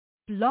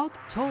Blog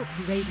Talk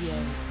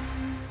Radio.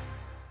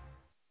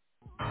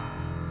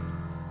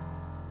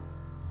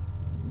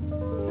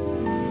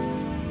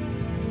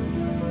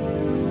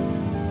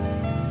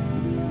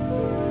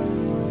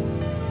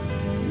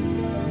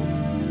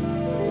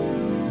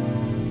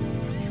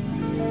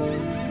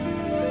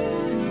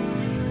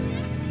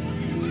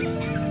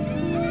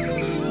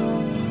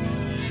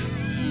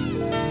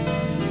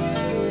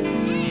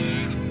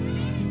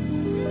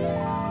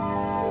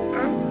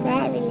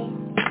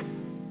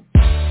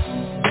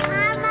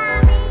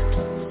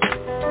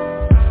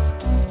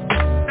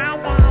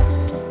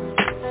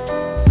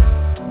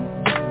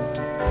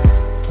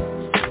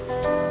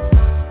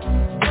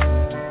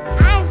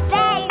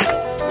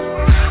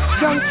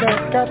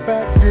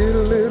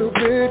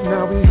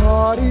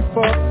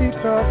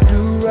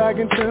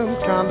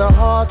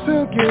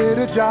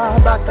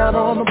 Back out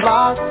on the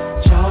block,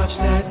 charge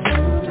that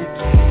to the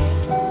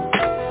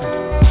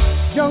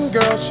game. Young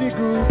girl, she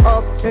grew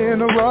up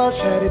in a rush,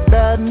 had it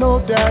bad, no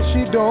doubt,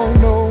 she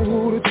don't know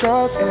who to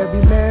trust.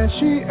 Every man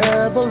she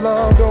ever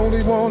loved,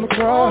 only wanna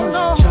crush.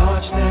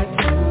 Charge that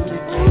to the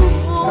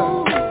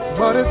game.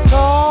 But it's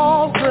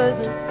all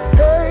gravy,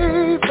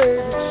 hey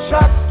baby.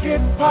 Shots get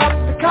popped,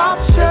 the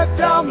cops shut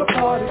down the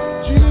party.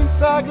 Jeans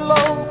sag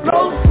low,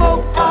 blow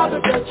smoke out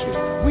of that shit.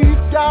 We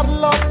got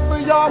love for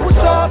y'all, which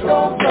y'all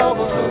don't love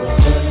us.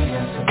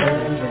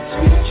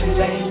 Switching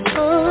lanes,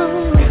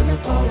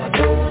 spinning for our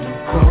door and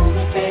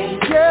crony days.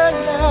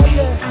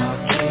 Yeah. Our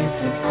kids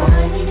and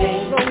crony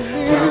names.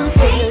 Don't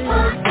hate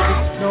on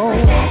us, no.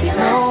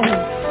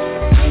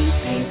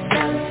 Prepaid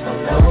sellers for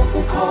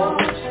local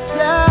cars.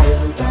 Yeah.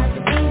 Little dark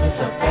and demons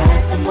up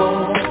at the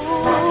mall.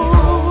 Rocking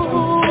homes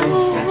on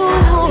streets,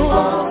 that's how we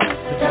walk.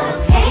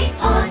 Don't hate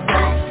on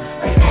us,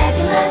 we're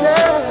fabulous.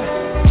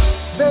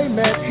 Yeah. They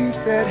met, he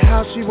said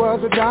how she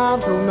was a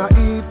dime, so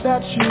naive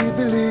that she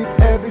believed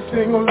every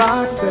single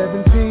line.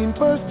 17,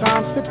 first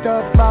time sipped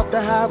up, about to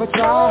have a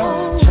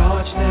child.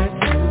 Charge that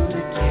to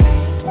the game.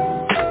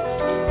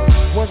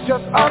 Was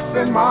just us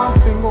and my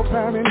single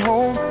parent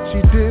home. She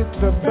did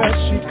the best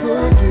she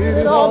could, did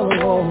it all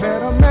alone.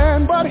 Met a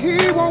man, but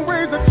he won't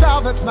raise a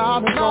child that's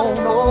not his own.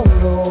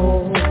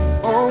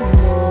 Oh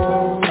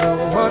no,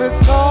 but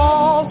it's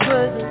all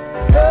crazy.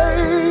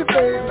 Hey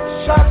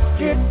baby, shots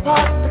get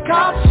popped, the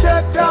cops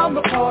shut down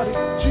the party.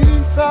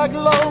 Jeans sag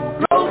low,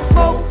 blow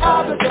smoke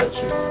out of that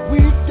shit. We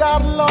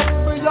got love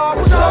for y'all,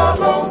 but y'all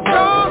don't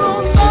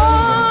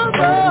love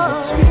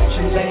us.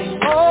 Switching lanes,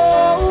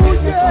 oh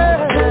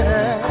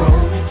yeah.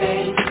 Crony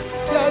days,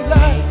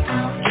 yeah.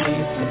 Our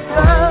kids and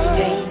crony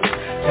days.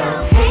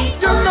 Don't hate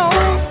you know,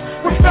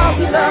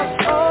 without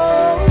that,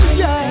 oh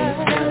yeah.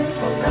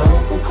 For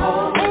local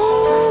calls,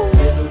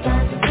 little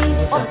dark and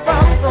demons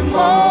about the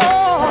mall.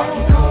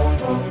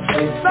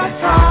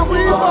 That's how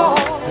we walk.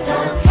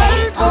 Don't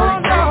hate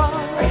on us.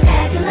 We're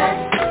fabulous.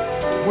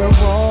 We're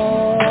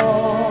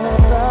all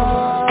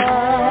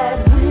that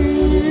we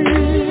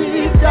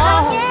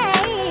got.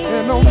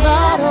 And no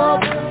matter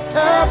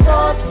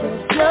ever,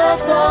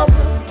 together,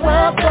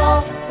 weather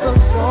the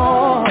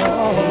storm.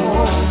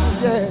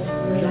 Yeah.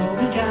 We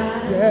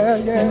got. Yeah.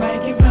 It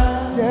might get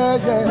rough. Yeah.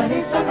 But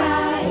it's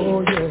alright.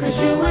 Oh yeah. 'Cause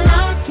you and I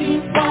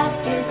keep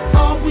walking.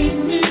 All we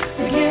need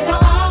to get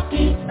our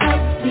feet up.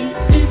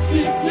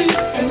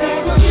 And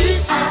never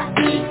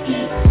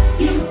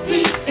G-I-D-E-U-P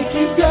and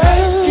keep your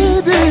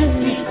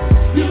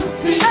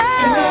H-E-A-D-U-P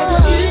and never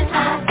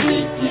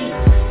G-I-D-E-U-P and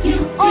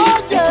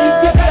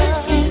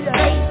keep your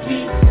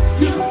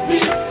H-E-A-D-U-P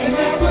and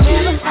never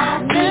G-I-D-E-U-P and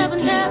keep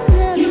your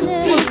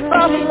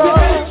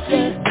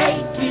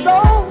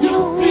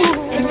H-E-A-D-U-P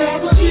and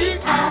never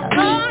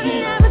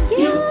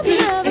G-I-D-E-U-P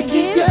and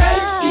keep your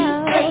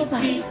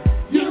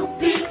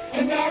H-E-A-D-U-P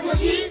and never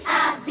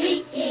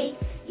G-I-D-E-U-P.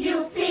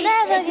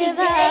 Never give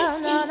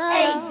up, no.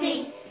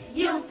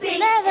 U-P,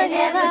 never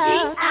give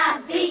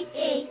up.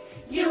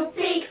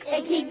 G-I-D-E-U-P,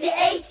 and keep the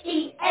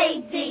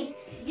H-E-A-D-U-P.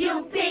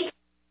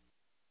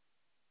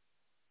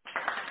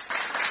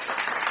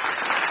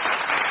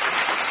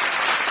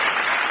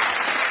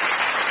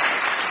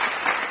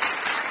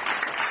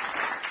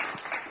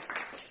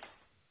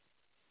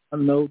 I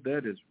know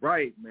that is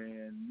right,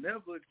 man.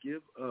 Never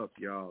give up,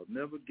 y'all.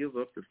 Never give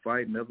up the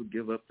fight. Never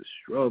give up the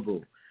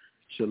struggle.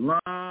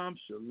 Shalom,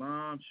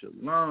 shalom,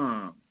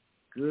 shalom.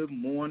 Good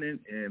morning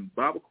in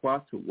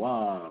Babakwa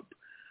Tawab,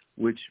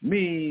 which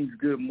means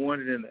good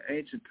morning in the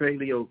ancient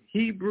Paleo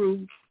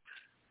Hebrew.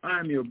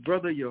 I'm your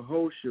brother, your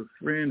host, your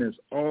friend, as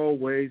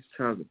always,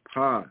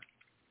 Tazapah.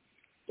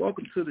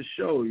 Welcome to the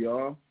show,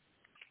 y'all.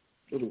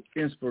 Little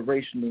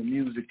inspirational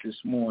music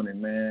this morning,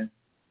 man.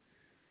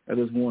 That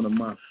is one of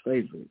my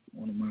favorite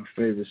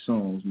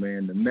songs,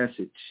 man. The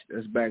Message.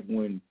 That's back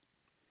when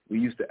we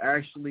used to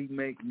actually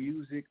make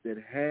music that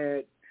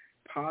had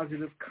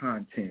positive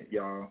content,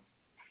 y'all.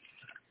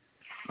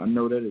 I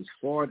know that is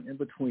far in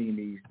between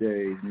these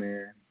days,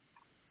 man.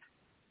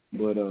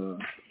 But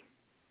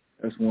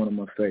that's one of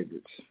my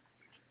favorites.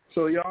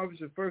 So, y'all, if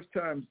it's your first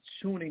time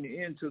tuning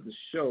into the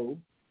show,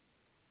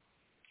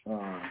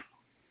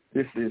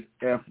 this is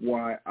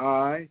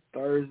FYI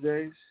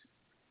Thursdays.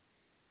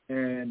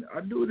 And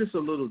I do this a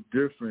little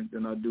different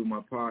than I do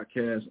my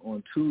podcast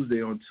on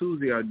Tuesday. On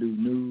Tuesday, I do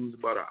news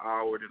about an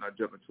hour, then I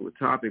jump into a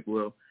topic.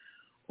 Well,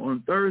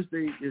 on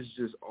Thursday, it's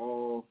just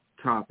all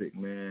topic,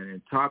 man.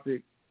 And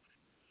topic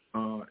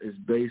is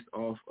based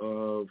off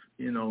of,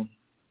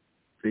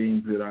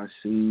 things that I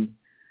see,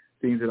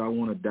 things that I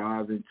want to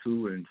dive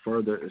into and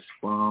further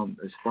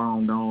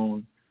expound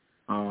on.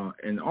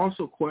 And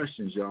also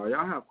questions, y'all.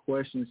 Y'all have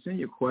questions, send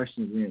your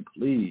questions in,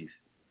 please,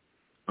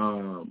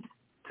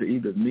 to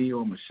either me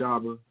or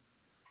Mashaba.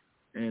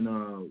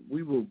 And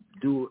we will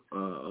do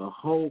a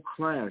whole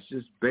class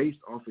just based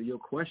off of your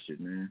question,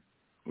 man.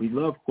 We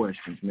love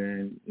questions,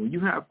 man. When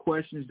you have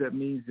questions, that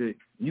means that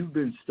you've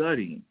been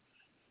studying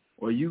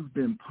or you've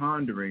been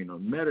pondering or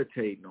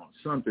meditating on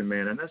something,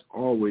 man, and that's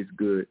always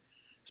good,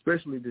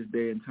 especially this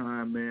day and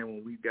time, man,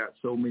 when we've got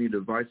so many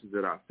devices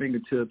at our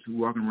fingertips, we're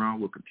walking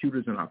around with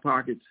computers in our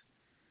pockets.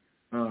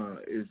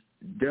 It's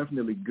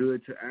definitely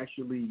good to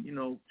actually,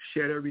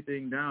 shut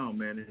everything down,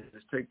 man, and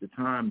just take the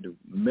time to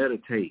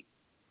meditate,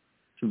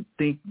 to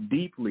think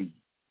deeply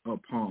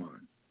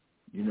upon,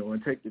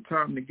 and take the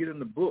time to get in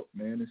the book,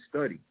 man, and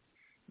study.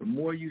 The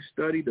more you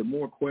study, the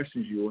more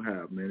questions you'll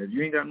have, man. If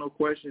you ain't got no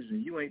questions,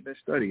 then you ain't been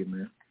studying,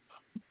 man,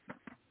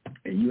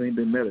 and you ain't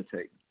been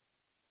meditating.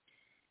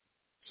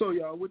 So,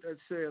 y'all, with that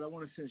said, I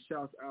want to send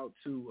shouts out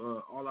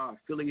to all our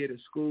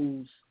affiliated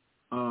schools,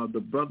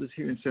 the brothers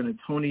here in San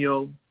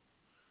Antonio,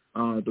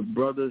 the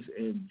brothers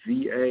in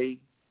VA,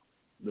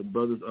 the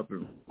brothers up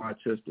in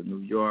Rochester, New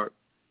York,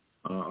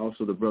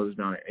 also the brothers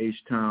down in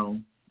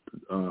H-Town,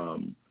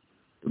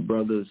 the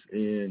brothers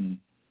in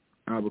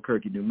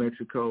Albuquerque, New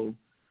Mexico,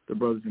 the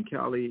brothers in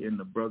Cali, and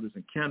the brothers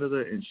in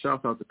Canada, and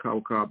shout out to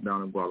Kawakab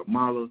down in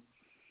Guatemala,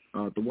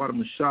 the Wada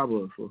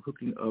Mashaba for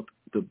hooking up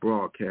the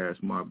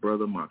broadcast, my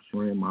brother, my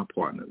friend, my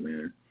partner,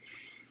 man.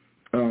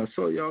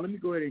 So, y'all, let me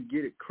go ahead and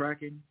get it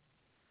cracking.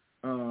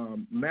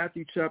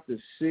 Matthew chapter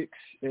 6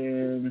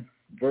 and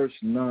verse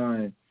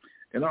 9.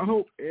 And I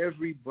hope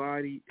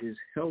everybody is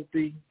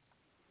healthy.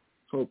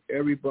 Hope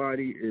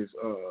everybody is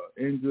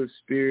in good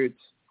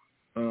spirits.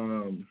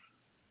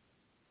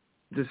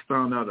 Just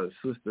found out a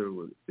sister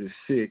is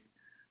sick,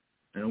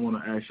 and I want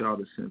to ask y'all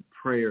to send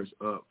prayers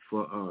up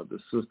for the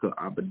sister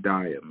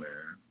Abadiah,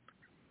 man.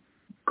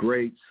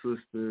 Great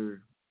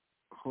sister,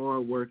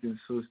 hard-working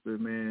sister,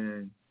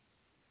 man.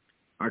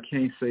 I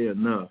can't say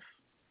enough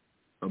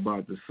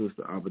about the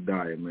sister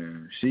Abadiah,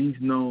 man. She's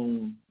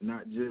known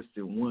not just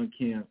in one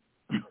camp,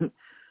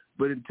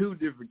 but in two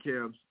different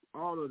camps,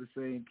 all of the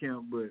same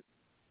camp, but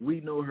we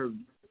know her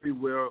very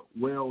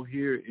well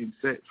here in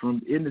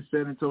the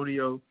San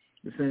Antonio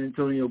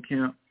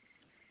camp.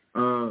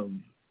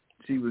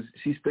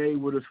 She stayed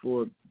with us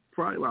for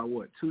probably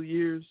about 2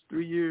 years,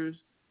 3 years.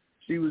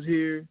 She was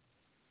here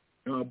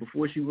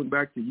before she went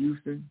back to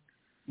Houston.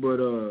 But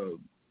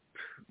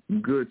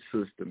good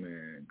sister,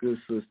 man, good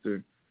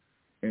sister.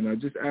 And I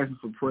just asking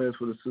for prayers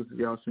for the sister.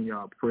 Y'all send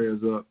y'all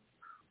prayers up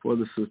for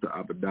the sister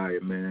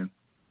Abadiah, man.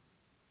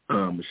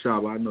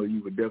 Mashaba, I know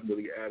you would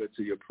definitely add it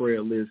to your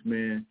prayer list,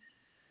 man.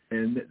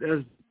 And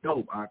that's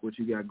dope, Ak, what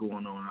you got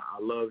going on. I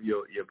love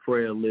your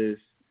prayer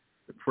list,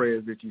 the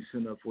prayers that you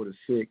send up for the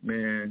sick,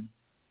 man.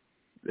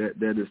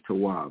 That is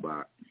Tawab,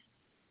 Ak.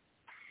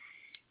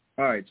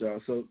 All right,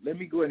 y'all. So let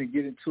me go ahead and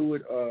get into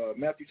it.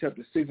 Matthew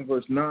chapter 6 and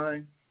verse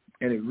 9,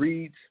 and it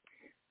reads,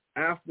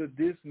 "After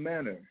this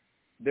manner,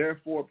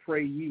 therefore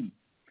pray ye,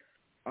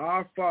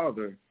 Our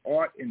Father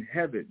art in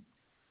heaven,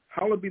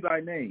 hallowed be thy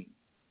name.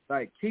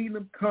 Thy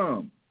kingdom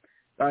come,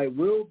 thy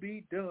will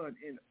be done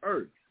in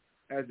earth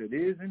as it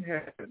is in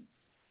heaven.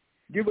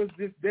 Give us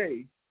this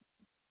day,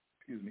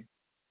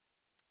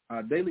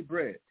 our daily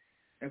bread,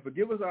 and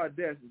forgive us our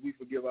debts as we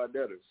forgive our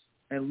debtors.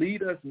 And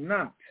lead us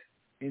not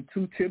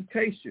into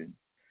temptation,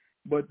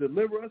 but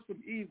deliver us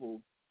from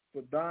evil.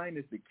 For thine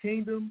is the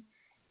kingdom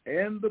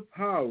and the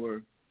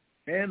power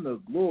and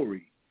the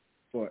glory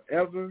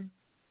forever.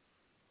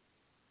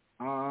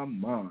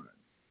 Amen."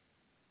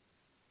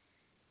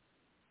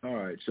 All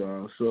right,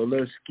 y'all. So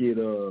let's get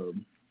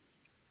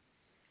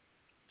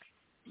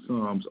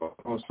Psalms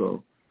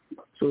also.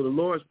 So the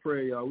Lord's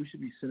Prayer, y'all, we should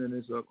be sending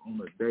this up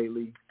on a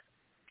daily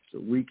so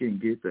we can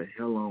get the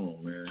hell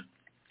on, man.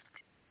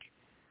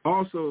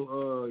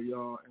 Also,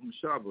 y'all, and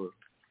Mashaba,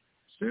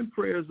 send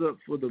prayers up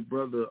for the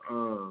brother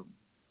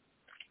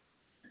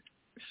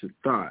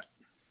Shathat.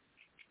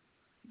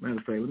 Matter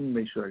of fact, let me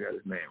make sure I got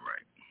his name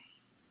right.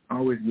 I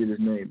always get his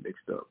name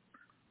mixed up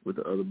with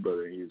the other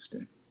brother in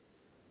Houston.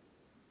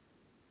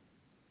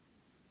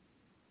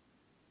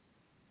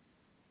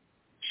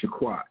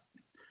 Shaquat.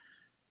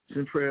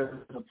 Send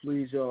prayers up,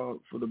 please,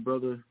 y'all, for the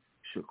brother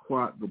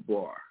Shaquat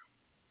Gabar.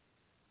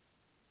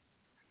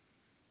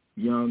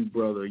 Young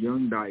brother,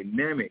 young,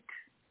 dynamic,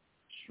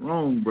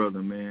 strong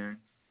brother, man.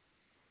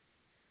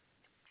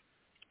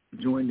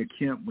 Joined the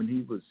camp when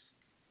he was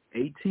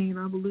 18,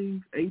 I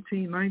believe,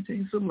 18,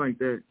 19, something like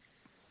that.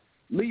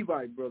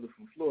 Levite brother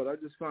from Florida. I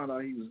just found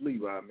out he was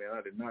Levite, man.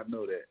 I did not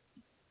know that,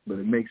 but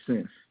it makes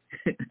sense.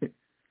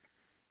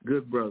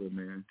 Good brother,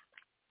 man.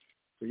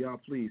 So y'all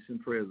please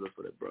send prayers up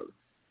for that brother.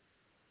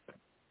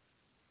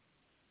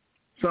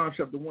 Psalm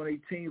chapter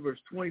 118, verse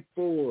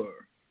 24.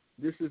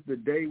 This is the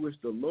day which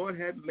the Lord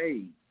had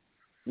made.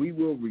 We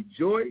will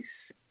rejoice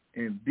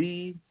and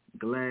be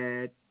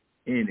glad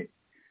in it.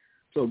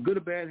 So good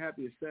or bad,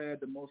 happy or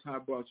sad, the Most High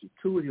brought you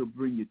to it. He'll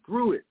bring you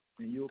through it,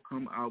 and you'll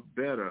come out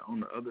better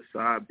on the other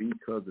side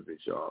because of it,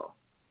 y'all.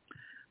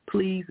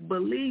 Please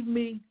believe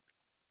me.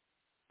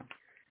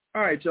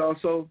 All right, y'all.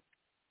 So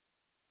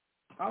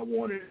I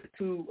wanted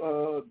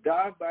to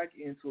dive back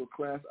into a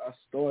class I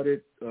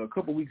started a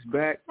couple weeks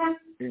back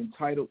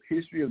entitled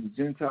History of the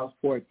Gentiles,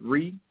 Part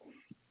 3.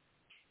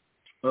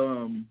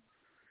 And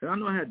I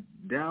know I had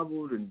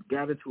dabbled and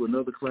got into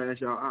another class,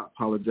 y'all. I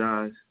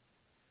apologize.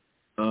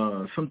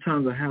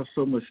 Sometimes I have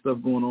so much stuff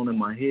going on in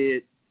my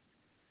head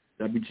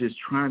that I be just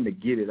trying to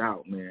get it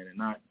out, man, and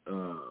not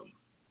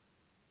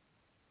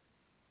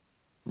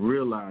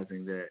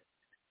realizing that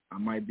I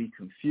might be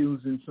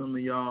confusing some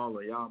of y'all,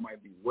 or y'all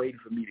might be waiting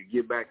for me to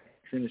get back and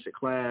finish a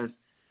class,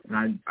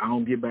 and I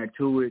don't get back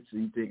to it, so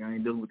you think I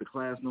ain't dealing with the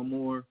class no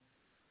more.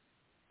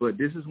 But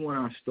this is when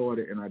I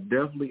started, and I'm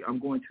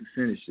going to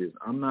finish it.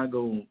 I ain't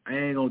going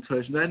to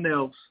touch nothing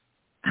else.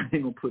 I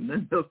ain't going to put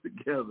nothing else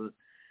together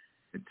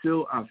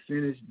until I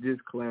finish this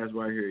class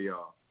right here,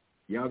 y'all.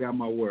 Y'all got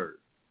my word.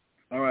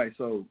 All right,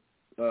 so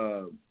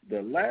the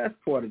last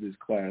part of this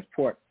class,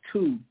 Part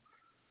 2,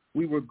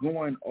 we were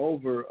going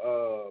over,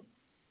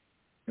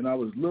 and I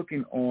was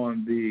looking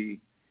on the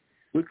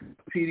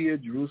Wikipedia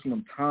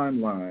Jerusalem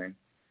timeline,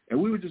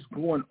 and we were just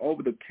going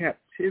over the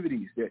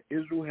captivities that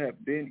Israel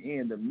had been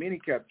in, the many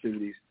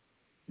captivities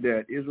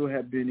that Israel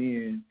had been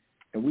in,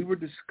 and we were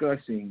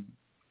discussing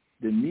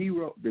the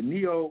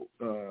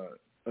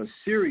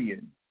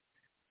Neo-Assyrian,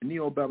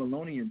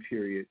 Neo-Babylonian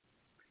period,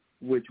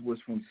 which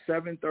was from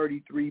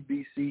 733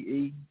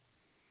 BCE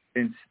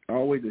and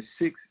all the way to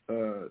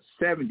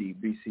 670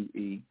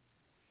 BCE.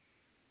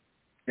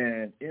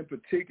 And in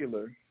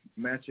particular,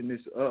 matching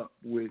this up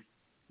with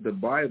the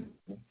Bible,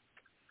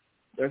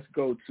 let's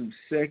go to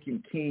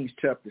 2 Kings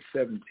chapter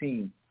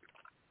 17.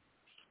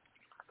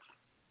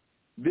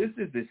 This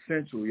is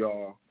essential,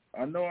 y'all.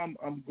 I know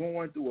I'm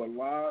going through a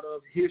lot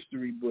of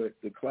history, but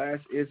the class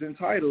is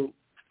entitled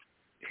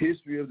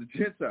History of the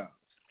Gentiles.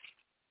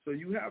 So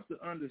you have to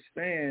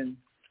understand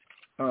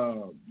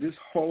this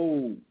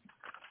whole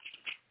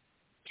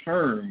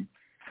term,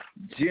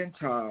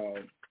 Gentile,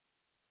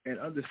 and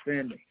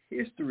understand the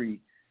history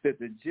that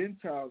the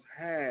Gentiles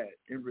had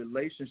in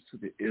relation to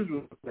the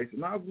Israelites.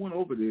 And I've went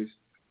over this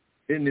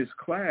in this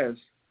class,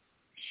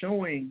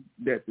 showing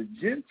that the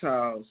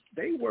Gentiles,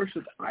 they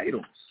worshiped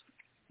idols.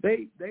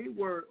 They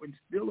were and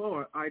still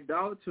are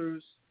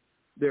idolaters.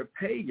 They're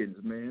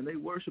pagans, man. They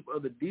worship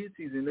other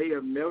deities, and they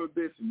have never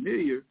been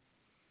familiar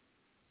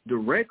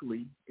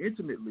directly,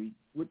 intimately,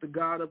 with the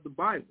God of the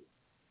Bible.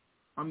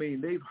 I mean,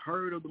 they've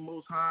heard of the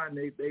Most High, and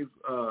they've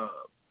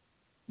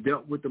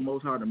dealt with the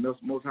Most High. The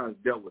Most High has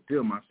dealt with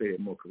them, I say it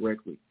more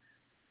correctly,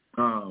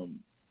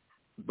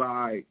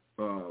 by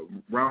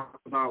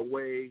roundabout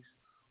ways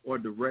or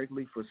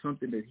directly for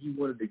something that he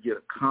wanted to get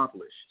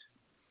accomplished.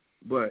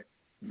 But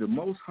the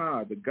Most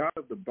High, the God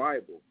of the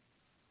Bible,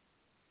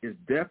 is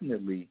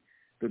definitely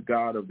the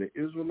God of the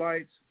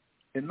Israelites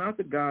and not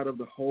the God of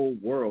the whole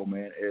world,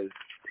 man, as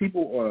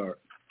people are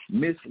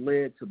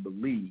misled to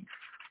believe.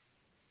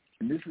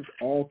 And this is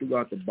all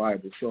throughout the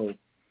Bible. So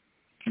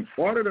in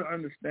order to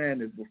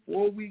understand this,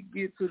 before we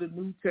get to the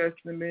New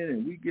Testament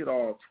and we get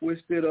all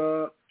twisted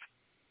up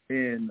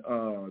in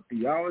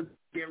theology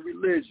and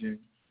religion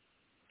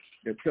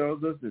that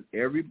tells us that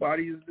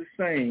everybody is the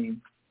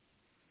same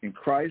and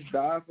Christ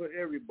died for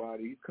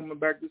everybody, he's coming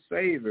back to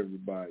save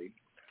everybody,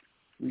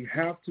 we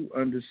have to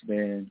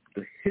understand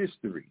the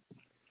history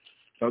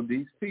of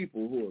these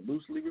people who are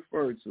loosely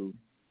referred to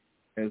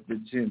as the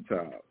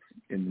Gentiles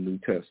in the New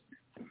Testament.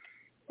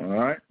 All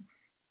right?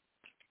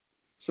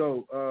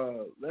 So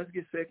let's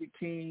get 2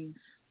 Kings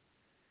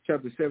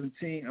chapter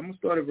 17. I'm going to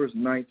start at verse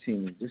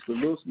 19. Just a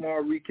little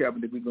small recap,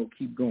 and then we're going to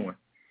keep going.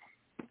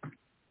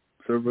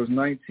 So verse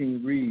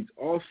 19 reads,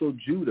 Also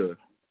Judah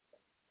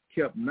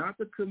kept not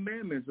the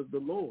commandments of the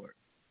Lord,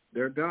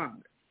 their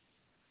God,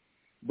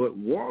 but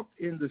walked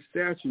in the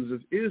statutes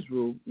of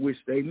Israel, which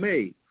they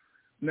made.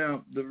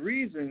 Now, the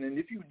reason, and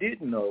if you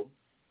didn't know,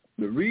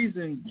 the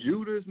reason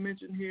Judah is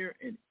mentioned here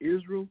and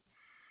Israel,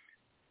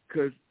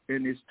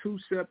 and it's two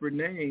separate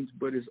names,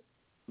 but it's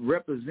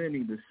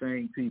representing the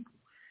same people.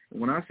 And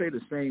when I say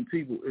the same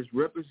people, it's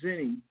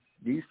representing,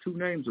 these two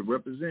names are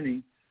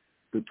representing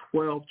the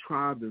 12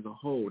 tribes as a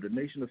whole, the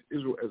nation of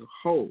Israel as a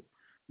whole.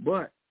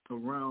 But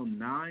around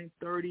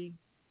 930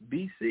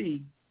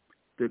 BC,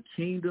 the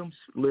kingdom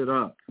split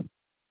up.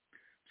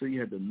 So you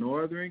had the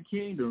northern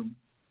kingdom,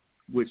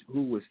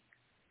 who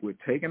were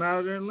taken out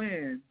of their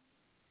land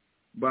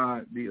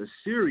by the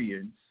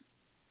Assyrians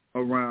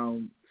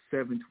around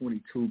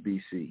 722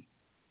 BC.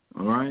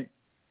 All right?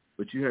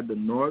 But you had the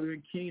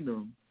northern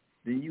kingdom,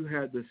 then you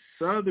had the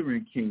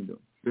southern kingdom.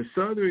 The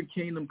southern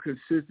kingdom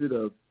consisted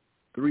of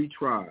 3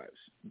 tribes,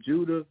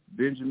 Judah,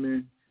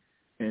 Benjamin,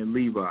 and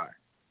Levi.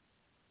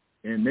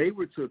 And they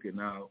were taken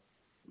out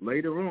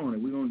later on,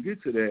 and we're going to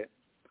get to that,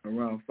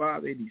 around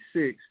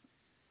 586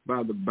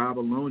 by the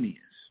Babylonians,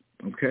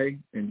 okay?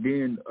 And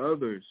then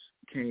others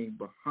came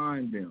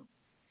behind them.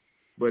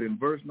 But in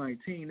verse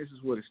 19, this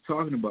is what it's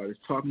talking about. It's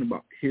talking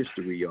about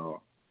history,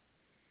 y'all.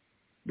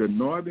 The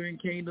northern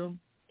kingdom,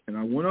 and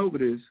I went over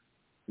this,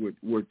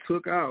 were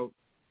took out,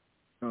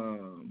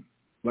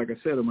 like I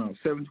said, around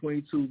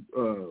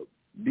 722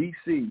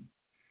 B.C.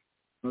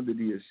 under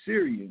the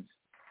Assyrians,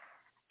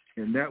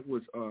 and that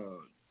was,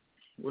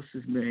 what's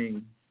his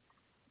name,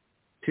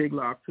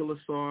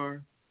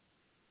 Tiglath-Pileser,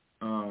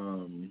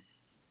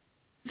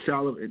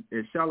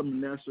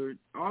 Shalmaneser.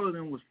 All of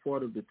them was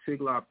part of the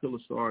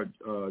Tiglath-Pileser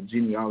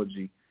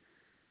genealogy.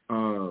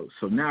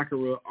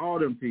 Sennacherib, all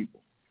them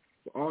people.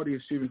 All the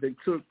Assyrians, they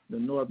took the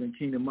northern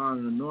kingdom out,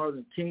 and the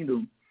northern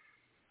kingdom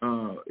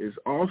is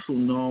also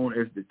known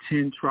as the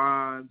 10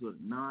 tribes or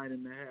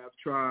 9.5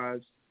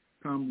 tribes,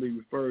 commonly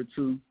referred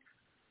to,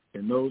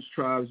 and those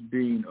tribes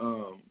being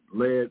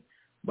led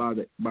by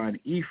an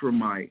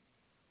Ephraimite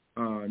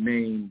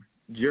named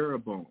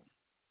Jeroboam.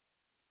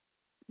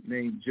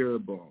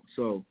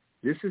 So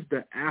this is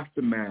the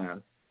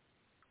aftermath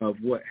of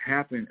what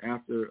happened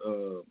after,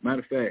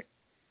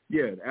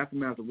 the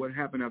aftermath of what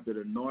happened after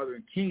the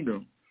northern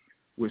kingdom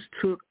was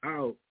took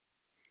out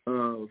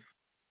of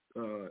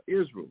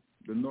Israel,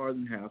 the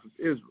northern half of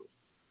Israel.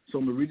 So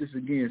I'm going to read this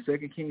again,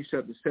 2 Kings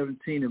chapter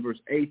 17 and verse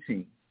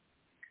 18.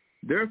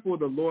 Therefore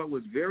the Lord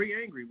was very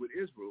angry with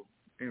Israel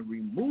and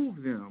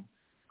removed them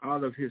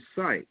out of his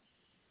sight.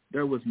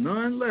 There was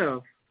none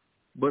left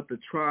but the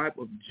tribe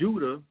of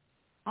Judah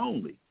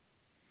only.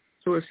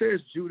 So it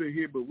says Judah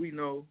here, but we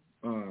know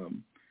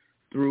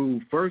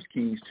through 1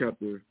 Kings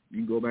chapter, you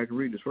can go back and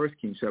read this, 1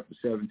 Kings chapter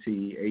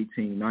 17,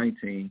 18,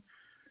 19,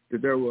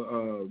 that there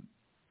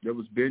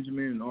was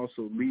Benjamin and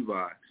also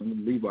Levi, some of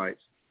the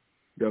Levites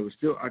that were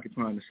still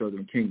occupying the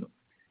southern kingdom.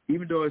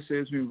 Even though it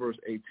says here in verse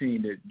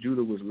 18 that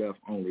Judah was left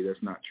only,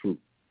 that's not true.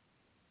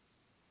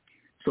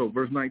 So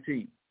verse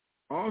 19,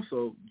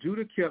 also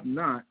Judah kept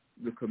not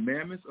the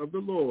commandments of the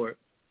Lord,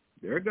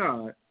 their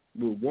God,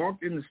 but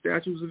walked in the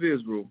statutes of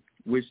Israel,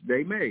 which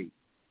they made.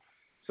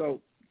 So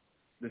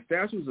the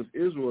statutes of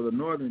Israel, the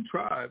northern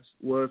tribes,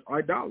 was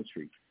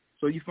idolatry.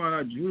 So you find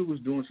out Judah was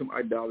doing some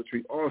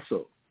idolatry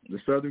also. The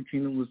southern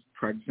kingdom was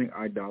practicing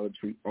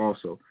idolatry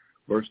also.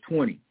 Verse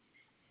 20,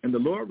 and the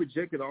Lord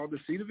rejected all the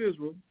seed of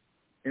Israel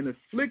and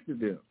afflicted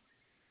them.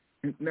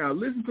 And now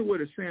listen to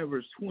what it's saying,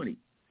 verse 20.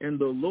 And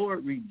the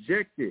Lord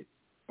rejected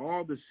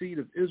all the seed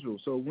of Israel.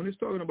 So when it's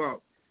talking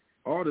about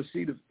all the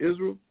seed of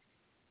Israel,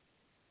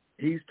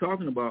 he's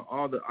talking about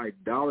all the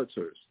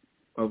idolaters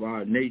of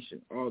our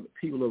nation, all the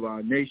people of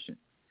our nation.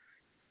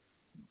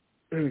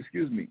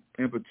 Excuse me.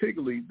 And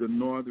particularly the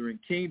northern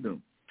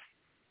kingdom.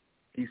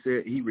 He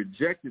said he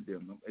rejected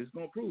them. It's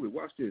going to prove it.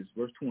 Watch this,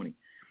 verse 20.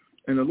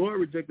 And the Lord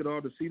rejected all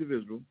the seed of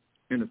Israel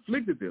and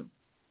afflicted them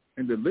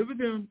and delivered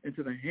them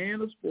into the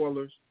hand of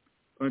spoilers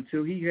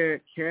until he had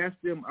cast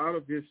them out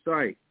of his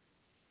sight.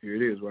 Here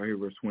it is, right here,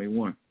 verse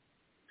 21.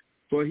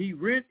 For he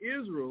rent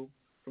Israel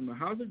from the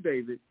house of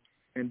David,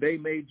 and they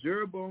made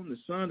Jeroboam the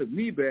son of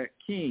Nebat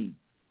king.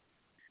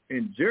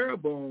 And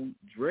Jeroboam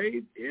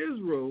drave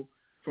Israel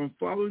from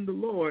following the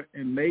Lord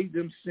and made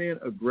them sin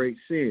a great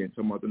sin.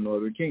 Talking about the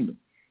northern kingdom.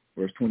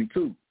 Verse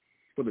 22,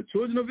 for the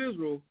children of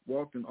Israel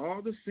walked in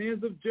all the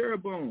sins of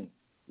Jeroboam,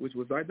 which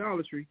was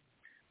idolatry,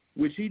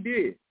 which he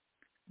did.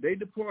 They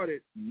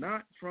departed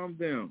not from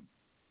them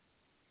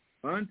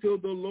until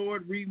the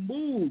Lord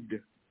removed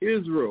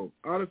Israel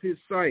out of his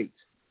sight,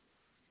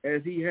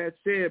 as he had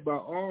said by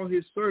all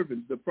his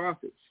servants, the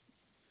prophets.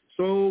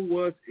 So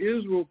was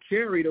Israel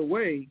carried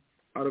away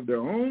out of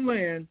their own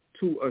land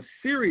to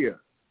Assyria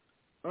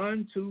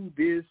unto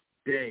this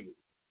day.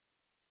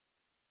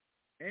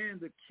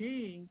 And the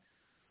king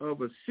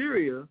of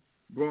Assyria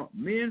brought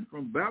men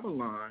from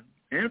Babylon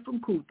and from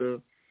Cutha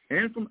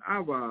and from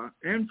Ava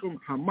and from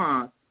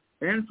Hamath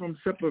and from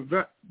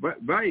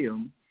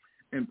Sepharvaim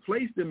and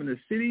placed them in the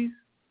cities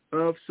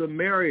of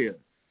Samaria.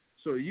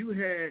 So you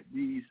had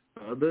these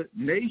other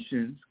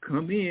nations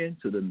come in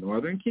to the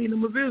northern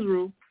kingdom of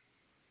Israel,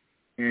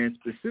 and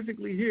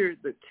specifically here,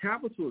 the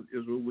capital of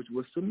Israel, which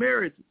was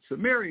Samaria,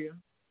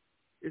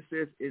 it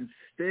says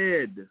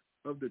instead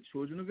of the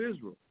children of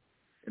Israel.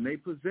 And they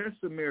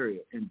possessed Samaria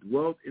and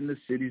dwelt in the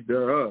cities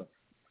thereof.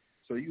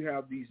 So you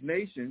have these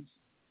nations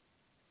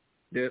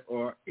that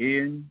are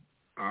in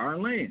our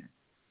land.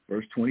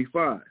 Verse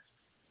 25.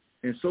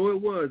 And so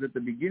it was at the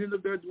beginning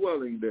of their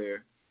dwelling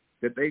there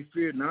that they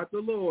feared not the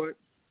Lord.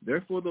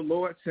 Therefore the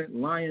Lord sent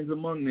lions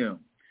among them,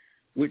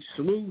 which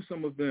slew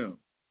some of them.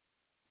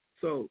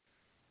 So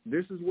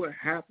this is what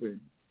happened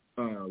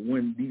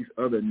when these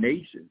other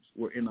nations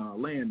were in our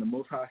land. The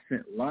Most High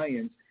sent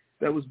lions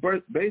that was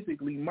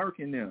basically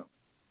murking them.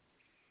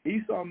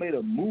 Esau made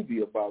a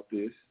movie about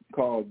this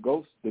called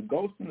The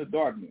Ghost in the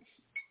Darkness.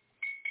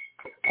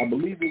 I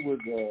believe it was,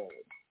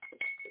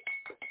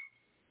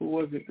 who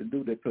was it, the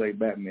dude that played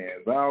Batman?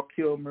 Val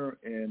Kilmer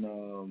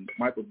and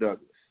Michael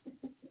Douglas.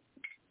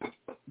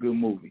 Good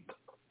movie.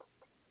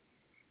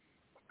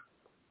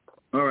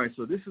 All right,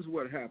 so this is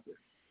what happened.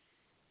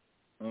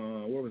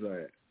 where was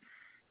I at?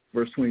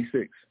 Verse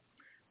 26.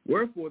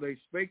 Wherefore they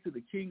spake to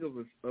the king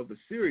of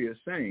Assyria,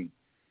 saying,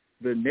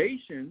 the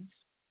nations,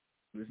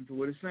 listen to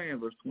what it's saying,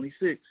 verse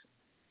 26.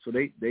 So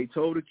they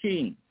told the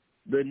king,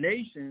 the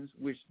nations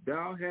which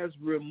thou hast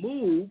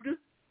removed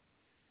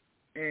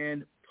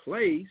and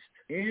placed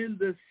in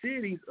the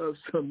cities of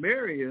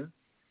Samaria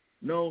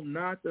know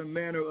not the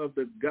manner of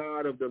the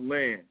God of the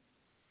land.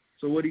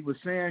 So what he was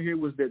saying here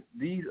was that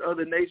these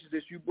other nations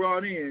that you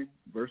brought in,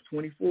 verse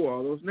 24,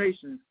 all those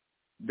nations,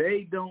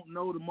 they don't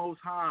know the Most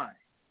High.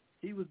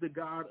 He was the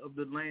God of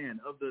the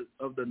land,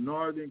 of the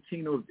northern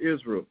kingdom of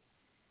Israel.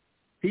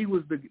 He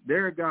was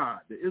their God,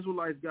 the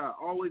Israelites' God,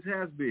 always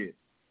has been.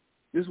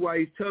 This is why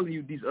he's telling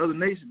you these other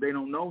nations, they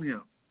don't know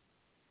him.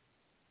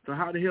 So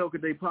how the hell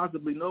could they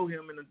possibly know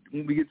him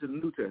when we get to the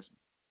New Testament?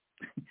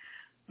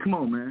 Come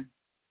on, man.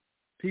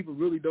 People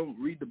really don't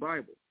read the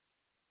Bible.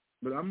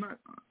 But I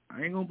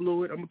ain't going to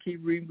blow it. I'm going to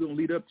keep reading. We're going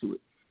to lead up to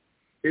it.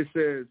 It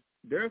says,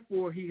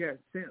 therefore he had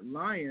sent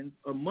lions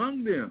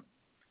among them,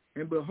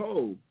 and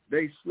behold,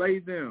 they slay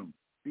them,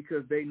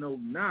 because they know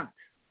not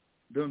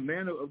the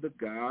manner of the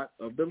God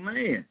of the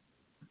land.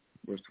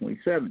 Verse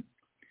 27.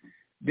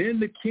 Then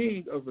the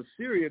king of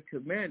Assyria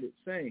commanded,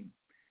 saying,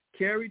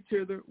 carry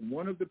thither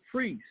one of the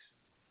priests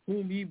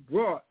whom ye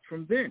brought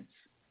from thence,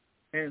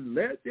 and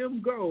let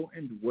them go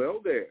and dwell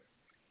there,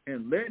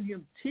 and let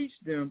him teach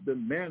them the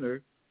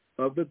manner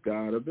of the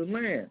God of the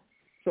land.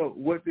 So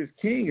what this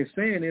king is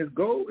saying is,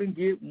 go and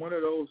get one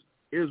of those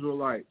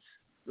Israelites,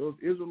 those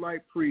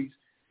Israelite priests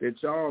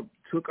that y'all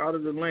took out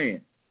of the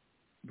land.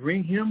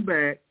 Bring him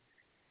back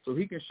so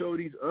he can show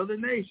these other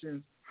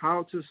nations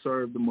how to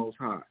serve the Most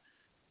High,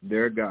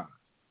 their God,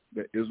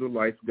 the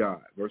Israelites'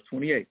 God. Verse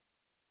 28.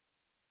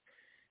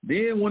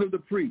 Then one of the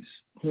priests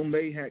whom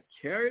they had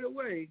carried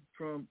away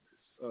from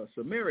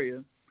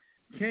Samaria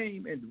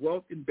came and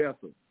dwelt in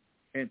Bethel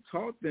and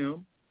taught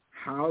them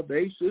how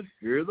they should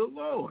fear the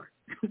Lord.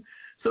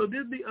 So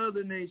did the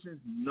other nations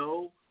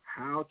know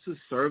how to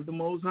serve the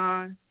Most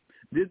High?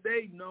 Did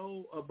they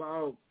know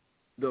about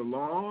the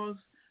laws,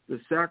 the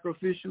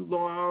sacrificial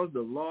laws,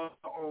 the law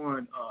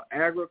on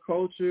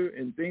agriculture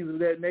and things of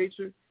that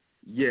nature?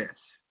 Yes,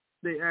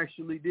 they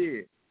actually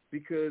did.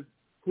 Because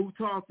who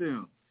taught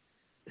them?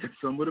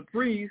 Some of the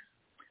priests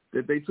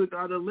that they took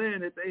out of the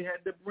land that they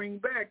had to bring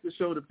back to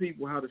show the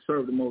people how to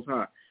serve the Most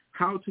High,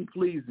 how to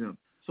please him.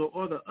 So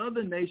are the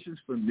other nations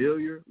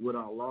familiar with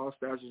our laws,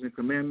 statutes, and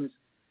commandments?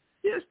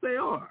 Yes, they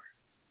are.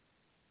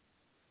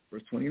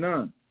 Verse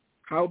 29.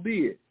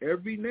 Howbeit,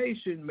 every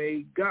nation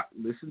made God,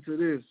 listen to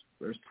this,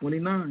 verse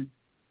 29.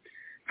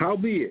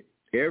 Howbeit,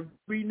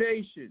 every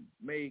nation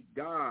made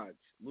gods,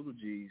 little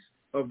g's,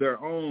 of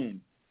their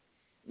own.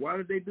 Why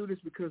did they do this?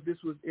 Because this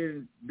was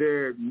in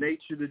their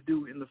nature to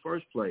do in the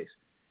first place.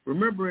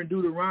 Remember in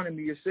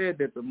Deuteronomy, it said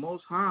that the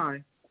Most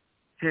High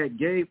had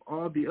gave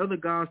all the other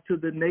gods to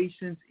the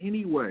nations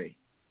anyway.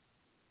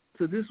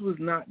 So this was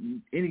not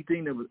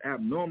anything that was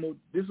abnormal.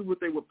 This is what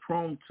they were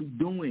prone to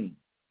doing.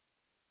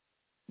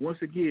 Once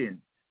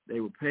again, they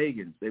were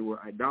pagans. They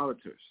were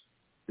idolaters.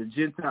 The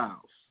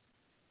Gentiles.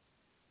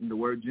 And the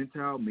word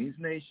Gentile means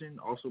nation,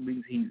 also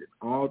means heathen.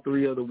 All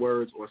three other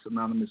words are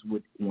synonymous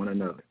with one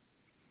another.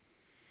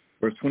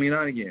 Verse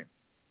 29 again.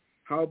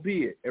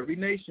 Howbeit, every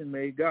nation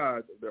made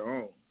gods of their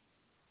own,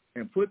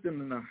 and put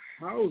them in the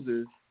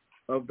houses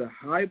of the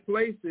high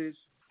places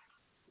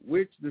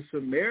which the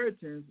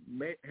Samaritans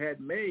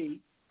had made,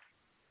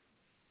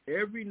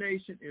 every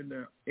nation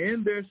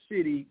in their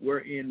city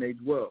wherein they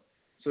dwelt.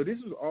 So this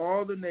was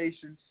all the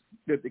nations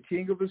that the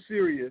king of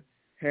Assyria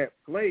had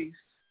placed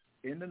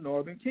in the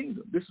northern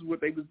kingdom. This is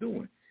what they was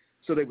doing.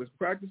 So they was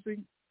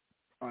practicing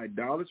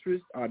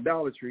idolatry,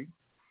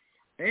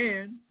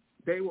 and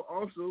they were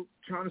also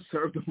trying to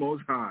serve the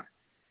Most High.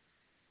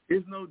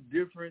 It's no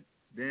different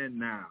than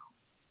now.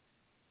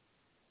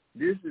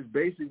 This is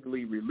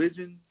basically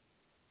religion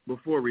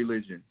before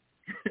religion.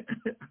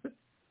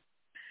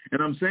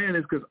 And I'm saying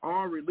this because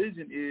our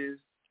religion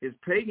is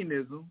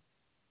paganism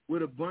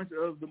with a bunch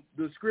of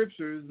the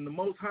scriptures and the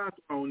Most High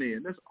thrown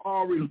in. That's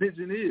all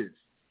religion is.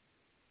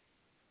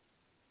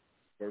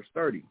 Verse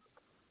 30.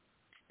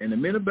 And the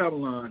men of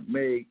Babylon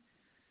made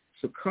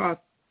Succoth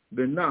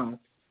Benoth,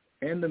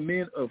 and the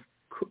men of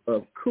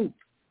Cuth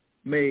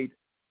made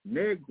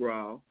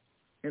Negral,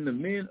 and the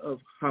men of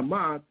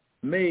Hamath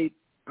made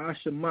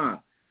Ashima.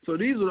 So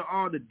these are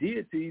all the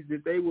deities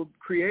that they were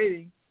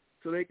creating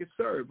so they could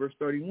serve. Verse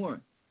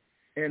 31.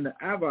 And the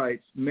Avites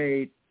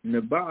made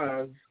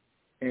Nebaz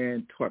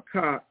and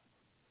Tartak,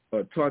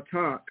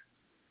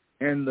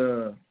 and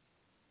the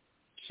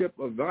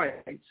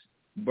Shepavites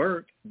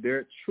burnt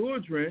their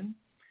children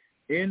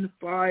in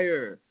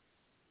fire.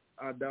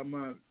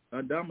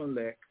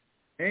 Adamelech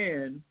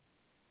and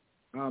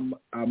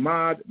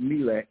Amad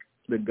Melech,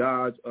 the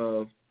gods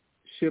of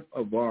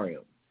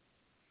Shepavarim.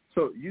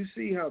 So you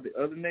see how the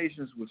other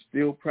nations were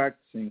still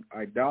practicing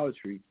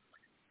idolatry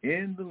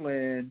in the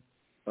land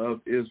of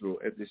Israel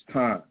at this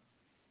time.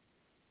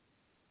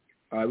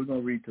 All right, we're going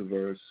to read to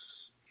verse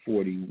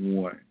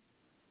 41.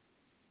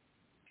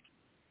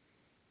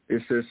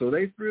 It says, so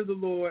they feared the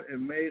Lord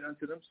and made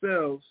unto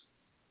themselves.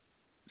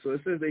 So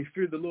it says they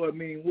feared the Lord,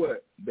 meaning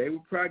what? They were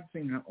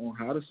practicing on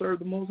how to serve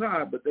the Most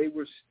High, but they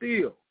were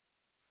still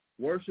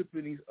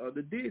worshiping these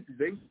other deities.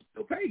 They were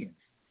still pagans.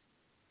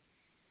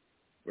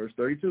 Verse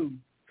 32.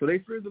 So they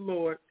feared the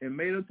Lord and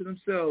made unto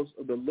themselves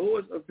of the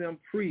lords of them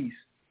priests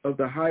of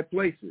the high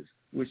places,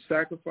 which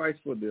sacrificed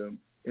for them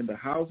in the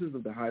houses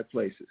of the high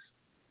places.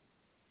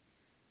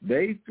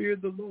 They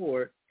feared the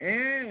Lord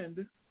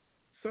and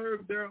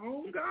served their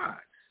own gods,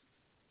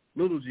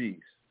 little g's,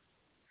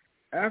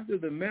 after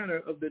the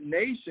manner of the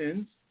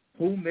nations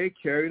whom they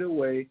carried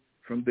away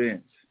from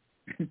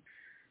thence.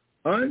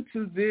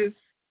 Unto this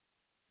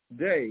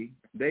day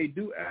they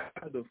do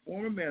after the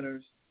former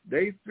manners.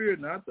 They fear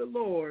not the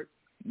Lord,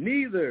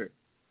 neither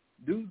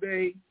do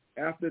they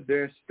after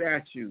their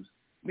statutes.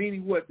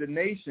 Meaning what? The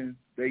nations,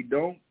 they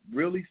don't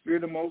really fear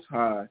the Most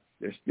High.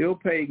 They're still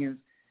pagans,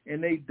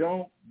 and they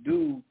don't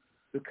do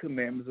the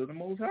commandments of the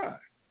Most High.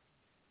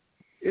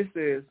 It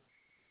says,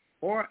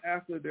 or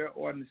after their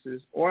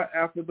ordinances, or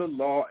after the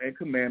law and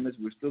commandments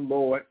which the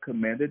Lord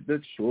commanded the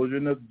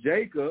children of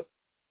Jacob,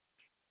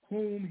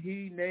 whom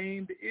he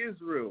named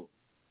Israel.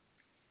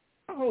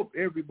 I hope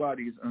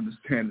everybody is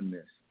understanding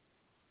this.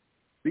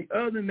 The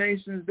other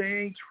nations, they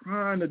ain't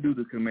trying to do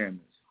the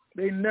commandments.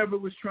 They never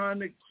was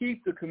trying to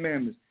keep the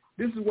commandments.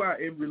 This is why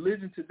in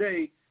religion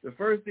today, the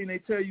first thing they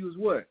tell you is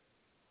what?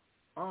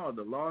 Oh,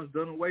 the law's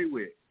done away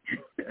with.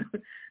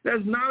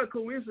 That's not a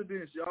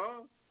coincidence,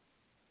 y'all.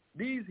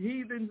 These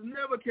heathens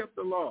never kept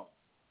the law.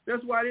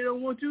 That's why they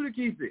don't want you to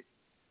keep it.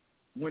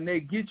 When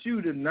they get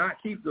you to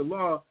not keep the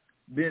law,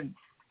 then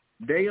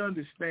they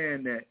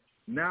understand that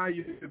now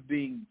you're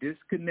being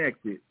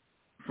disconnected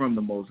from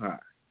the Most High.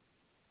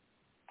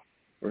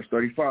 Verse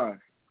 35.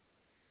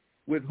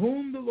 With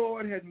whom the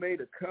Lord had made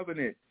a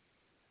covenant.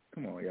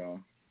 Come on, y'all.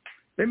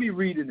 Let me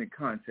read it in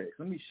context.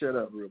 Let me shut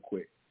up real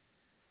quick.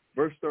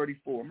 Verse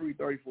 34. I'm going to read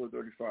 34 and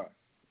 35.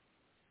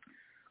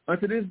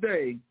 Unto this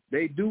day,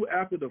 they do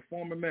after the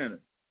former manner.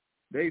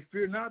 They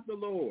fear not the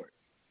Lord,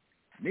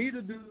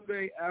 neither do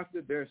they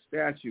after their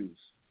statutes,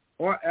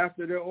 or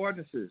after their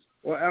ordinances,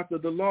 or after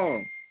the law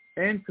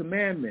and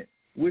commandment,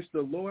 which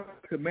the Lord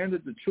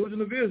commanded the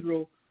children of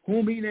Israel,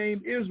 whom he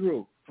named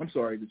Israel.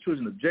 The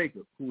children of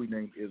Jacob, who he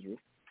named Israel.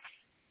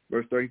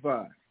 Verse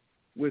 35.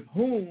 With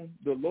whom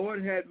the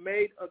Lord had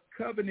made a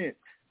covenant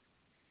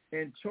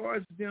and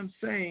charged them,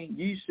 saying,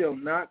 ye shall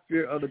not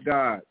fear other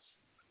gods,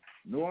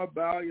 nor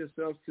bow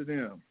yourselves to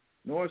them,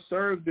 nor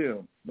serve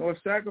them, nor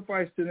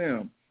sacrifice to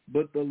them,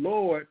 but the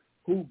Lord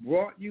who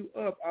brought you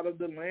up out of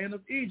the land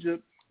of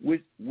Egypt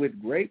with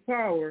great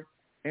power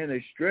and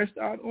a stretched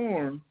out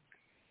arm,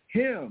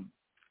 him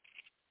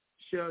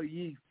shall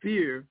ye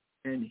fear,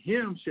 and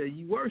him shall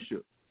ye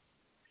worship,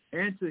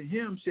 and to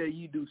him shall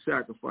ye do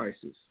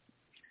sacrifices.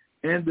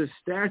 And the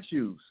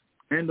statutes,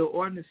 and the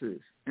ordinances,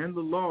 and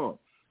the law,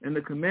 and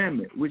the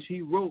commandment which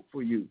he wrote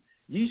for you,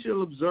 ye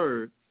shall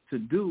observe to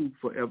do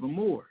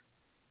forevermore.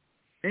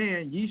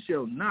 And ye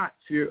shall not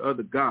fear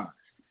other gods.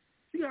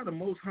 See how the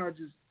Most High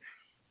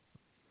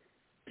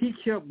he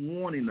kept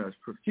warning us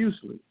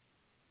profusely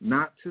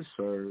not to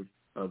serve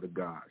other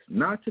gods,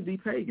 not to be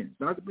pagans,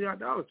 not to be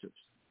idolaters.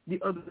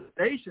 The other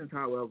nations,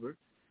 however,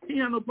 he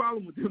had no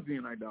problem with them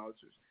being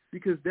idolaters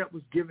because that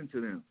was given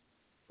to them.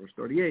 Verse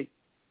 38.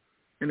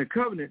 And the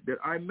covenant that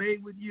I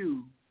made with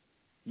you,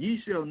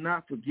 ye shall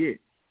not forget,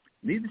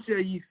 neither shall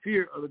ye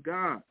fear other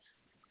gods.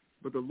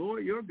 But the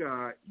Lord your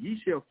God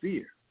ye shall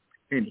fear,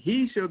 and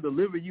he shall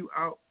deliver you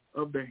out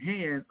of the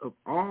hand of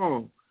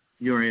all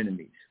your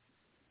enemies.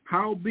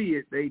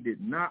 Howbeit they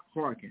did not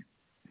hearken,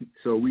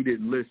 so we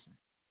didn't listen.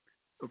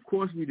 Of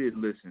course we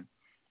didn't listen.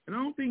 And I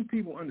don't think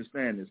people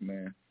understand this,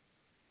 man.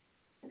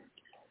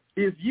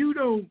 If you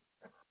don't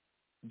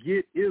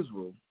get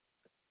Israel,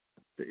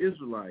 the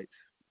Israelites,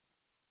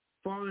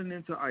 falling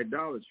into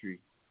idolatry,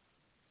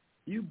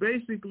 you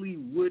basically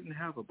wouldn't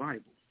have a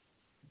Bible.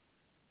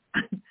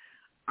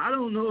 I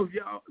don't know if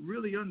y'all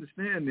really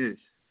understand this.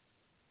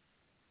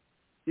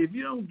 If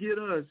you don't get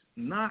us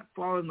not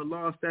following the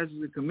law, statutes,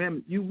 and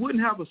commandments, you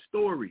wouldn't have a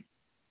story.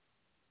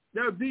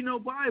 There would be no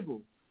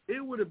Bible.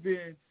 It would have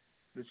been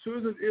the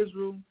children of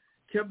Israel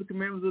kept the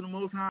commandments of the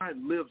Most High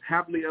and lived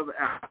happily ever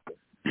after.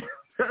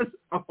 That's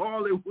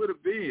all it would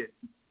have been.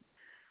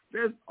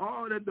 That's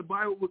all that the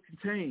Bible would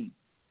contain.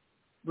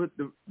 But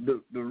the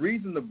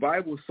reason the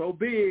Bible is so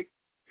big,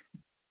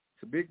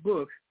 it's a big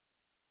book,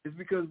 is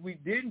because we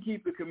didn't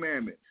keep the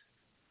commandments.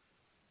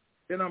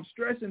 And I'm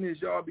stressing this,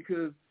 y'all,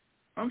 because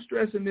I'm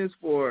stressing this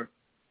for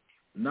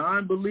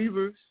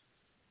non-believers,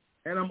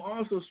 and I'm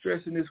also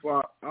stressing this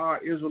for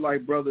our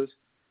Israelite brothers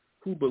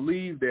who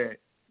believe that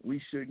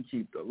we shouldn't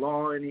keep the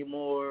law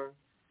anymore,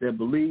 that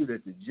believe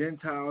that the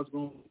Gentiles are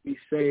going to be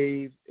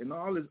saved, and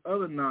all this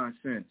other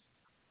nonsense.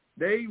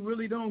 They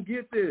really don't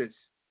get this.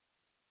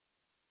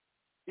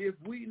 If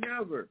we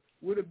never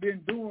would have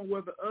been doing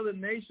what the other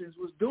nations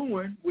was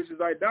doing, which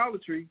is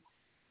idolatry,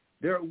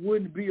 there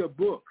wouldn't be a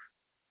book.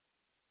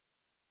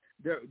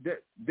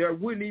 There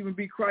wouldn't even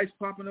be Christ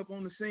popping up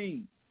on the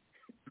scene.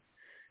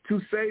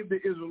 to save the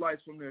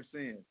Israelites from their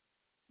sins.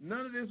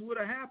 None of this would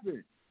have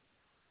happened.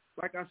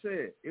 Like I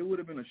said, it would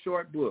have been a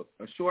short book,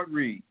 a short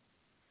read.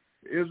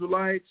 The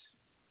Israelites,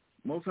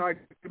 Most High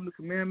gave them the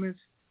commandments.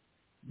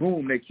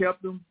 Boom, they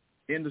kept them.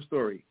 End of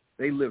story.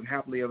 They lived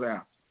happily ever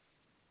after.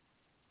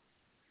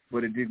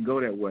 But it didn't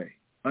go that way.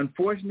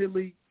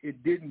 Unfortunately,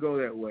 it didn't go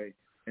that way.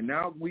 And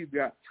now we've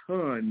got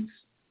tons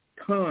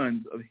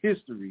of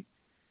history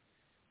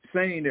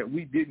saying that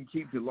we didn't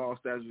keep the law,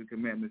 statutes, and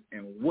commandments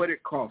and what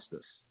it cost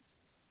us.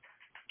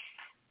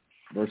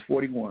 Verse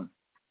 41.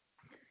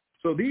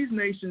 So these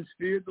nations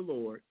feared the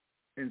Lord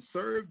and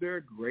served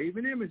their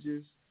graven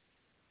images,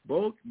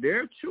 both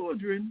their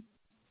children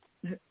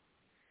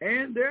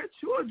and their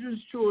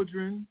children's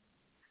children,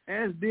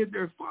 as did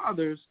their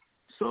fathers,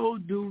 so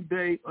do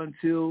they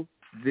until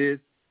this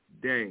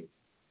day.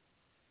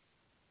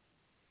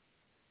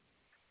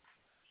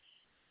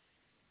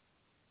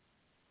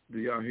 Do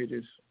y'all hear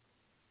this?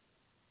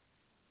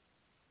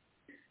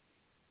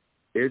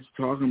 It's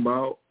talking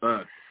about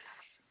us.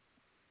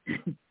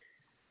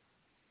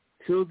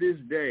 Till this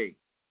day,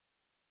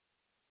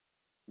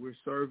 we're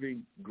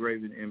serving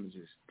graven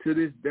images. To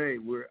this day,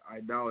 we're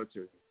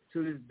idolaters.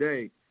 To this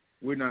day,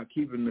 we're not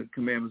keeping the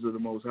commandments of the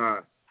Most High.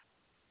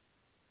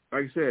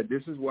 Like I said,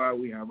 this is why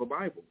we have a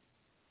Bible.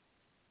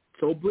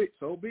 So big,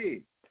 so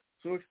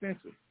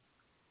extensive.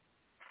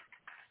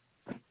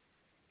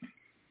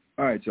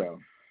 All right, y'all.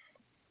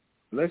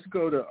 Let's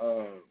go to,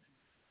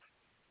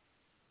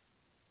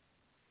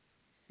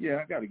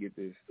 I got to get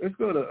this. Let's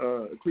go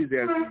to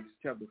Ecclesiastes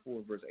chapter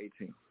 4, verse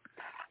 18.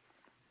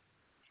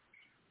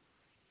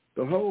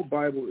 The whole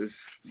Bible is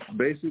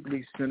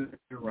basically centered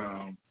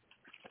around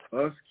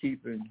us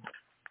keeping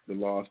the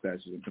law,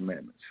 statutes, and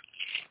commandments.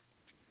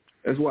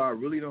 That's why I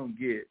really don't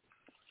get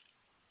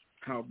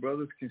how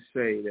brothers can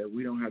say that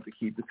we don't have to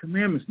keep the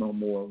commandments no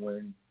more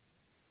when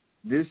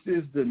this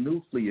is the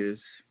nucleus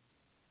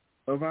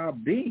of our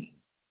being.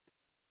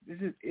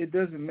 It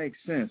doesn't make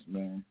sense,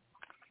 man.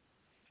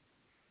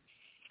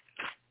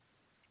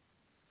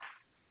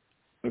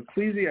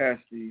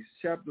 Ecclesiastes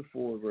chapter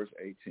 4, verse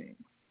 18.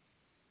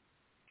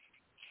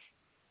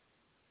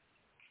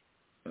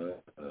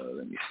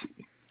 Let me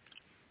see.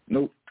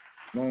 Nope.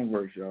 Wrong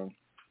verse, y'all.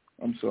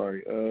 I'm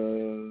sorry.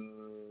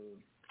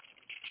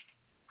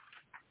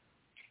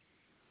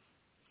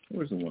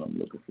 Where's the one I'm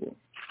looking for?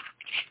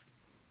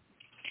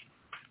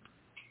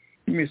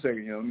 Give me a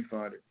second, y'all. Let me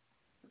find it.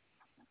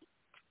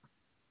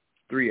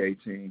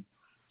 3:18,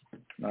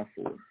 not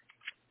 4.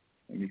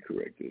 Let me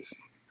correct this.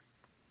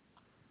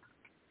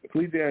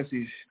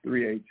 Ecclesiastes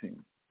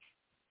 3:18.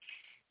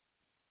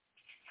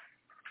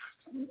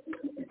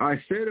 I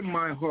said in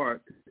my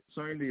heart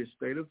concerning the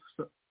estate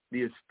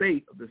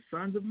of the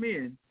sons of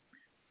men,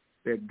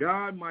 that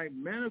God might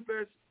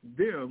manifest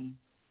them,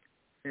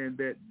 and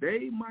that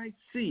they might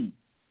see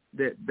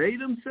that they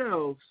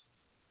themselves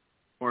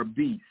are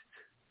beasts.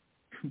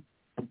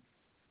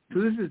 So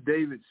this is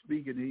David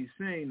speaking, and he's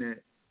saying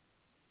that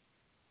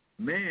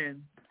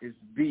man is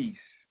beast.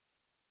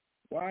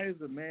 Why is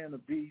a man a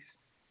beast?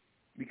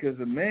 Because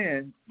a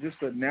man,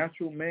 just a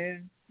natural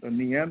man, a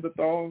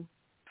Neanderthal,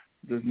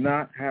 does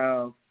not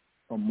have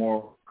a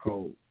moral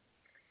code,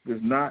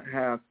 does not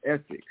have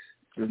ethics,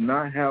 does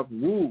not have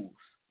rules.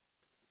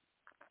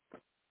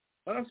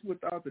 Us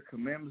without the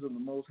commandments of the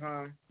Most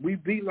High, we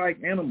be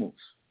like animals.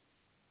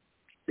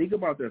 Think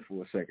about that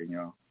for a second,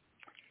 y'all.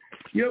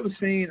 You ever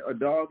seen a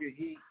dog in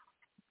heat,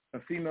 a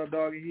female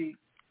dog in heat?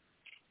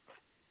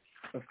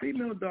 A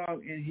female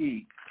dog in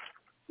heat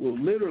will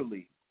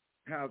literally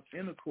have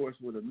intercourse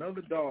with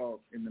another dog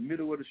in the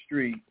middle of the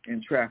street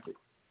in traffic.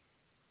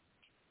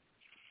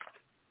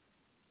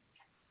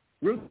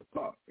 Real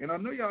talk. And I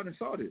know y'all done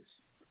saw this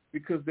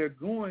because they're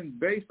going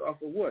based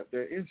off of what?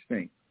 Their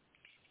instinct,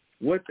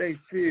 what they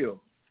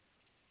feel,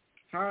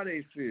 how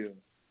they feel,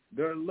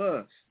 their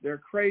lust, their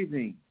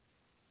craving.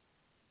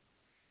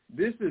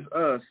 This is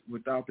us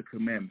without the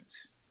commandments.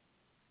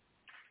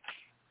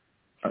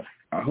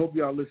 I hope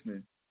y'all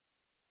listening.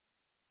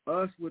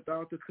 Us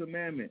without the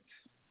commandments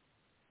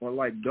are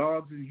like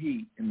dogs in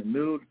heat in the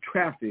middle of the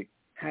traffic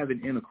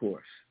having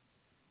intercourse.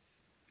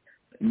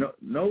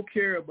 No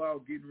care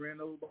about getting ran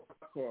over by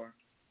a car.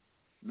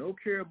 No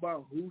care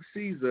about who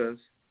sees us.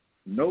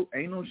 No,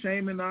 ain't no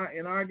shame in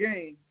our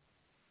game.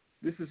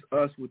 This is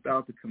us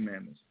without the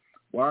commandments.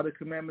 Why are the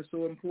commandments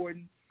so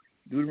important?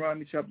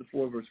 Deuteronomy chapter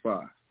 4, verse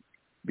 5.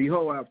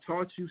 Behold, I have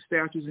taught you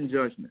statutes and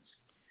judgments,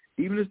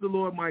 even as the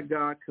Lord my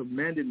God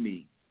commanded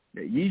me,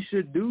 that ye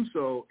should do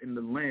so in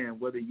the land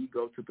whither ye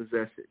go to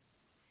possess it.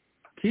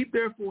 Keep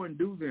therefore and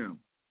do them,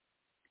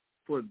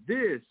 for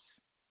this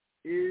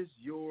is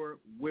your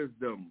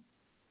wisdom.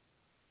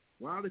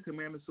 Why are the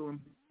commandments so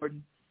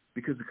important?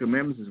 Because the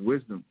commandments is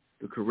wisdom,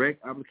 the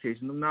correct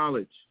application of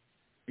knowledge.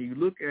 And you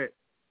look at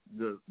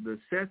the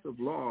sets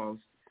of laws,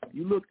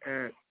 you look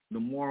at the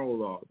moral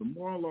law. The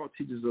moral law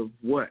teaches of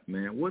what,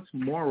 man? What's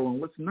moral and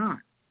what's not.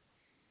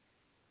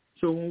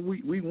 So when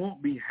we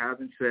won't be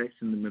having sex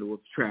in the middle of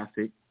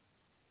traffic.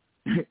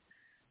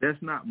 That's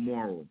not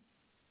moral.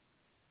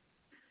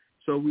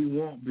 so we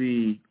won't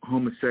be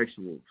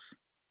homosexuals.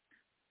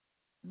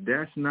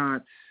 That's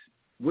not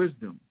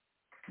wisdom.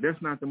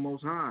 That's not the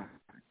Most High.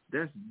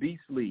 That's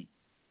beastly.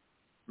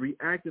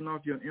 Reacting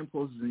off your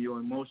impulses and your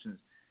emotions.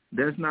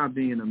 That's not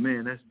being a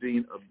man. That's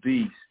being a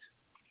beast.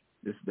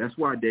 That's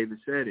why David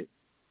said it.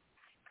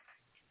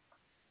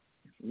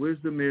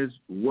 Wisdom is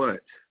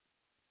what?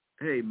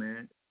 Hey,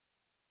 man,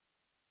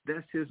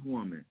 that's his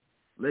woman.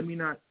 Let me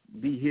not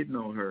be hitting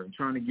on her and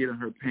trying to get in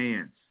her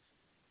pants.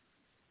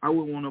 I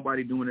wouldn't want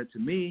nobody doing it to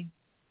me.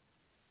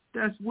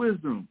 That's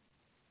wisdom.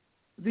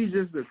 These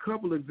are just a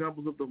couple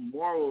examples of the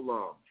moral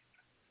law.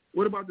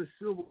 What about the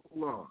civil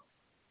law?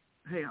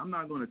 Hey, I'm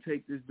not going to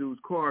take this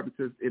dude's car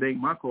because it ain't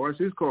my car, it's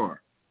his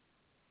car.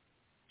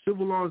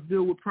 Civil laws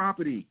deal with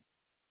property.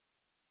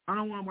 I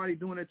don't want nobody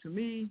doing it to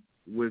me.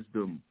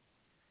 Wisdom.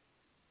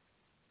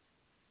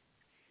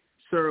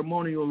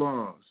 Ceremonial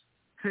laws.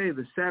 Hey,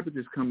 the Sabbath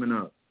is coming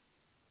up.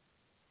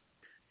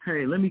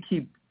 Hey, let me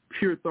keep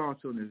pure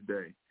thoughts on this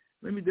day.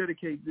 Let me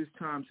dedicate this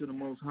time to the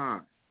Most High.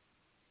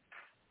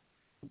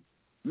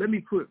 Let me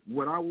put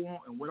what I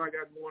want and what I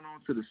got going on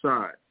to the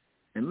side.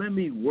 And let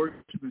me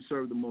worship and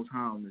serve the Most High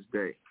on this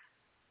day.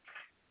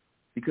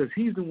 Because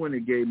he's the one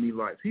that gave me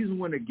life. He's the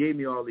one that gave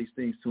me all these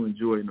things to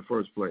enjoy in the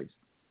first place.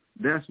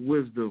 That's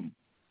wisdom.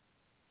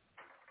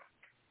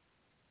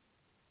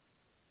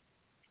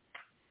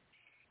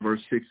 Verse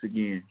 6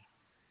 again.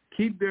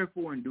 Keep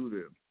therefore and do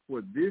them,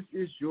 for this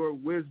is your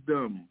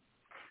wisdom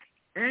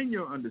and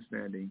your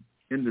understanding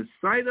in the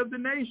sight of the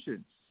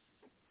nations.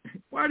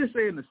 Why did it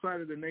say in the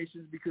sight of the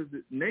nations? Because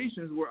the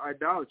nations were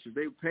idolaters.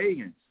 They were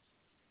pagans.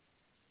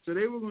 So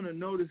they were going to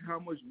notice how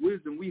much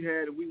wisdom we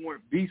had and we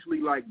weren't beastly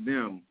like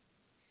them.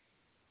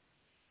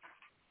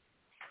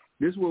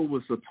 This is what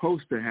was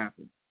supposed to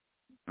happen.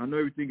 I know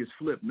everything is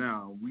flipped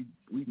now. We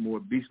more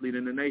beastly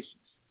than the nations.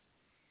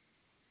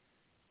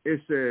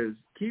 It says,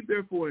 keep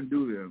therefore and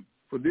do them,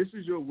 for this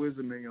is your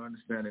wisdom and your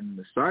understanding in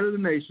the sight of the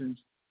nations,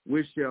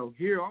 which shall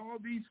hear all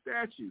these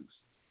statutes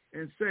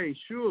and say,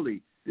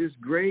 surely this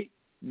great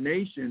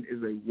nation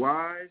is a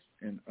wise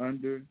and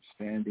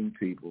understanding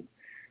people.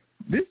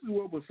 This is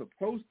what was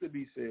supposed to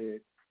be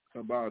said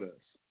about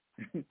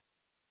us.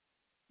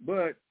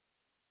 But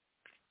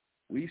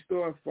we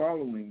start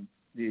following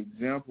the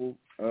example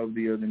of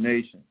the other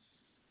nations.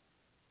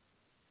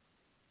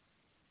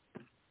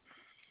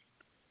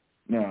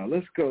 Now,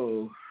 let's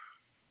go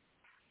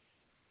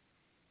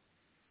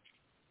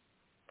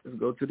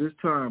to this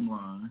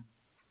timeline.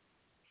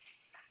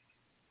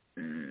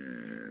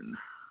 And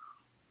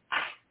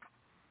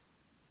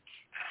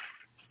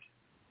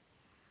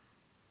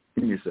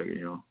give me a second,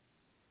 y'all.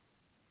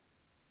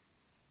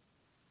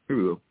 Here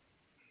we go.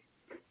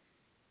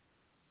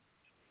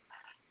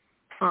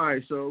 All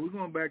right, so we're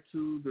going back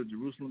to the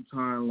Jerusalem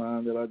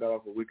timeline that I got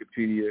off of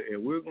Wikipedia,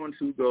 and we're going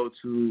to go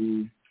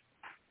to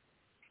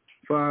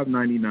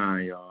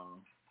 599, y'all.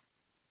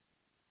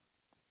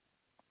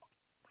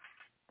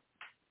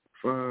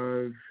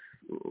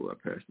 I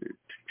passed it.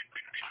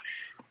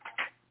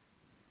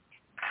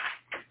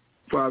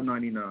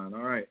 599,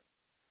 all right.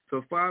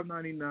 So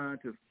 599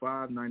 to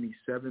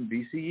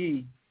 597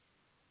 BCE,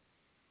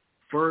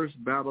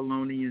 first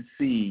Babylonian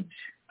siege.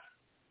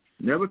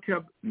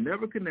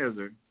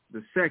 Nebuchadnezzar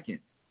II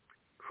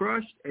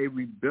crushed a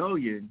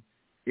rebellion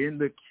in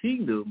the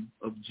kingdom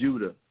of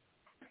Juda.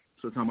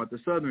 So talking about the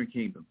southern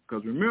kingdom.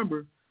 Because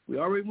remember, we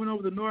already went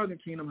over the northern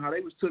kingdom, how they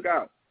was took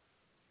out.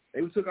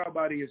 They were took out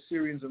by the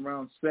Assyrians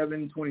around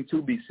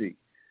 722 BC.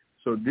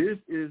 So this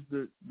is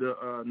the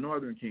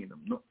northern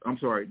kingdom. No, I'm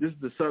sorry, this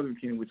is the southern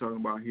kingdom we're talking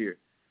about here.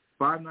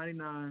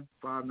 599,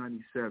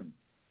 597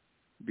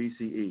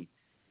 BCE.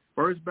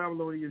 First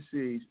Babylonian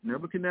siege,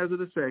 Nebuchadnezzar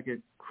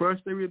II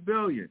crushed a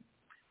rebellion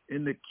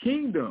in the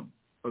kingdom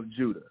of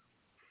Judah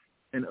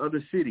and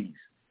other cities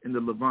in the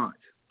Levant,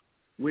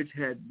 which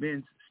had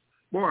been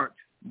sparked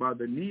by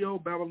the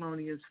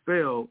Neo-Babylonians'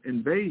 failed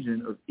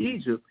invasion of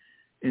Egypt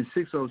in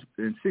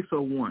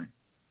 601.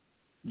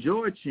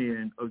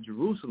 Joachim of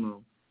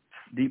Jerusalem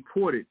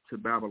deported to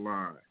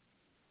Babylon.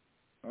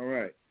 All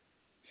right.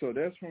 So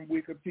that's from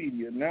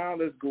Wikipedia. Now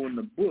let's go in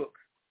the book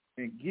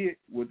and get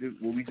what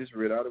we just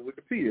read out of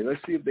Wikipedia.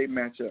 Let's see if they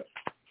match up.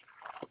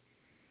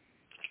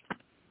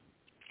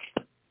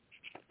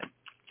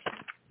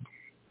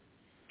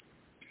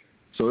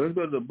 So let's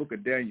go to the book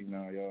of Daniel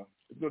now, y'all.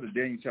 Let's go to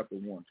Daniel chapter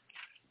 1.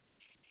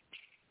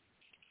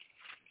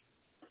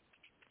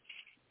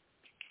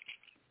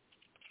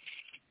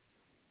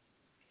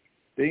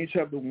 Daniel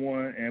chapter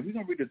 1, and we're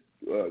going to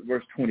read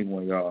verse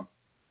 21, y'all.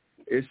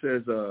 It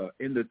says,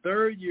 in the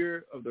third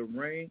year of the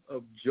reign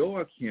of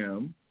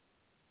Joachim,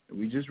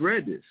 we just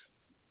read this.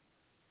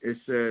 It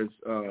says,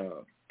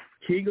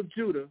 king of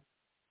Judah,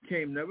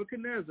 came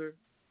Nebuchadnezzar,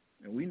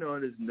 and we know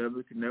it as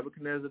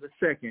Nebuchadnezzar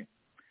II,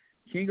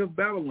 king of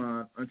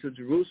Babylon, unto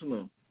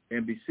Jerusalem,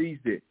 and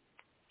besieged it.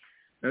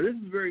 Now, this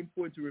is very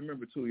important to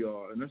remember, too,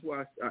 y'all, and that's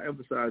why I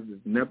emphasize this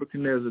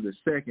Nebuchadnezzar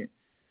II,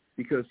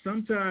 because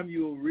sometimes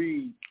you'll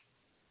read,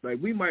 like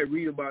we might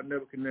read about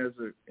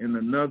Nebuchadnezzar in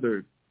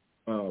another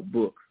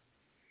book.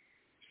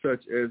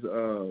 such as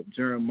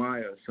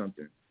Jeremiah or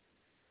something.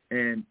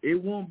 And it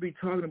won't be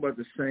talking about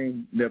the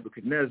same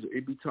Nebuchadnezzar.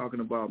 It'd be talking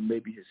about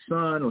maybe his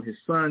son or his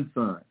son's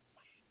son.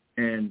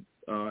 And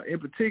in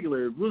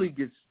particular, it really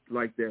gets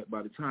like that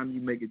by the time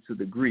you make it to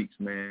the Greeks,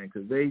 man,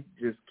 because they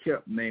just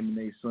kept naming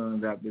their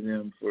sons after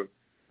them for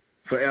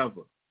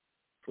forever.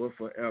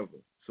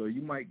 So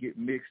you might get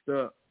mixed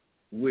up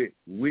with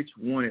which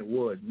one it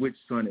was, which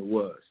son it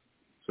was.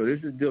 So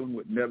this is dealing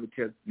with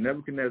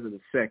Nebuchadnezzar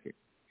II.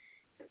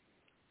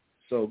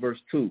 So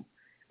verse 2,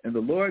 and the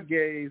Lord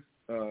gave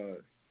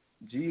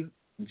Jehoiakim,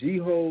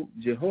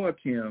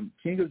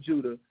 king of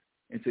Judah,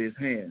 into his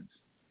hands,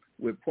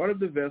 with part of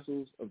the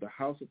vessels of the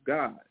house of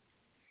God,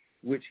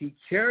 which he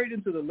carried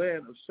into the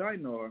land of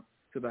Shinar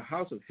to the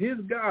house of his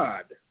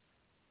God.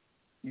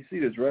 You see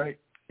this, right?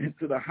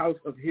 Into the house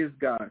of his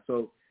God.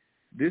 So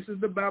this is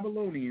the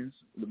Babylonians.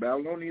 The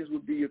Babylonians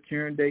would be your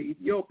current day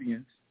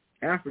Ethiopians,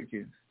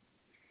 Africans.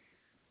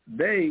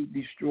 They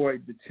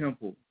destroyed the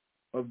temple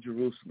of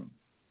Jerusalem.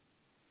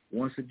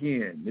 Once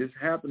again, this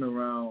happened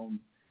around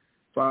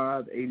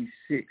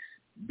 586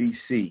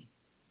 BC.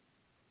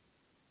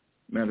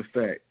 Matter of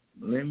fact,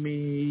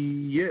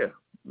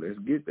 let's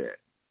get that.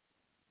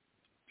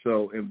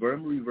 So in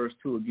verse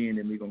 2 again,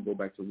 then we're going to go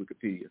back to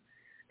Wikipedia.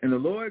 And the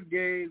Lord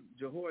gave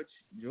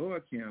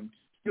Jehoiakim,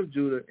 king of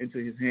Judah, into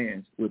his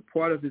hands with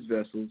part of his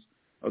vessels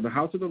of the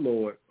house of the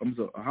Lord,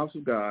 a house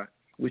of God,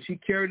 which he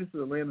carried into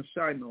the land of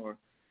Shinar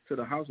to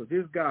the house of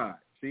his God.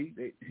 See,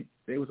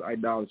 they was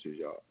idolaters,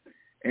 y'all.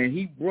 And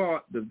he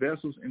brought the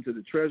vessels into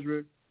the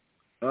treasure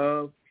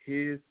of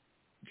his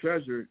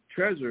treasure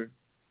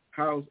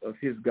house of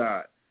his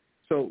God.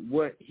 So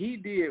what he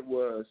did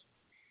was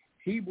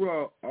he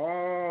brought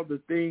all the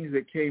things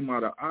that came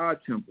out of our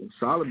temple,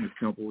 Solomon's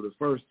temple, the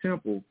first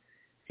temple.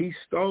 He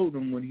stole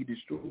them when he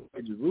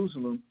destroyed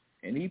Jerusalem,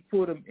 and he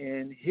put them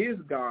in his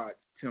God's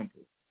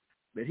temple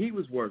that he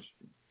was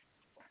worshiping.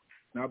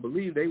 Now, I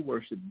believe they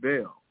worshiped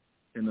Baal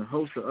and a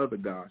host of other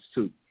gods,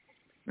 too.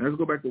 Now, let's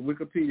go back to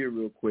Wikipedia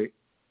real quick,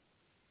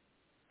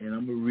 and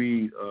I'm going to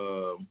read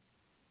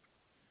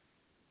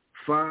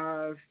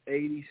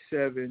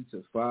 587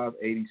 to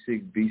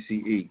 586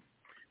 BCE.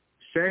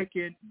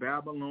 Second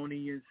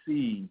Babylonian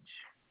siege.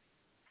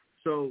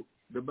 So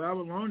the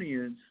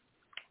Babylonians,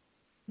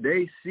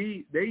 they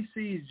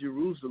seized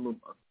Jerusalem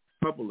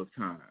a couple of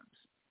times.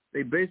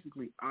 They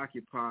basically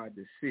occupied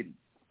the city,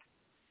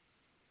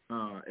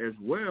 as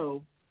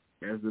well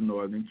as the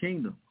northern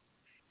kingdom,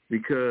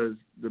 because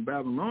the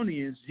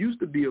Babylonians used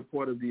to be a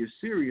part of the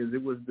Assyrians.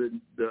 It was the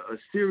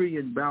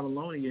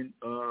Assyrian-Babylonian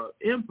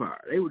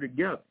empire. They were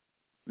together.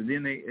 But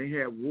then they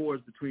had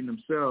wars between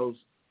themselves,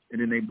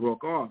 and then they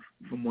broke off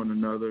from one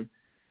another.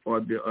 Or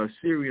the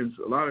Assyrians,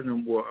 a lot of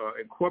them were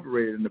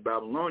incorporated in the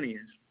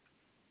Babylonians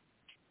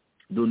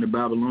during the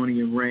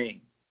Babylonian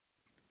reign.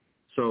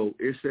 So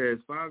it says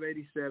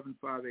 587,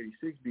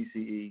 586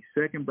 BCE,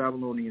 second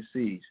Babylonian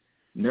siege.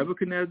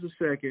 Nebuchadnezzar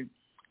II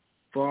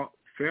fought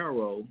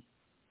Pharaoh,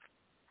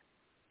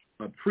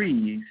 a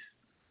priest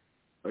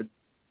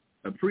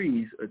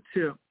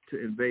attempt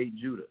to invade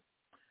Judah.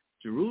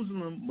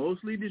 Jerusalem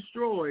mostly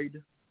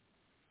destroyed,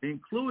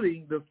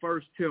 including the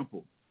first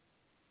temple,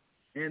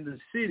 and the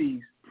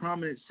city's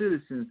prominent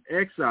citizens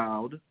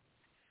exiled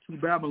to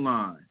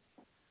Babylon.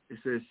 It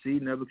says, see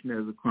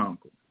Nebuchadnezzar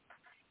Chronicle.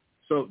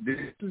 So this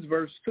is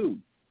verse 2.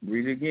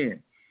 Read it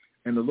again.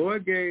 And the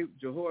Lord gave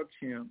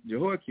Jehoiakim,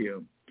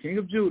 king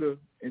of Judah,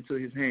 into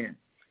his hand,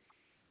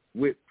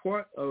 with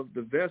part of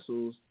the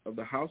vessels of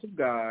the house of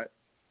God,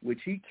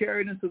 which he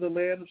carried into the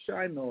land of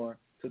Shinar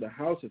to the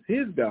house of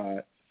his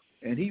God,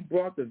 and he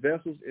brought the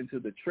vessels into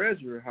the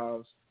treasure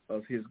house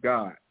of his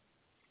God.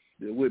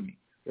 They're with me.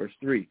 Verse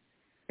 3.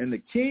 And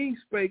the king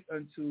spake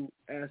unto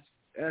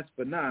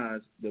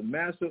Ashpenaz, the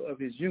master of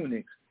his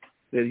eunuchs,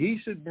 that he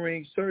should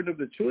bring certain of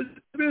the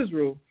children of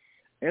Israel,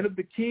 and of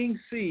the king's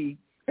seed,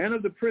 and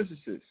of the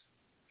princesses,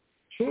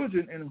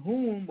 children in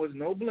whom was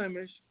no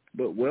blemish,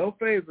 but well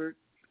favored,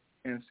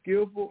 and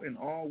skillful in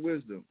all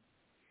wisdom,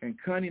 and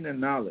cunning and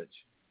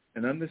knowledge,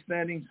 and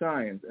understanding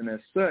science, and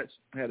as such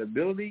had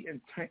ability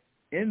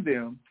in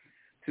them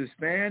to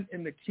stand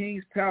in the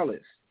king's palace,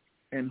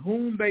 and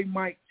whom they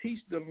might teach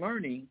the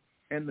learning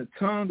and the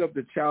tongue of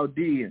the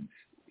Chaldeans.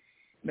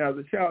 Now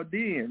the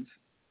Chaldeans,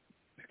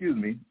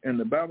 and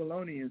the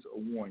Babylonians are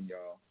one,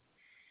 y'all.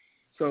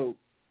 So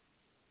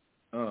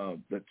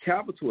the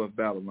capital of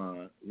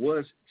Babylon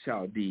was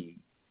Chaldee.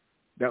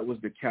 That was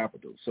the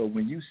capital. So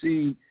when you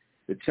see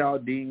the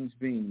Chaldeans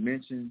being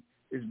mentioned,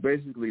 it's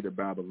basically the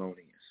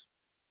Babylonians.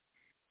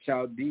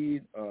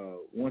 Chaldee,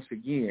 once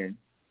again,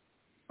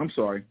 I'm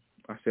sorry,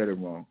 I said it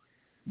wrong.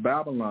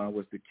 Babylon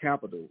was the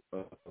capital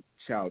of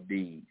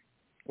Chaldee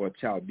or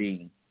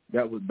Chaldean.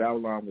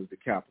 Babylon was the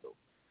capital.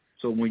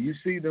 So when you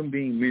see them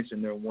being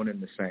mentioned, they're one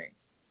and the same.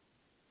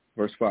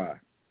 Verse 5.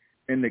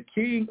 And the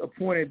king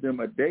appointed them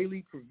a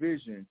daily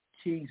provision,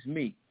 king's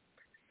meat,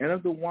 and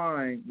of the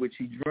wine which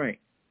he drank,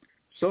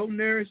 so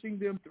nourishing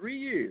them 3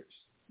 years,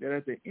 that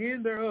at the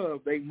end thereof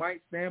they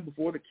might stand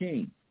before the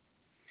king.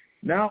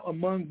 Now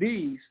among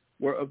these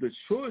were of the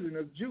children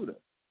of Judah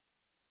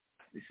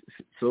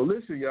So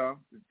listen, y'all.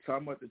 It's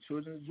talking about the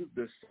children of Judah,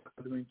 the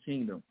southern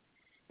kingdom.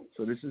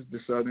 So this is the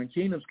southern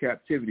kingdom's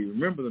captivity.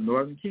 Remember, the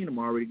northern kingdom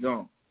already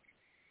gone.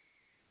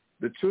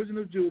 The children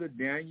of Judah,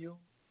 Daniel,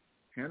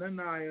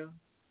 Hananiah,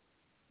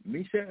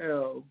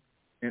 Mishael,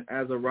 and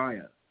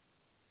Azariah.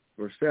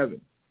 Verse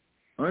 7.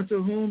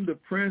 Unto whom the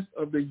prince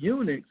of the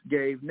eunuchs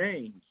gave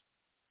names,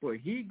 for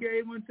he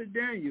gave unto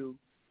Daniel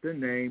the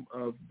name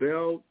of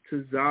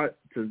Belteshazzar,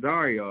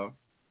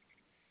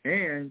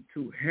 and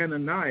to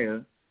Hananiah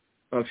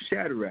of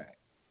Shadrach,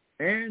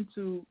 and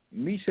to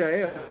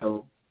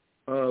Mishael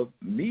of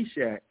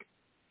Meshach,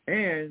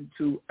 and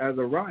to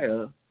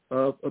Azariah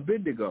of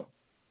Abednego.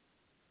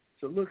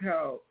 So look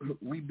how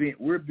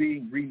we're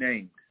being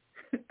renamed.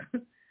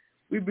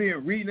 We're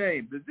being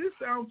renamed. Does this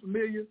sound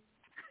familiar?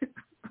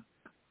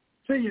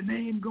 Say your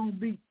name gonna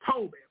be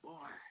Toby,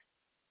 boy.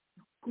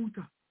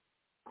 Kunta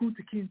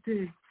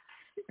Kinte.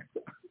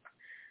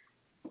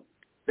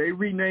 They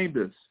renamed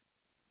us.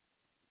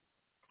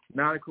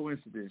 Not a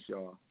coincidence,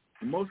 y'all.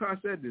 The Most High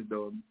said this,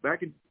 though.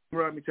 Back in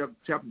Deuteronomy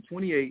chapter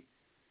 28,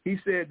 he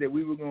said that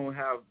we were going to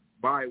have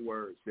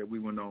bywords that we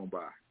were known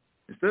by.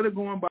 Instead of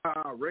going by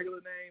our regular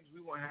names,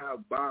 we want to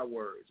have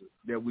bywords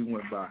that we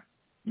went by,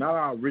 not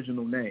our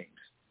original names.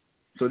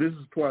 So this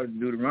is part of the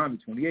Deuteronomy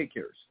 28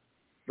 curse.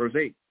 Verse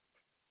 8.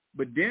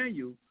 But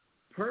Daniel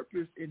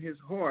purposed in his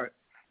heart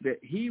that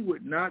he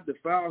would not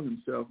defile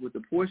himself with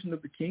the portion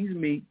of the king's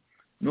meat,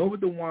 nor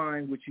with the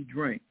wine which he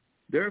drank.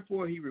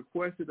 Therefore he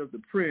requested of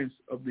the prince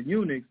of the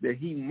eunuchs that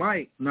he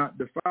might not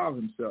defile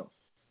himself.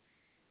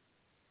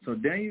 So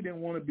Daniel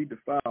didn't want to be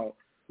defiled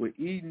with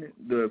eating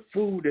the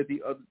food that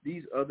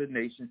these other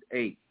nations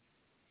ate,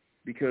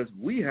 because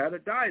we had a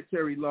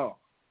dietary law.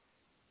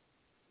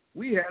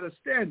 We had a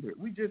standard.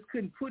 We just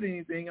couldn't put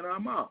anything in our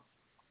mouth.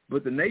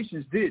 But the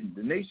nations didn't.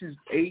 The nations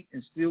ate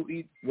and still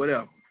eat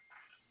whatever.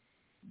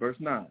 Verse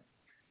 9.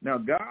 Now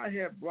God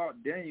had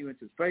brought Daniel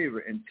into favor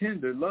and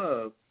tender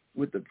love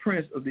with the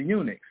prince of the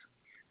eunuchs.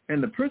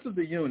 And the prince of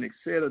the eunuchs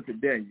said unto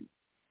Daniel,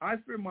 I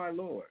fear my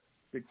lord,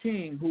 the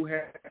king, who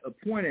had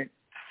appointed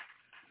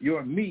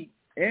your meat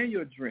and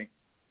your drink.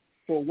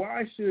 For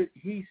why should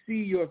he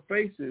see your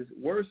faces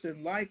worse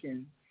in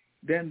liking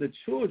than the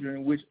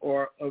children which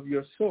are of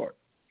your sort?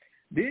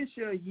 Then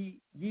shall ye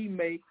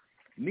make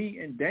me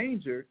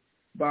endanger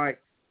my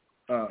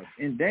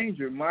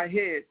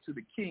head to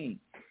the king.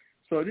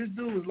 So this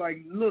dude was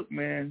like, look,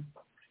 man,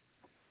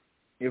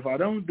 if I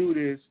don't do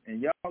this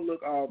and y'all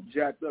look all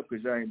jacked up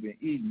because y'all ain't been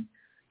eating,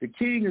 the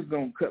king is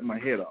going to cut my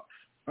head off.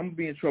 I'm going to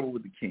be in trouble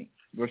with the king.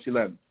 Verse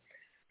 11.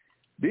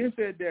 Then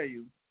said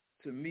Daniel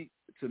to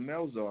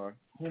Melzar,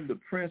 whom the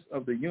prince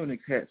of the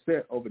eunuchs had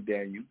set over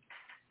Daniel,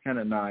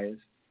 Hananiah,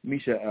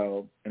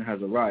 Mishael, and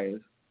Azariah,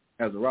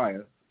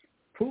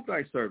 prove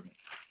thy servant.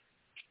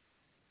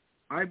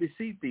 I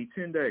beseech thee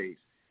 10 days,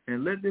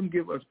 and let them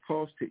give us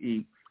pulse to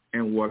eat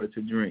and water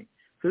to drink.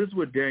 So this is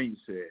what Daniel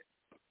said.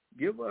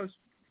 Give us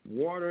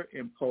water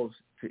and pulse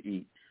to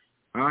eat.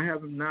 I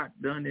have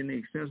not done any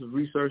extensive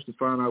research to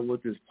find out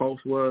what this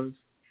pulse was,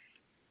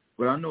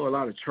 but I know a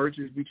lot of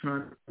churches be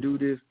trying to do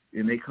this,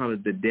 and they call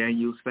it the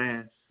Daniel's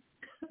fast.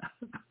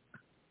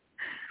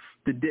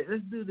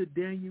 Let's do the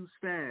Daniel's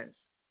fast.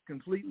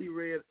 Completely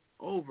read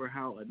over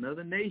how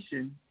another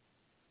nation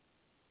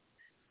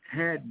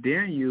had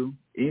Daniel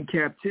in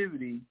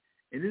captivity,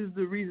 and this is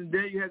the reason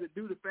Daniel had to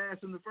do the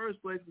fast in the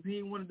first place, because he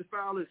didn't want to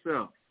defile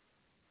himself.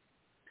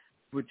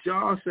 But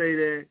y'all say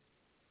that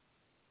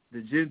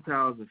the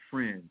Gentiles are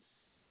friends.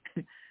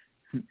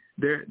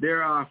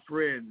 They're our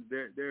friends.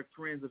 They're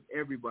friends of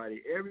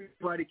everybody.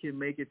 Everybody can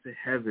make it to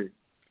heaven.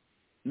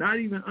 Not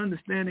even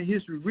understanding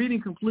history,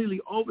 reading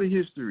completely over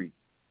history,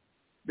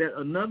 that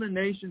another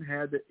nation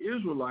had the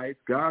Israelites,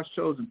 God's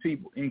chosen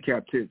people, in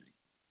captivity.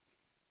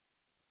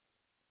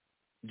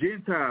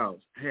 Gentiles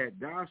had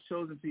God's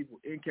chosen people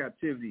in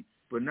captivity,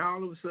 but now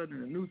all of a sudden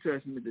in the New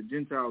Testament, the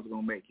Gentiles are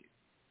going to make it.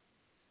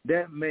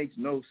 That makes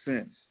no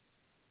sense.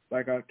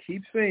 Like I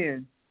keep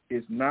saying,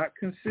 it's not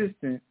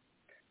consistent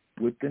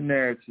with the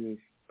narrative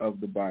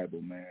of the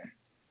Bible, man.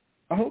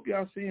 I hope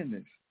y'all seeing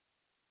this.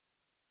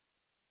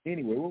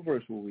 Anyway, what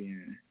verse were we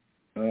in?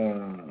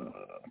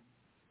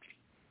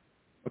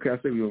 Okay, I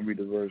say we're going to read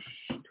the verse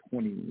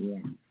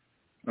 21.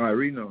 All right,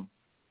 read on.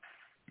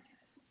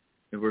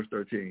 In verse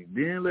 13,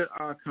 then let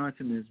our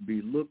countenance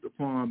be looked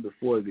upon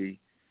before thee,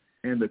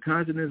 and the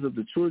countenance of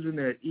the children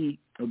that eat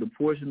of the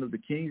portion of the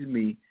king's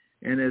meat,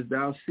 and as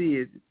thou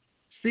see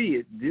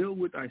it, deal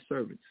with thy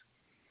servants.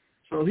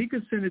 So he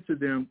consented to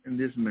them in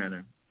this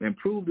manner, and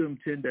proved them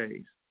 10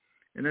 days.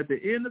 And at the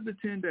end of the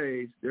 10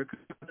 days, their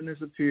countenance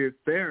appeared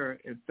fairer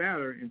and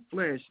fatter in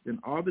flesh than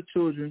all the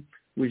children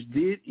which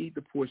did eat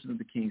the portion of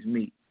the king's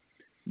meat.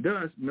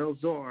 Thus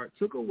Melzar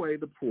took away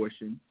the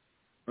portion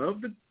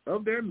of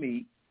their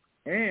meat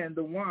and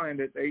the wine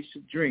that they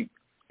should drink,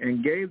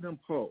 and gave them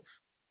pulse.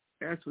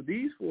 As for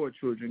these 4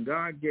 children,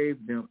 God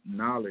gave them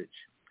knowledge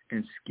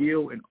and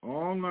skill in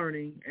all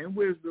learning and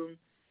wisdom,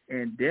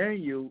 and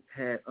Daniel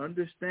had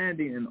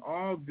understanding in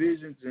all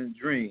visions and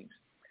dreams.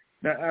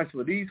 Now, as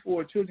for these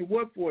 4 children,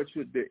 what 4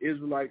 children? The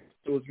Israelite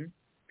children,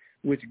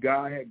 which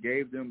God had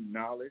gave them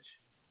knowledge,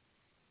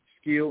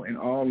 skill, and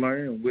all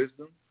learning and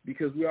wisdom.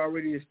 Because we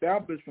already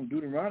established from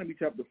Deuteronomy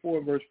chapter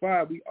 4, verse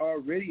 5, we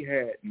already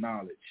had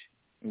knowledge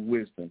and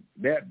wisdom,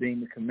 that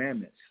being the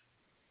commandments.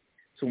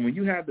 So when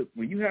you have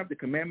the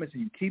commandments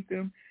and you keep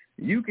them,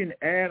 you can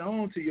add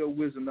on to your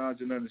wisdom,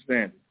 knowledge, and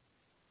understanding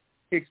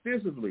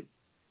extensively.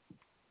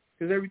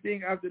 Because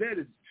everything after that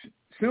is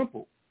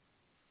simple.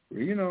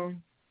 You know.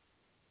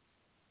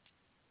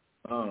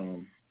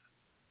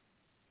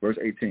 Verse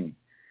 18.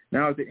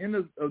 Now at the end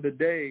of the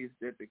days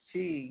that the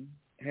king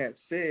had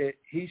said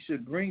he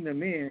should bring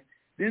them in,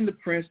 then the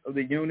prince of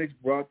the eunuchs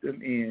brought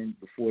them in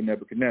before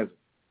Nebuchadnezzar.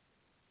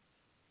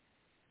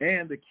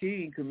 And the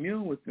king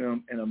communed with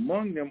them, and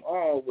among them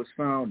all was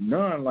found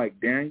none like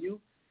Daniel,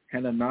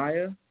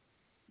 Hananiah,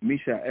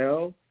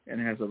 Mishael, and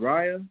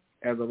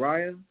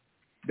Azariah.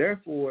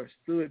 Therefore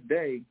stood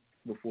they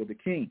before the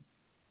king.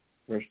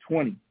 Verse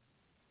 20.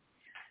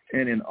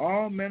 And in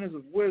all manners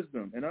of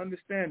wisdom and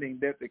understanding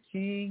that the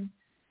king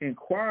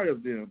inquired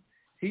of them,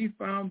 he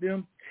found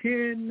them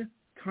 10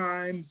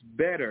 times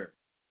better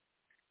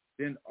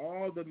than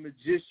all the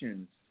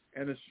magicians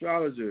and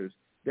astrologers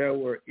that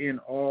were in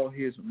all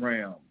his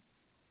realm.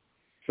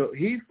 So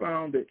he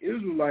found the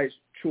Israelites'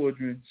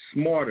 children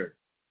smarter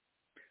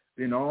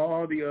than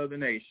all the other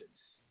nations.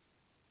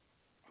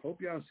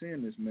 Hope y'all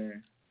seeing this,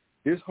 man.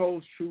 This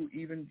holds true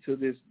even to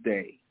this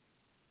day.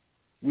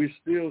 We're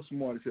still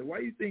smart. Why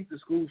do you think the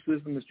school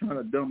system is trying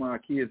to dumb our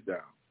kids down?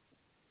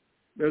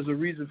 There's a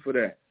reason for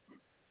that.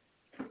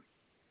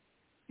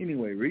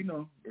 Anyway, read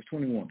on, verse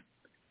 21.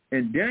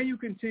 And Daniel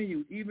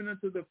continued even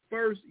unto the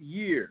first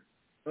year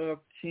of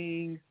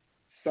King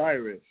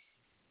Cyrus.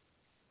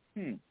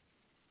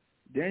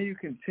 Daniel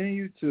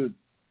continued to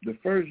the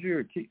first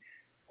year of King.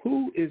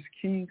 Who is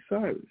King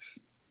Cyrus?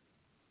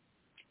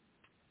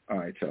 All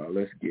right, y'all,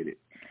 let's get it.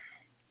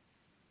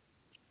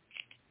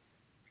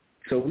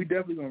 So we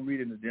definitely going to read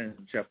it in Daniel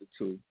chapter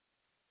 2.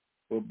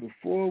 But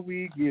before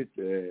we get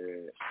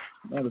there,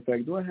 matter of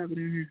fact, do I have it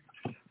in here?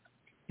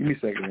 Give me a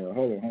second here.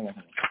 Hold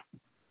on.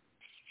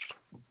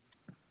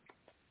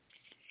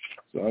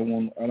 So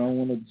I don't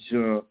want to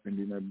jump and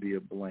then that'd be a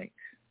blank.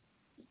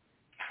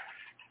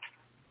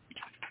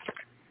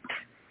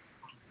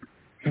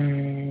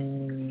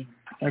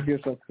 I guess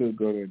I could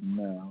go there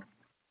now.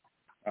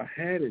 I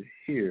had it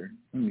here.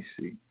 Let me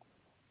see.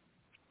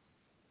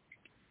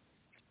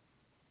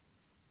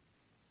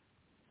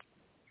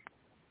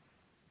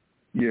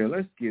 Yeah,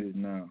 let's get it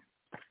now.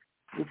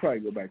 We'll probably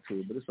go back to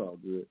it, but it's all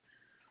good.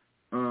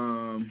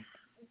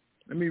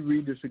 Let me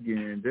read this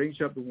again. Daniel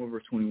chapter 1,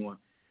 verse 21.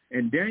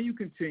 And Daniel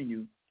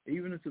continued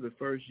even into the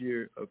first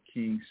year of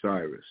King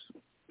Cyrus.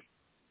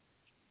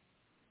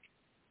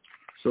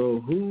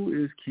 So who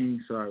is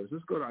King Cyrus?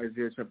 Let's go to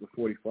Isaiah chapter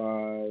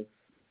 45.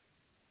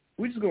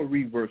 We're just going to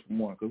read verse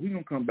 1 because we're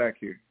going to come back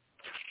here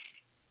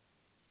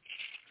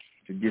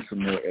to get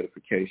some more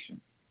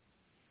edification.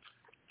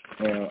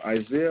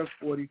 Isaiah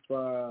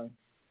 45,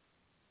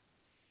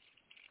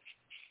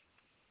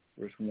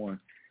 verse 1.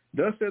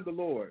 Thus said the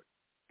Lord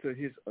to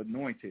his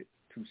anointed,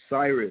 to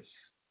Cyrus,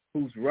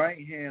 whose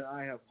right hand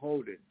I have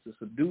holden, to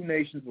subdue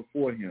nations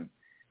before him.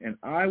 And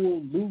I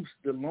will loose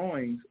the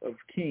loins of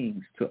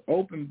kings to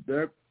open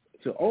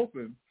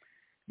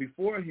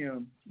before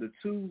him the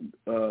two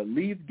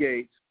lead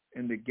gates,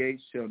 and the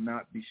gates shall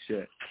not be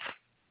shut.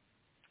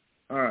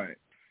 All right.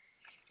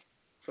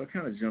 So I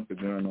kind of jumped the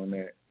gun on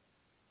that,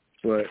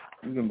 but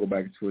we're going to go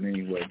back into it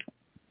anyway.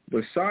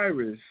 But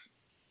Cyrus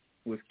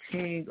was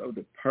king of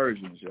the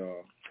Persians,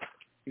 y'all.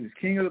 He was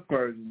king of the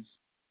Persians,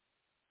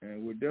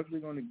 and we're definitely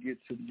going to get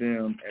to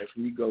them as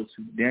we go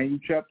to Daniel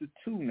chapter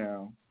 2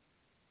 now.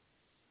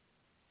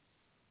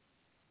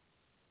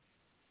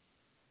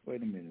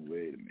 Wait a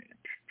minute.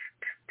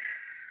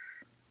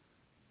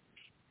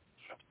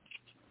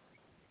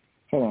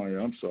 Hold on,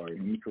 y'all. I'm sorry.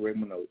 Let me correct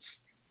my notes.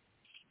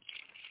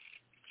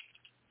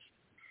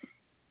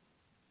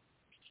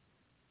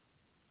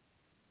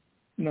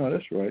 No,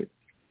 that's right.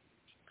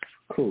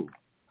 Cool.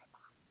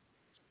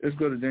 Let's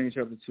go to Daniel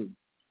chapter 2.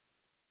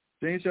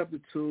 Daniel chapter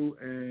 2,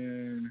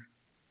 and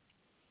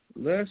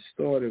let's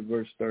start at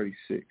verse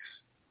 36.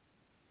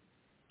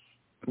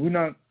 I'm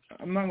not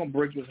going to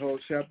break this whole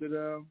chapter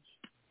down,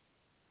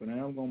 but I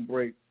am going to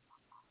break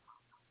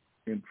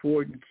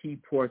important key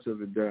parts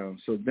of it down.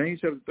 So Daniel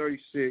chapter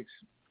 36,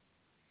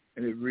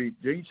 and it reads,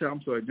 Daniel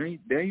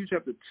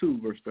chapter 2,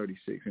 verse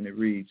 36, and it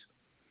reads,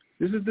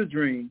 this is the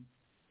dream,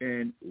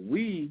 and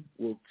we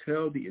will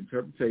tell the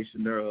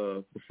interpretation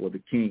thereof before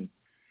the king.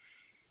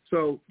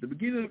 So the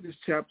beginning of this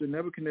chapter,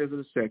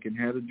 Nebuchadnezzar II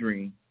had a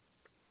dream,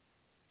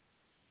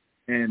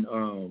 and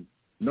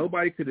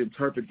nobody could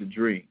interpret the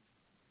dream.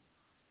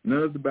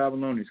 None of the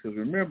Babylonians, because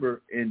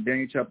remember, in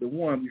Daniel chapter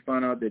 1, we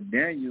found out that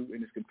Daniel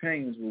and his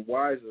companions were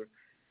wiser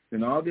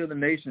than all the other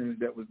nations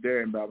that was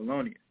there in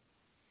Babylon.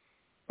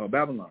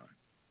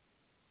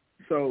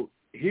 So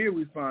here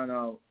we find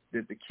out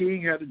that the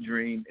king had a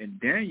dream, and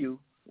Daniel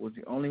was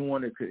the only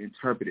one that could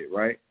interpret it,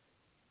 right?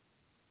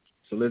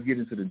 So let's get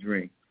into the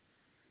dream.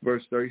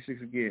 Verse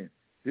 36 again.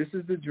 This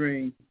is the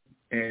dream,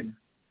 and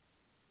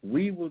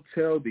we will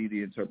tell thee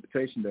the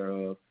interpretation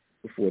thereof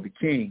before the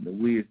king. The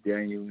we is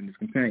Daniel and his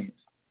companions.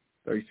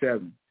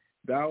 37.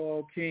 Thou,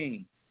 O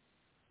king,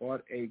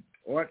 art a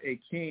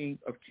king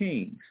of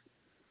kings,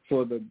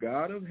 for the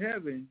God of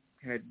heaven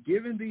had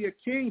given thee a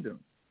kingdom,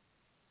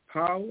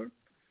 power,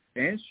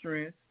 and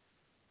strength,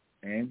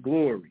 and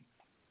glory.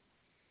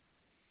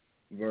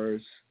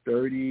 Verse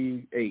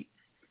 38.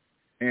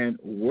 And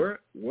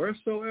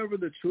wheresoever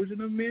the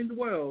children of men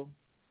dwell,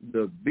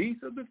 the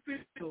beasts of the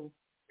field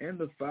and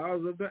the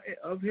fowls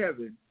of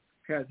heaven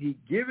hath he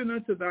given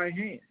unto thy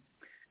hand,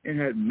 and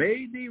had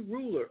made thee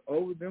ruler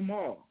over them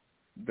all.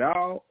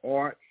 Thou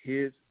art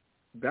this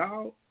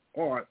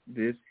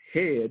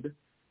head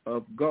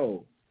of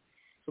gold.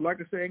 So like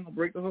I say, I ain't going to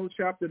break the whole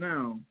chapter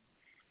down,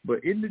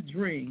 but in the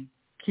dream,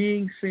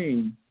 King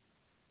seen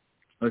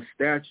a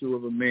statue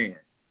of a man,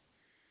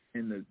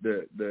 and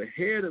the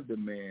head of the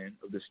man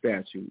of the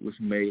statue was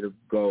made of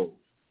gold.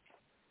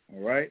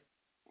 All right?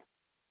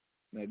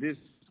 Now this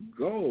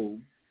gold,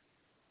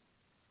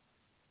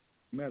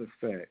 matter of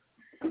fact,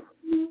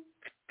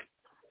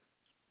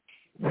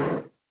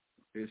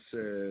 it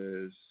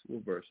says,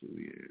 what verse are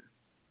we in?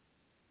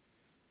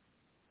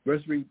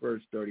 Let's read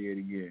verse 38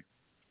 again.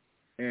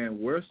 And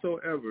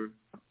wheresoever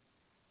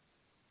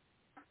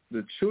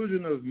the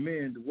children of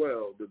men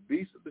dwell, the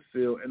beasts of the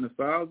field and the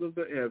fowls of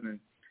the heaven,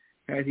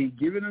 had he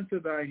given unto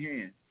thy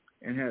hand,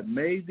 and had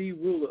made thee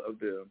ruler of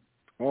them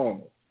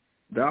all.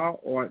 Thou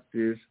art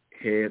this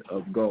head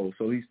of gold.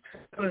 So he's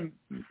telling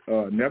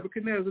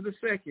Nebuchadnezzar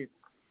II,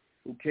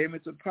 who came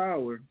into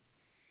power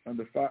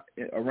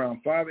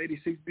around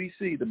 586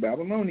 BC, the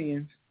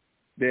Babylonians,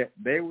 that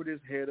they were this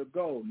head of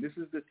gold. And this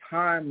is the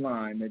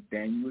timeline that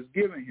Daniel was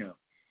giving him.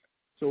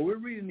 So we're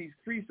reading these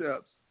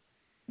precepts,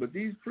 but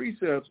these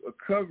precepts are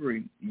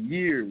covering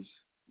years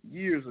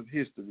of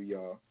history,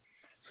 y'all.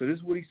 So this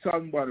is what he's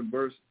talking about in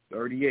verse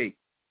 38.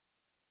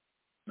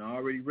 Now, I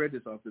already read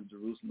this off the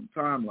Jerusalem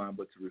timeline,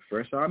 but to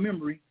refresh our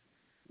memory,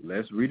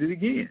 let's read it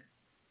again.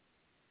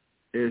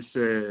 It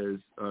says,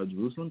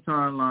 Jerusalem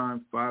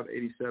timeline,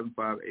 587,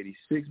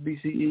 586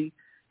 BCE,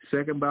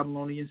 Second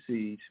Babylonian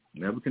siege,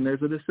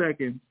 Nebuchadnezzar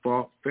II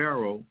fought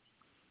Pharaoh.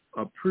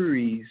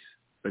 Apries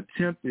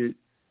attempted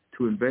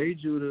to invade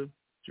Judah,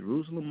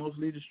 Jerusalem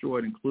mostly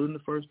destroyed, including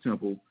the first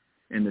temple,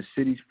 and the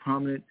city's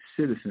prominent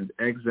citizens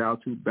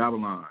exiled to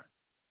Babylon.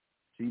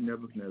 See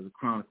Nebuchadnezzar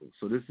Chronicles.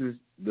 So this is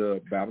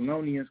the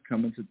Babylonians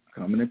coming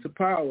into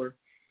power,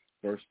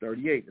 verse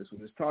 38. That's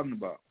what it's talking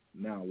about.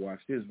 Now watch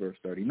this, verse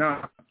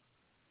 39.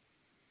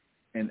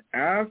 And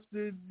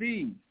after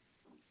thee,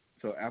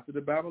 so after the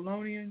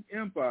Babylonian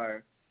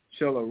Empire,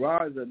 shall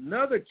arise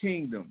another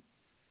kingdom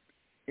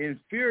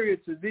inferior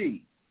to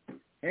thee,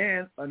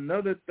 and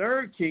another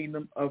third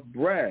kingdom of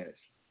brass,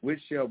 which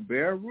shall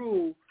bear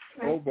rule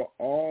over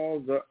all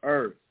the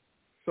earth.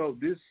 So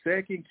this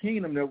second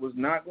kingdom that was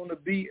not going to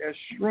be as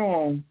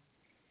strong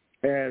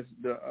as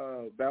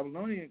the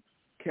Babylonian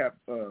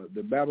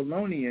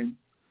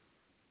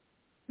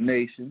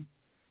nation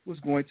was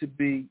going to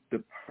be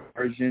the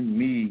Persian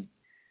Mede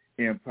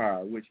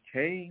Empire, which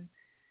came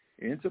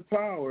into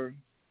power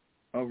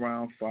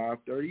around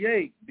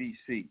 538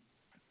 BC.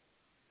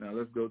 Now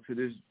let's go to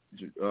this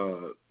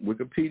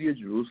Wikipedia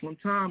Jerusalem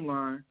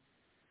timeline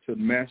to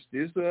match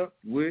this up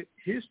with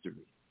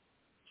history.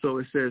 So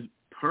it says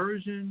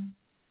Persian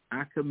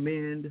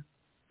Achaemenid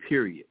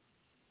period.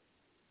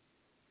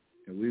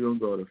 And we're going to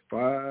go to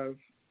 5.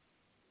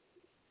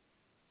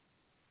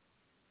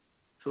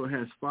 So it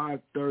has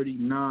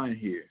 539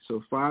 here.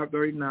 So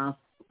 539,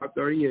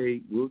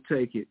 538, we'll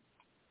take it.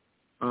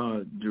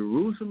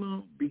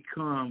 Jerusalem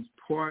becomes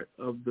part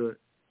of the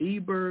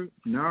Eber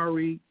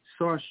Nari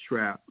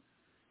satrap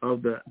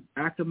of the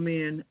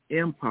Achaemenid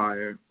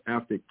Empire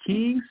after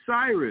King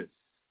Cyrus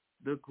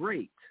the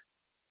Great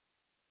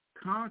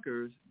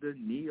conquers the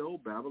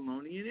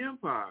Neo-Babylonian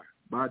Empire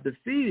by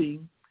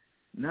defeating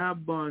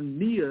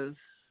Nabonidus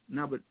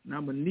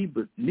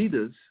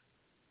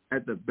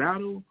at the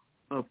Battle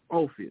of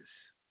Ophius.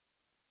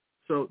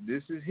 So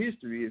this is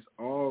history. It's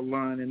all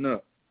lining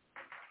up.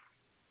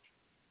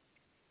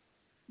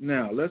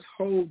 Now, let's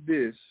hold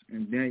this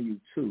in Daniel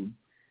 2,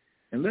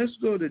 and let's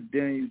go to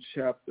Daniel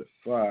chapter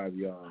 5,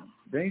 y'all.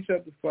 Daniel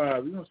chapter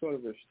 5, we're going to start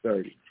at verse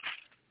 30.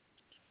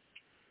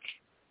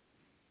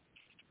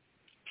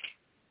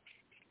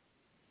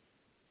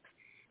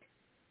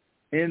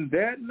 In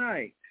that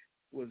night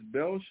was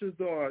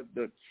Belshazzar,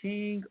 the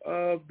king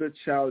of the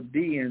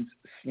Chaldeans,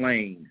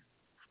 slain.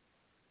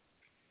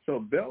 So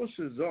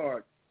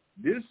Belshazzar,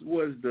 this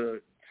was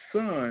the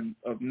son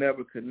of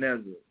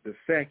Nebuchadnezzar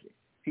II.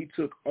 He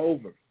took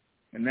over.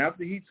 And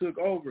after he took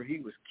over, he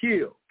was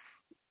killed.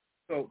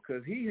 So,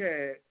 because he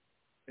had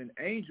an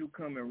angel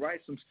come and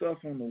write some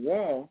stuff on the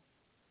wall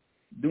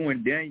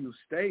during Daniel's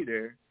stay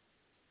there,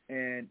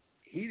 and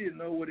he didn't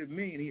know what it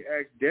meant. He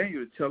asked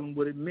Daniel to tell him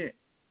what it meant.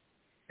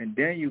 And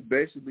Daniel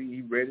basically,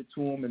 he read it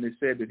to him, and it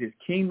said that his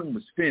kingdom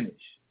was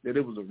finished, that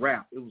it was a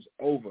wrap, it was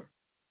over,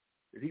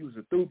 that he was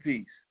a through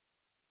piece.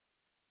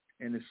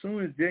 And as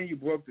soon as Daniel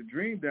broke the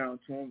dream down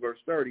to him, verse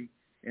 30,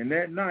 And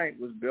that night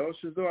was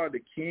Belshazzar,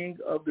 the king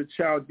of the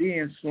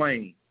Chaldeans,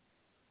 slain.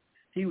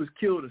 He was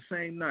killed the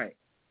same night.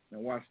 Now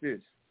watch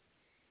this.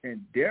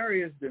 And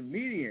Darius the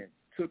Median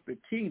took the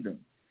kingdom,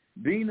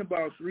 being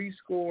about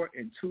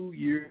 62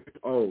 years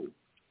old.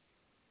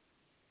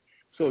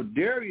 So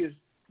Darius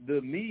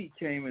the Mede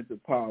came into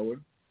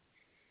power.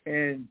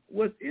 And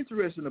what's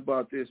interesting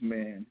about this,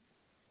 man,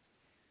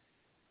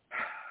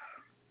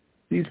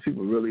 these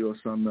people really are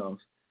something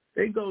else.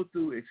 They go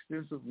through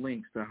extensive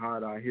links to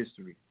hide our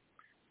history.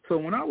 So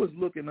when I was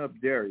looking up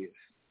Darius,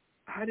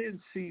 I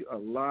didn't see a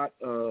lot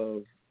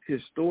of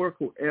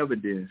historical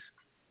evidence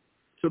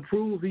to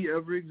prove he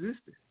ever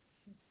existed.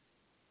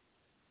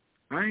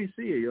 I ain't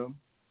see it, yo.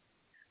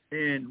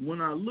 And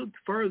when I looked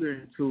further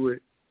into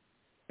it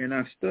and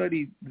I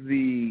studied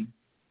the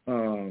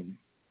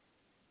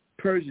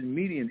Persian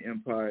Median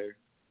Empire,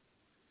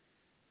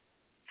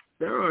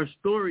 there are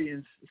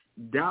historians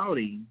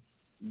doubting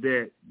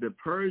that the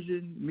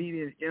Persian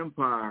Median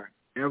Empire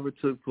ever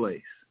took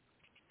place.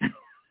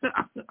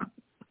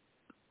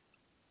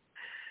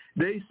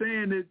 They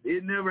saying that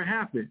it never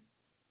happened.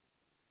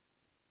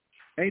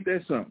 Ain't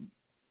that something?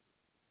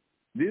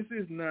 This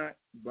is not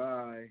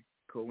by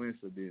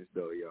coincidence,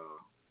 though,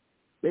 y'all.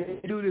 They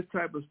do this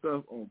type of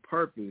stuff on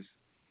purpose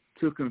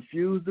to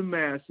confuse the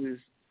masses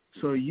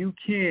so you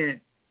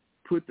can't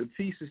put the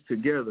pieces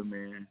together,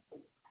 man,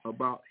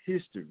 about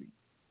history,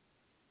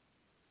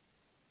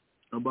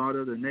 about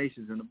other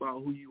nations, and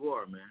about who you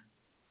are, man.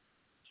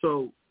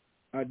 So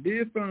I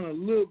did find a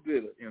little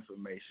bit of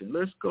information.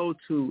 Let's go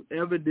to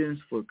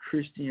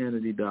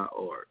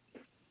evidenceforchristianity.org.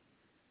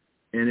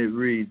 And it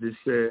reads, it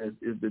says,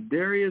 is the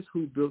Darius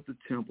who built the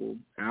temple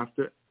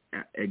after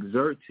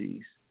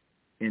Xerxes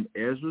in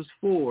Ezra's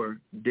 4,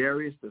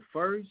 Darius the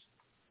first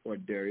or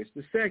Darius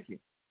the second?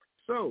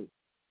 So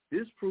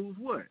this proves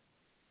what?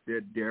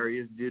 That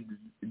Darius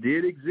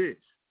did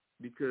exist,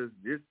 because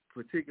this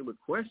particular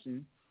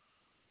question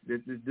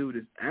that this dude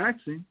is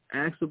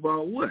asks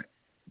about what?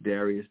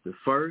 Darius the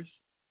first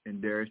and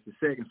Darius the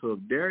second. So if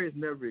Darius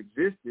never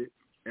existed,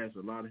 as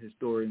a lot of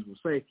historians will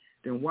say,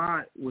 then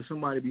why would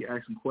somebody be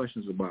asking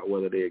questions about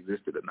whether they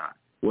existed or not,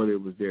 whether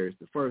it was Darius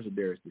the first or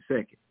Darius the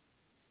second?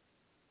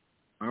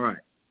 All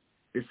right.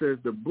 It says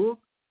the book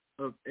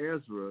of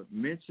Ezra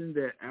mentioned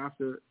that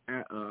after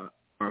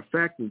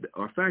Arphaxad,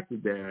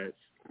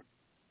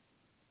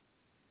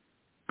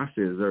 I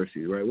said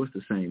Xerxes, right? What's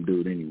the same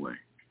dude anyway?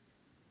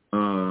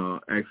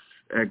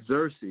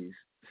 Xerxes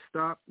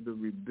stopped the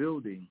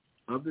rebuilding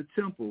of the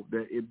temple,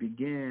 that it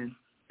began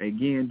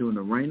again during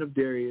the reign of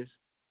Darius.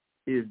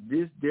 Is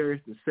this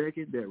Darius the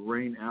second that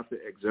reigned after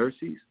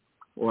Xerxes,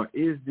 or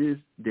is this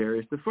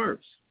Darius the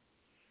first?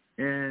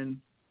 And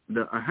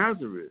the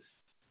Ahasuerus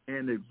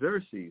and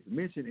Xerxes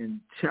mentioned in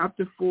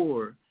chapter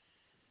 4,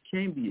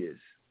 Cambius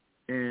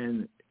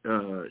and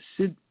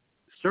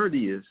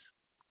Serdius,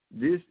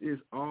 this is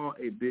all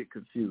a bit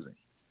confusing.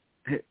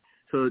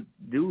 So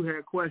dude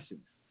had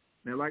questions.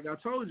 Now, like I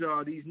told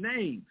y'all, the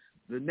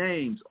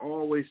names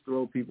always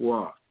throw people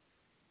off.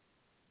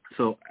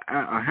 So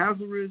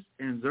Ahasuerus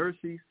and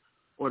Xerxes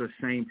are the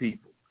same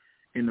people.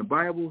 In the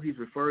Bible, he's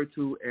referred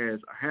to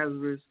as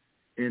Ahasuerus.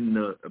 In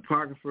the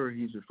Apocrypha,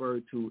 he's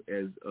referred to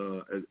as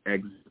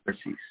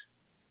Xerxes.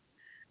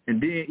 And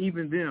then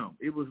even them,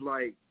 it was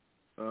like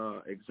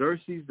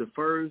Xerxes the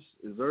first,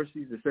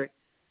 Xerxes the second.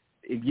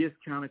 It gets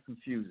kind of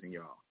confusing,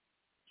 y'all.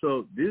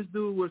 So this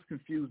dude was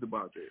confused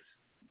about this.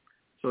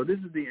 So this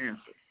is the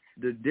answer.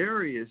 The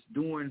Darius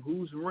during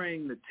whose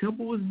reign the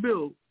temple was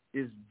built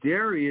is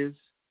Darius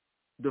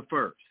the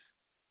first.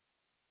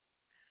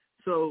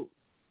 So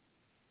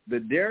the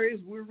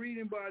Darius we're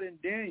reading about in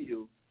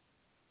Daniel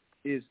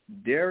is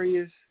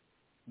Darius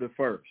the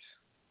first.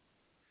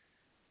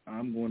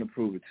 I'm going to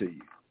prove it to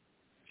you.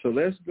 So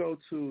let's go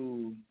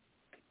to,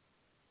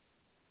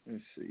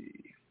 let's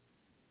see.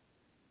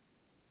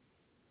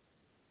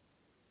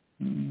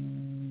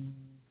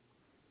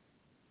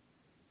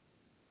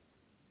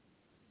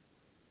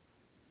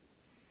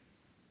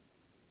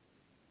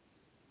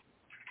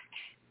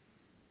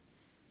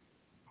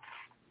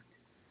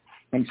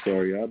 I'm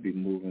sorry, I'll be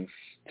moving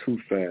too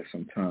fast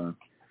sometimes.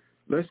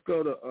 Let's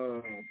go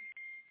to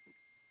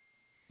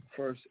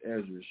First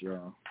Ezra,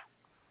 y'all.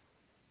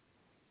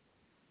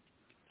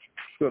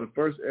 Let's go to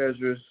First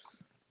Ezra.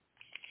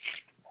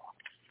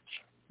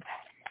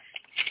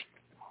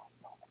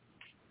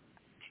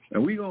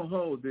 And we're going to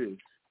hold this.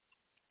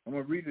 I'm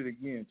going to read it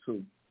again,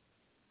 too.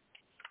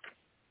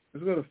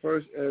 Let's go to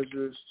First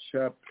Ezra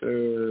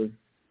chapter.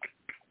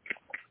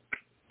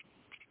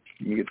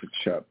 Let me get to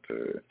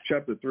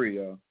chapter 3,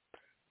 y'all.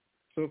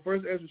 So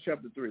First Ezra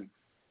chapter 3.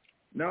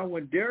 Now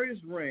when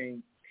Darius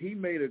reigned, he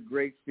made a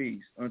great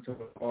feast unto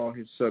all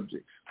his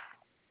subjects,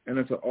 and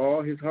unto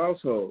all his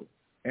household,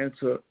 and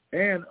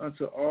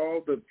unto all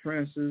the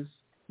princesses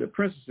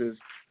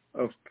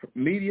of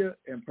Media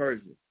and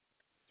Persia.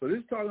 So this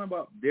is talking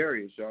about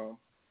Darius, y'all.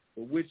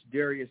 But which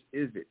Darius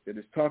is it that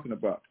it's talking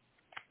about?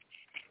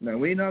 Now,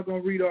 we're not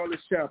going to read all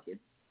this chapter,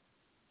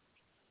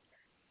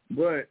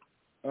 but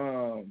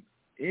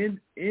in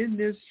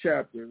this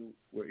chapter,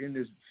 or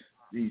in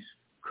these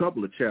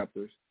couple of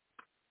chapters,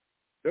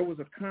 there was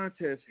a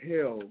contest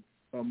held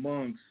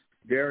amongst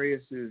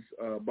Darius's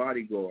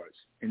bodyguards,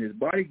 and his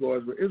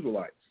bodyguards were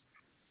Israelites.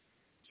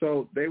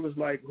 So they was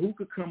like, who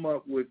could come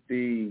up with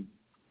the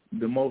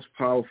most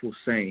powerful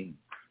saying?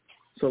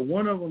 So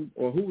one of them,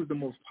 or who was the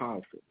most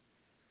powerful?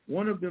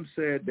 One of them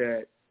said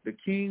that the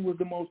king was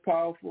the most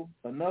powerful.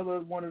 Another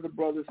one of the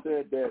brothers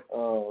said that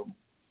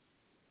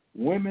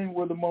women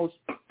were the most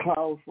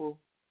powerful.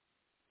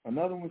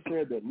 Another one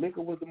said that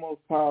liquor was the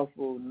most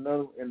powerful.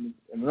 And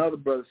another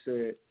brother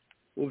said,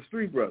 well, it was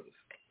three brothers.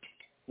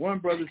 One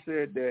brother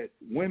said that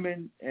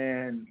women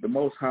and the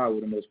Most High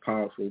were the most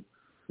powerful.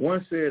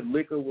 One said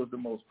liquor was the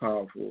most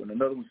powerful, and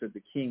another one said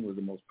the king was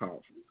the most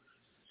powerful.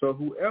 So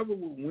whoever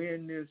would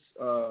win this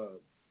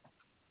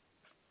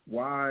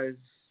wise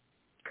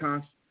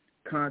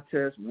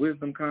contest,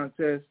 wisdom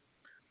contest,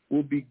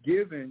 will be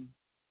given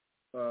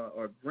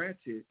or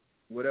granted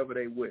whatever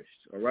they wished,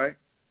 all right?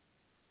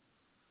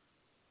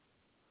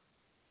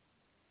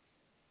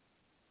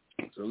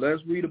 So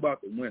let's read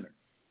about the winner.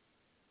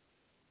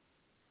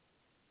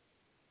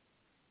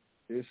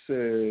 It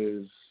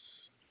says,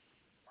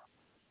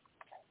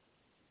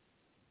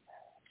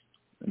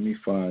 let me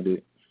find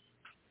it.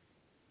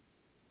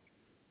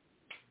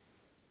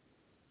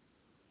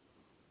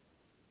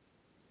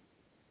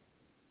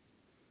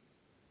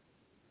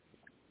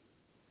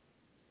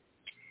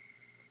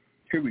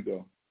 Here we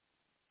go.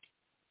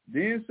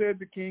 Then said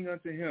the king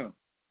unto him,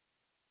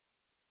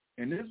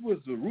 and this was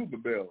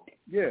Zerubbabel.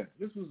 Yeah,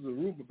 this was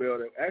Zerubbabel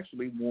that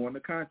actually won the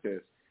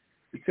contest.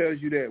 It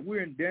tells you that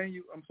we're in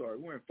 1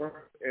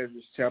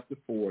 Ezra chapter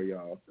 4,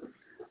 y'all.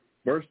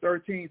 Verse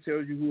 13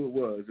 tells you who it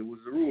was. It was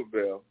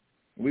Zerubbabel.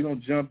 We're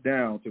going to jump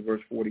down to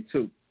verse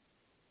 42.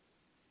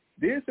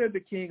 Then said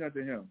the king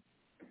unto him,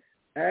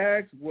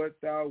 ask what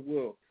thou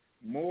wilt,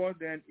 more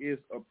than is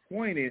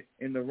appointed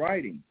in the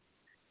writing,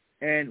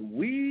 and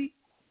we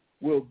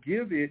will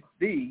give it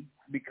thee,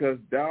 because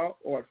thou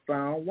art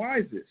found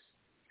wisest.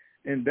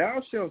 And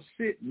thou shalt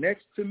sit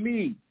next to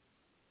me,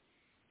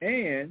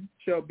 and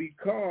shall be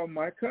called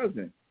my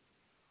cousin.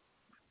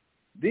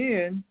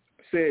 Then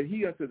said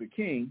he unto the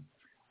king,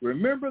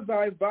 remember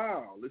thy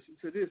vow. Listen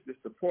to this. This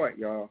is the part,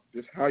 y'all.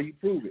 This is how you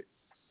prove it.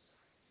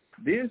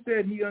 Then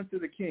said he unto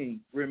the king,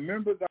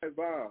 remember thy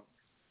vow,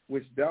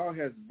 which thou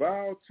hast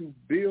vowed to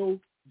build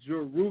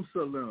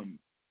Jerusalem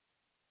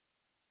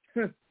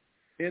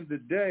in the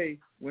day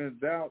when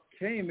thou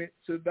camest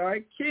to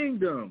thy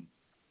kingdom.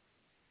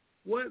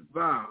 What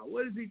vow?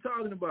 What is he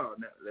talking about?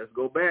 Now, let's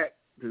go back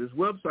to this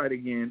website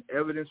again,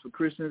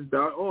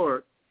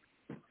 evidenceforchristians.org.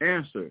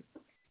 Answer.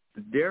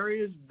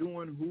 Darius,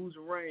 during whose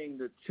reign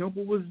the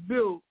temple was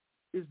built,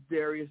 is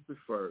Darius the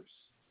first.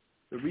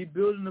 The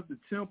rebuilding of the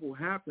temple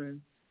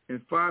happened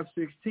in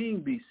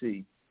 516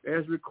 BC,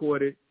 as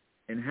recorded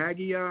in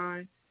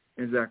Haggai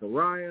and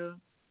Zechariah.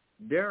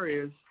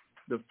 Darius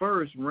the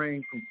first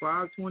reigned from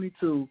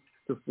 522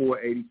 to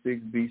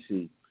 486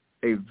 BC,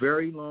 a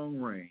very long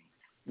reign,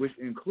 which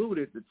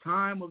included the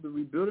time of the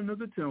rebuilding of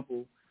the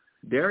temple.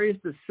 Darius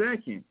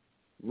II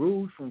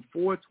ruled from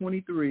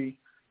 423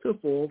 to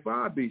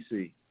 405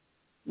 BC,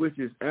 which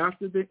is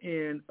after the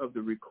end of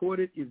the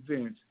recorded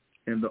events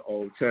in the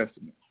Old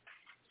Testament.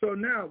 So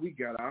now we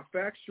got our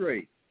facts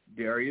straight.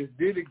 Darius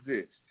did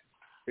exist.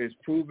 It's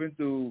proven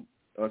through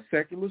a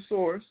secular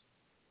source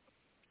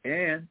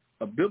and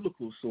a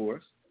biblical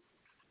source,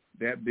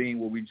 that being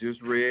what we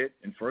just read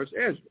in 1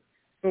 Ezra.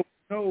 So we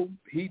know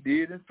he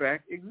did, in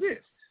fact,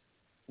 exist.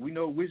 We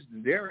know which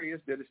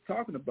Darius that it's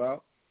talking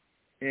about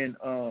in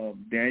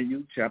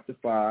Daniel chapter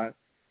 5,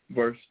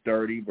 verse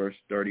 30, verse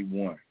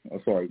 31.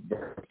 Verse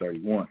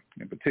 31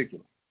 in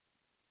particular.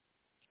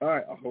 All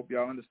right, I hope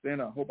y'all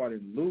understand. I hope I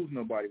didn't lose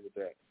nobody with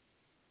that.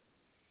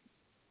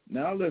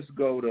 Now let's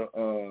go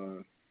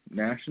to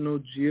National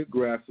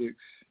Geographic's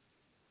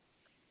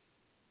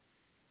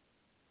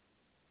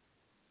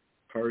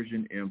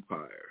Persian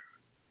Empire.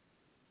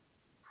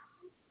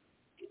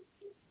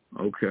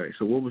 Okay,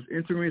 so what was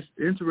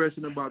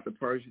interesting about the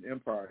Persian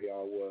Empire,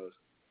 y'all, was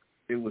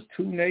it was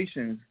two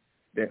nations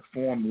that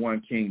formed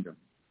one kingdom.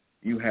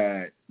 You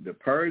had the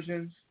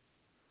Persians,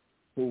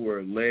 who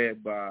were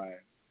led by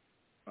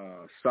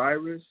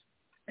Cyrus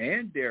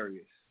and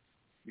Darius,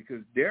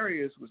 because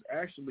Darius was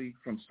actually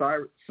from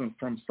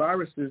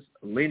Cyrus's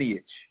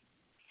lineage.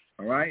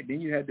 All right,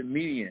 then you had the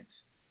Medians,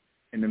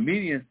 and the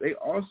Medians, they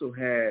also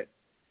had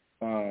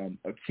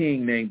a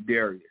king named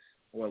Darius,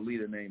 or a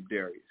leader named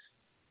Darius.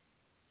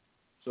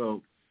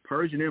 So,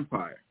 Persian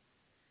Empire.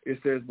 It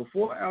says,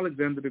 before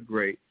Alexander the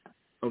Great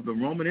of the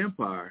Roman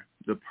Empire,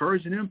 the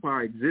Persian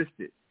Empire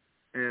existed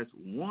as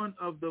one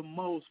of the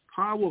most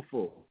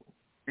powerful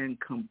and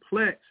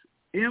complex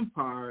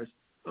empires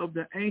of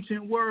the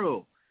ancient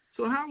world.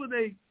 So how were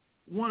they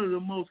one of the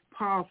most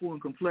powerful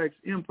and complex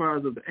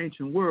empires of the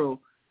ancient world,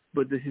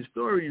 but the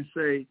historians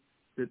say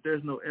that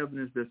there's no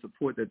evidence that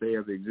support that they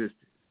ever existed?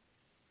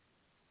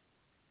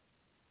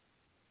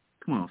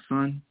 Come on,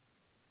 son.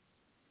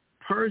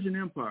 Persian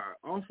Empire,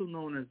 also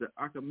known as the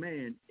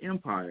Achaemenid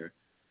Empire,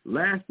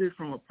 lasted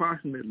from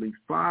approximately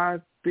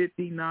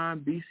 559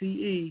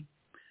 BCE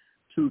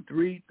to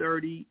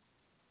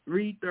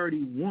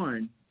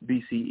 331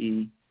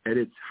 BCE at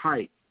its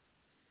height.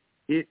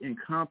 It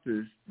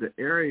encompassed the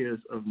areas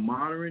of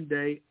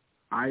modern-day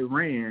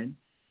Iran,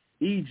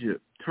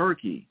 Egypt,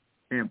 Turkey,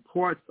 and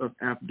parts of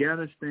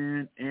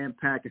Afghanistan and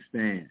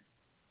Pakistan.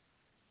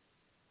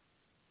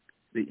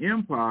 The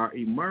empire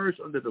emerged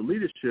under the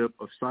leadership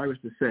of Cyrus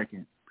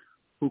II,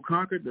 who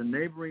conquered the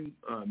neighboring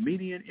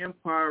Median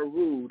Empire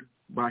ruled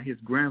by his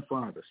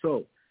grandfather.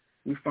 So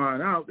we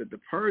find out that the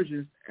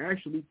Persians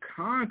actually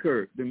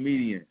conquered the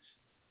Medians.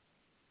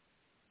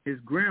 His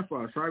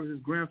grandfather, Cyrus'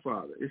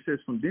 grandfather. It says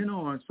from then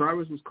on,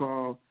 Cyrus was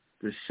called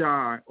the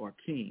Shah or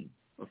king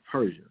of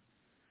Persia.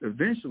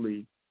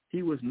 Eventually,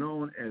 he was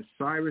known as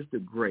Cyrus the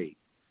Great.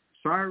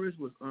 Cyrus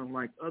was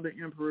unlike other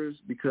emperors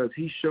because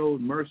he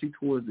showed mercy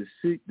towards the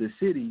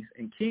cities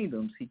and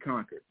kingdoms he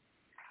conquered.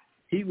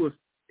 He was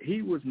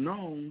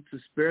known to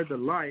spare the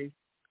life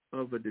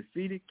of a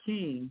defeated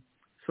king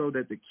so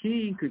that the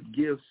king could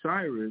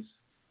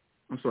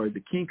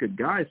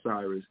guide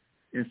Cyrus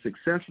in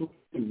successfully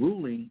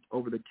ruling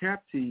over the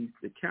captive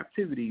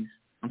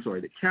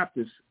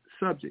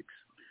subjects.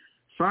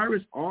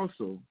 Cyrus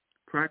also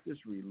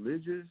practiced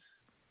religious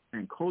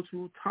and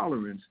cultural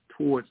tolerance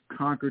towards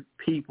conquered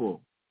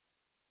people.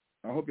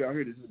 I hope y'all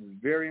hear this. This is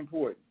very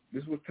important.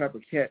 This is what type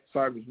of cat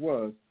Cyrus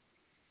was.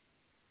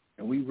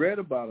 And we read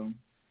about him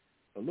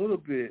a little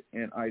bit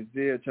in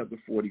Isaiah chapter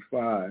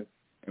 45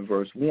 and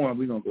verse 1.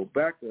 We're going to go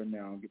back there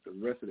now and get the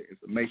rest of the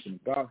information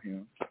about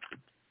him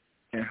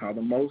and how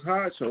the Most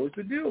High chose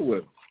to deal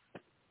with him.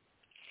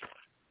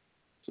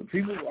 So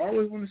people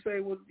always want to say,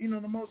 well,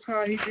 the Most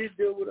High, he did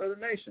deal with other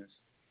nations.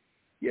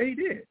 Yeah, he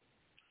did.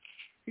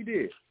 He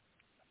did.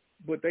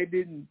 But they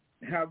didn't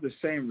have the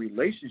same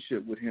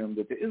relationship with him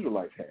that the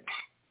Israelites had.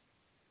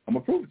 I'm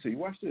going to prove it to you.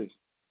 Watch this.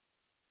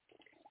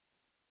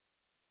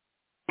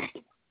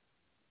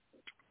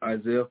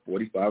 Isaiah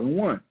 45 and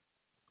 1.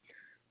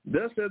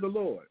 Thus said the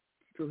Lord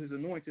to his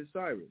anointed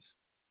Cyrus,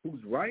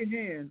 whose right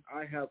hand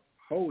I have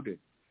holden.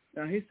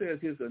 Now he says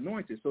his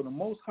anointed. So the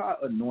Most High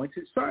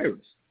anointed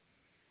Cyrus.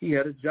 He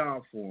had a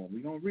job for him.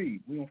 We're going to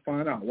read. We're going to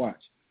find out.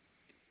 Watch.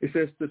 It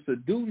says to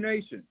subdue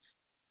nations.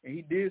 And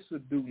he did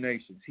subdue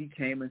nations. He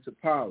came into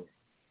power.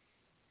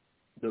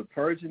 The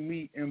Persian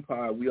Mede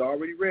Empire, we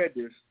already read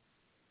this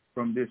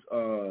from this,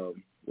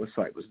 what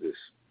site was this?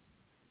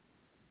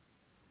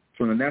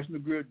 From the National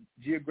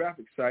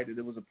Geographic site that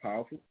it was a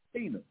powerful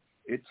kingdom.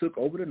 It took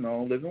over the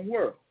known living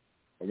world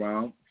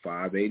around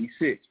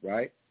 586,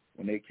 right?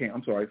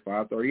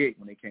 538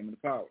 when they came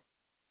into power.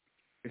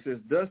 It says,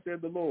 thus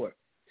said the Lord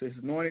to his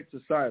anointed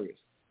to Cyrus,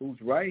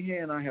 whose right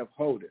hand I have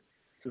holden,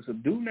 to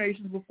subdue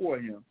nations before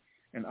him,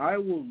 and I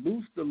will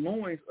loose the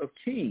loins of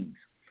kings,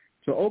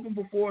 to open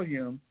before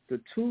him the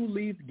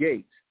two-leaved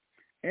gates,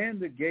 and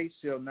the gates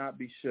shall not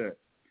be shut.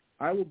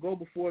 I will go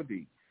before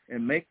thee,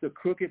 and make the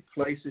crooked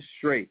places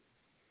straight.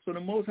 So the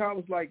Most High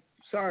was like,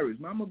 Cyrus,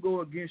 I'm going to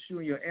go against you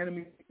and your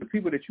enemy, the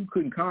people that you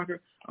couldn't conquer.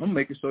 I'm going to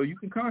make it so you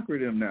can conquer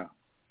them now.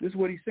 This is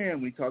what he's saying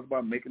when he talks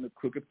about making the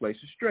crooked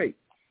places straight.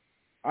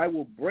 I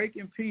will break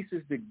in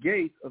pieces the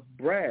gates of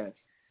brass,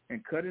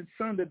 and cut in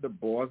sunder the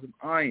bars of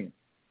iron.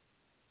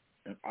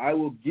 And I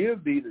will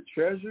give thee the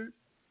treasures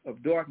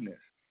of darkness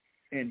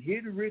and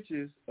hidden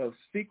riches of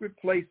secret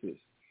places.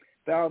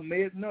 Thou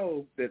mayest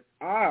know that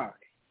I,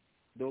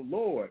 the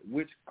Lord,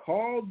 which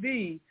called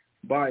thee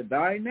by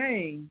thy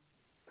name,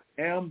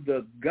 am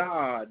the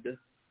God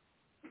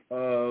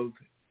of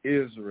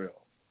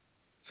Israel.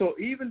 So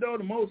even though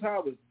the Most High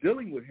was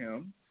dealing with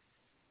him,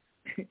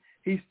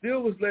 he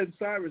still was letting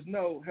Cyrus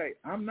know, hey,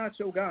 I'm not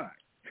your God.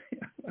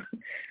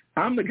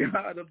 I'm the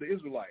God of the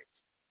Israelites.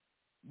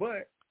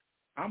 But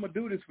I'm going to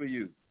do this for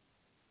you.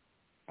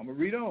 I'm going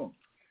to read on.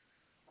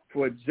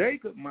 For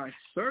Jacob, my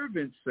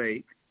servant's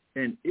sake,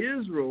 and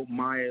Israel,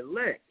 my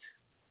elect,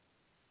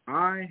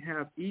 I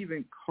have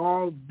even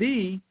called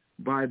thee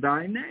by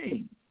thy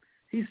name.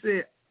 He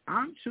said,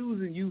 I'm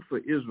choosing you for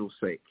Israel's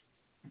sake.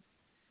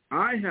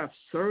 I have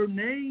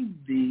surnamed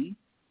thee,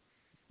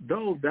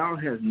 though thou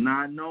hast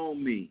not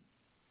known me.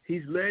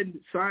 He's letting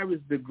Cyrus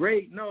the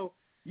Great know,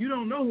 you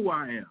don't know who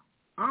I am.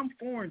 I'm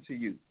foreign to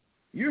you.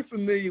 You're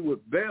familiar with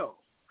Bel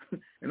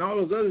and all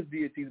those other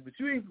deities, but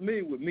you ain't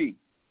familiar with me.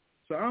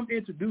 So I'm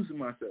introducing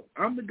myself.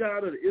 I'm the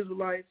God of the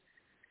Israelites,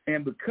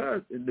 and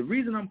the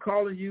reason I'm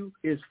calling you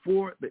is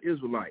for the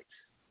Israelites.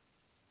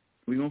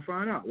 We're going to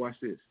find out. Watch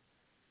this.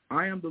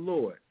 I am the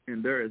Lord,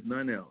 and there is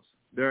none else.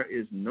 There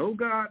is no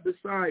God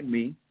beside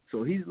me.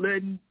 So he's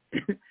letting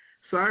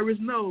Cyrus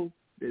know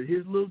that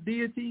his little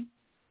deity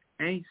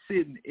ain't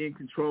sitting in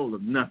control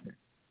of nothing.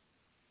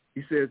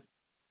 He says,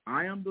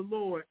 I am the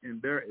Lord,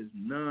 and there is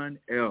none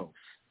else.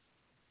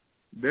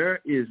 There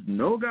is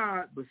no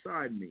God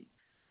beside me.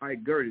 I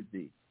girded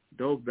thee,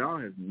 though thou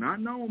hast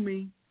not known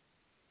me,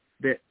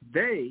 that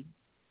they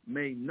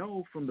may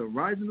know from the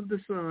rising of the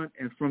sun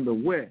and from the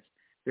west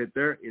that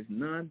there is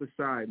none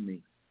beside me.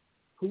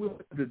 Who is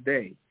the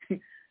they?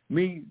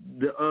 Me,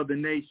 the other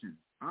nations.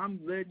 I'm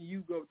letting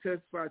you go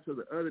testify to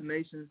the other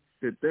nations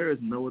that there is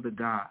no other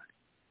God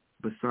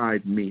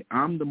besides me.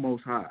 I'm the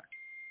Most High.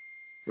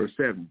 Verse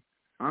 7,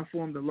 I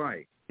form the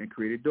light and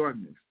created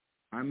darkness.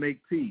 I make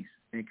peace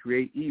and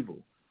create evil.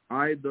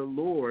 I, the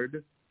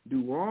Lord,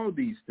 do all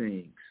these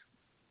things.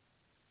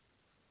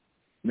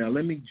 Now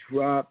let me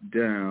drop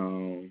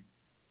down.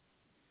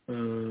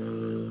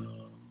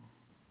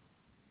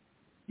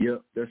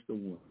 Yep, that's the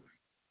one.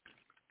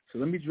 So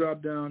let me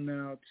drop down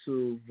now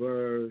to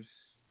verse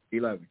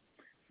 11.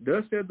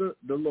 Thus said the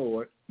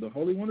Lord, the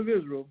Holy One of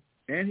Israel,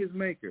 and his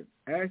Maker,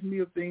 ask me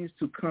of things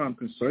to come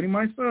concerning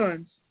my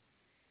sons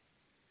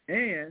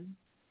and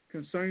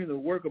concerning the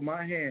work of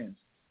my hands.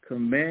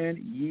 Command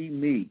ye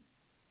me.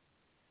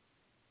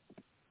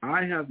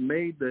 I have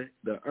made the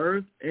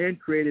earth and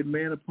created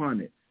man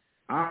upon it.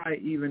 I,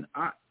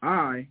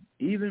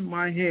 even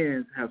my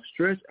hands, have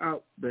stretched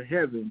out the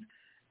heavens,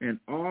 and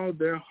all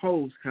their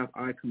hosts have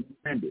I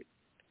commanded.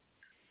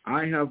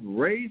 I have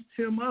raised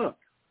him up.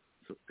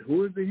 So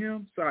who is the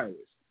him? Cyrus.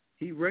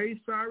 He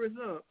raised Cyrus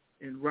up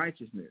in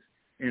righteousness,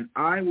 and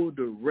I will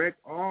direct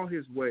all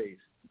his ways.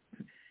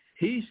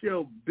 He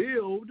shall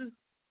build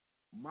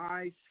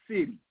my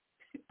city.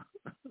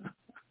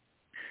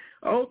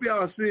 I hope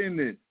y'all are seeing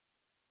this.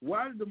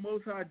 Why did the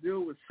Most High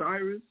deal with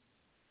Cyrus,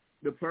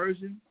 the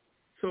Persian?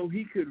 So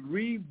he could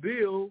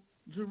rebuild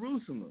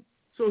Jerusalem,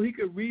 so he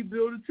could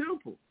rebuild the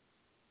temple.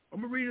 I'm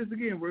going to read this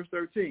again, verse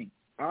 13.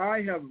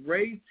 I have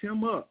raised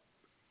him up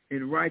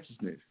in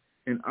righteousness,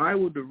 and I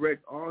will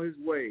direct all his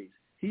ways.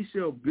 He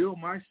shall build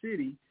my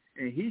city,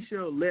 and he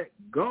shall let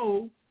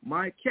go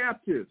my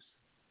captives.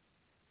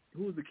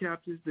 Who is the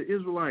captives? The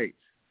Israelites.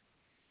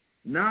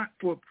 Not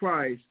for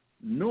price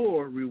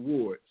nor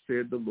reward,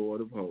 said the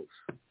Lord of hosts.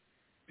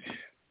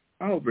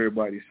 I hope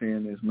everybody's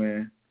seeing this,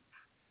 man.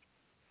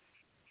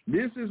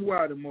 This is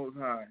why the Most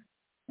High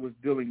was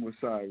dealing with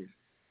Cyrus.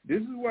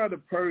 This is why the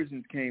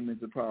Persians came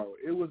into power.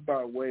 It was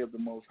by way of the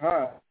Most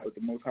High, but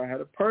the Most High had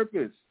a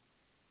purpose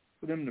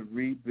for them to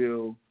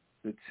rebuild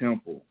the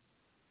temple.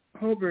 I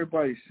hope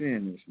everybody's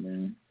seeing this,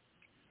 man.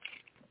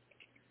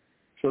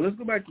 So let's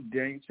go back to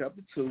Daniel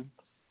chapter 2.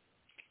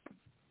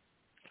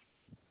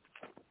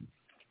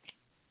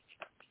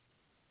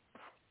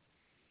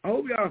 I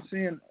hope y'all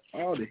seeing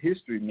all the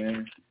history,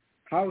 man,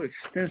 how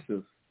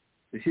extensive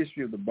the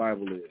history of the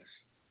Bible is.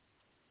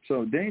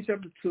 So Daniel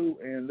chapter 2,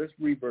 and let's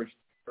read verse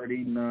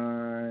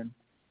 39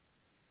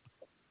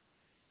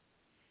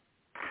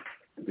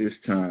 this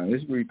time.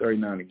 Let's read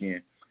 39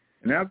 again.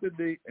 And after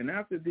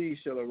thee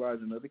shall arise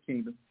another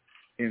kingdom,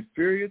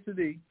 inferior to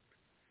thee,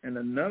 and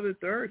another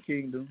third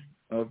kingdom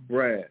of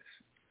brass,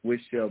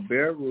 which shall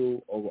bear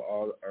rule over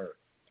all the earth.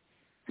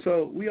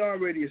 So we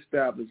already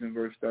established in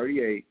verse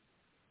 38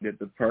 that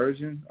the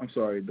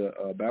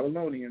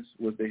Babylonians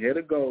was the head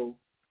of gold.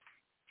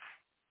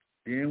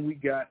 Then we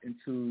got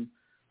into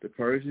the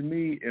Persian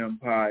Mede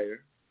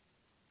Empire,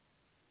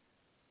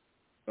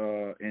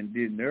 and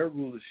then their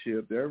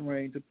rulership, their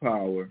reign to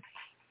power.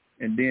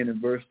 And then in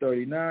verse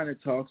 39,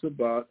 it talks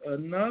about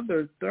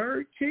another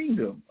third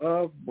kingdom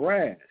of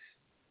brass.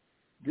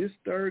 This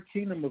third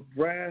kingdom of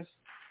brass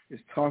is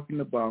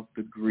talking about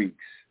the Greeks,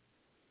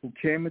 who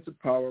came into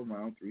power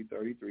around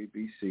 333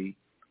 BC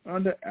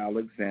under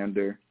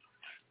Alexander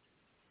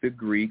the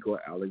Greek,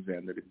 or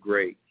Alexander the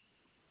Great.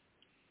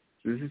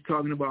 This is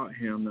talking about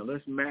him. Now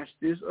let's match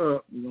this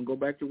up. We're going to go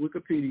back to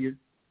Wikipedia,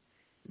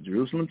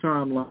 Jerusalem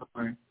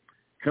timeline,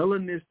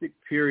 Hellenistic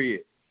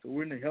period. So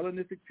we're in the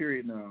Hellenistic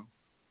period now.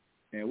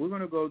 And we're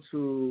going to go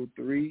to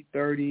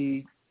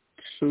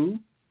 332.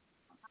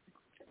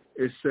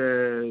 It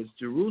says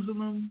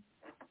Jerusalem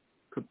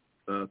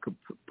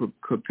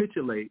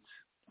capitulates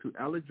to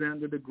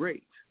Alexander the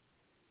Great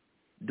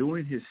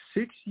during his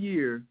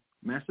 6-year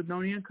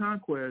Macedonian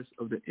conquest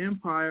of the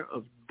empire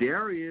of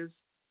Darius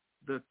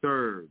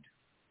III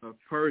of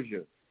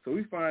Persia. So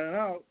we find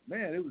out,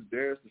 man, it was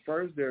Darius the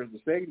first, Darius the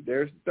second,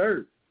 Darius the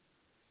third.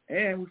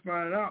 And we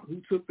find out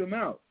who took them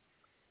out.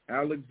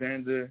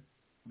 Alexander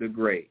the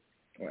Great,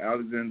 or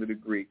Alexander the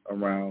Greek,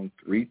 around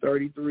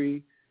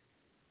 333,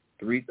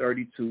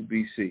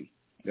 332 BC.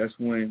 That's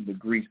when the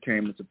Greeks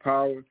came into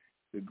power.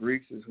 The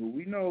Greeks is who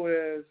we know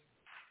as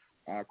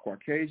our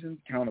Caucasian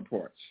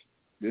counterparts.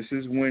 This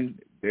is when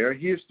their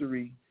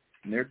history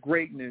and their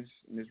greatness,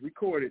 and it's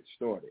recorded,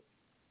 started.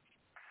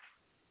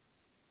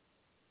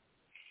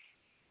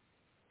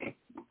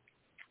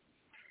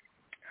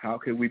 How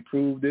can we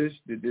prove this?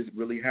 Did this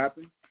really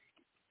happen?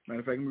 Matter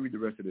of fact, let me read the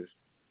rest of this.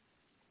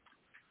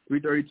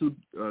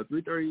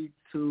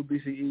 332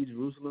 BCE,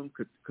 Jerusalem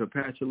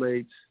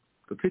capitulates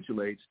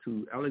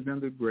to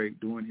Alexander the Great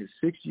during his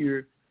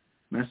 6-year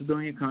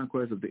Macedonian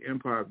conquest of the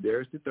empire of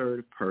Darius III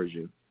of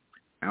Persia.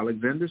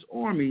 Alexander's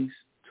armies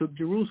took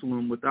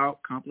Jerusalem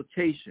without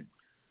complication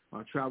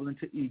while traveling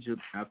to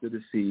Egypt after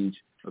the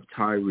siege of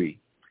Tyre,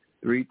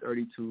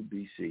 332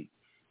 BC.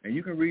 And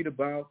you can read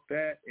about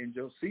that in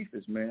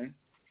Josephus, man,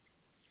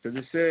 because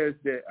it says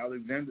that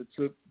Alexander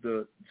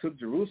took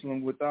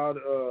Jerusalem without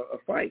a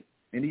fight,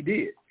 and he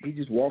did. He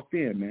just walked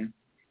in, man.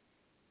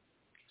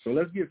 So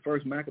let's get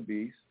First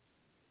Maccabees.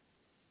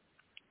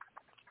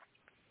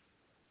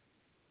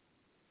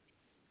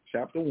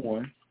 chapter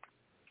 1,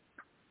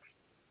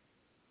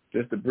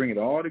 just to bring it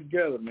all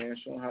together, man,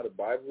 showing how the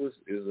Bible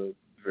is a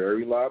very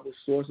reliable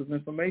source of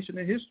information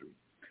and history.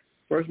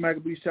 First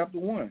Maccabees chapter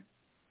 1,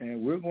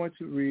 and we're going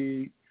to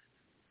read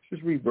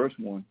verse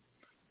 1.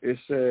 It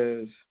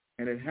says,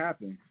 and it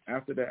happened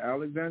after that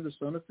Alexander,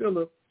 son of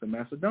Philip, the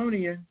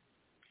Macedonian,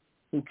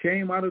 who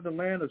came out of the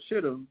land of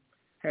Shittim,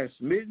 had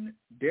smitten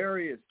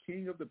Darius,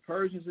 king of the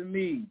Persians and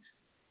Medes,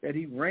 that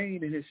he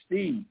reigned in his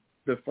stead,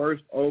 the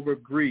first over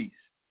Greece.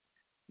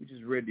 We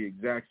just read the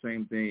exact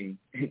same thing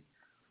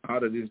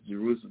out of this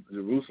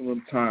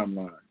Jerusalem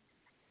timeline.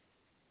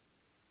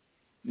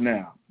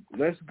 Now,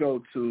 let's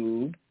go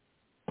to,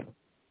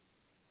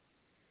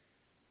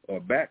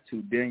 back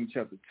to Daniel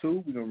chapter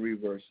 2. We're going to read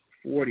verse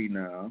 40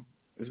 now.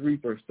 Let's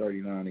read verse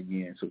 39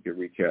 again so we can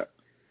recap.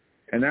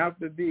 And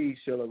after thee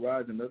shall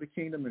arise another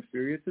kingdom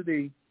inferior to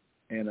thee,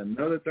 and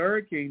another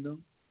third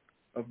kingdom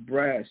of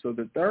brass. So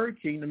the third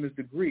kingdom is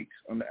the Greeks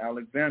under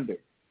Alexander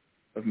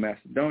of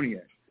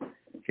Macedonia.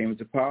 Came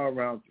into power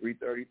around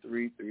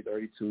 333,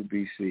 332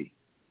 BC.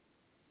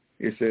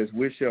 It says,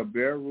 which shall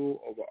bear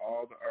rule over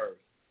all the earth.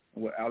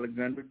 And what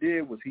Alexander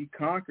did was he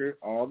conquered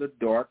all the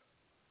dark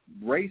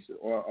races,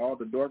 or all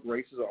the dark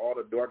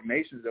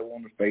nations that were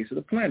on the face of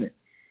the planet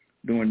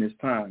during this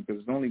time.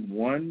 Because there's only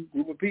one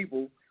group of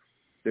people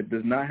that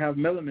does not have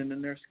melanin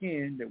in their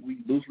skin that we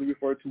loosely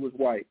refer to as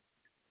white.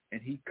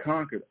 And he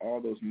conquered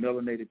all those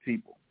melanated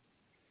people.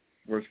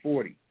 Verse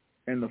 40,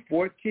 and the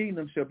fourth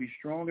kingdom shall be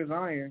strong as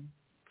iron,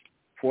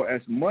 for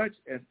as much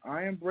as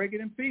iron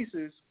breaketh in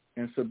pieces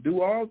and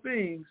subdue all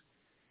things,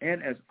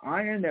 and as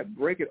iron that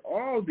breaketh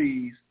all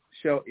these,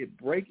 shall it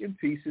break in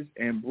pieces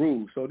and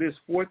bruise. So this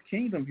fourth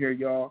kingdom here,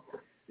 y'all,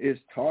 is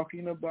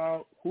talking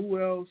about who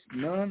else?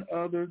 None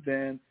other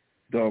than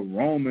the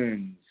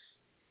Romans.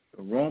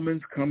 The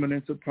Romans coming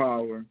into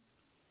power.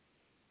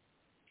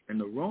 And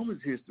the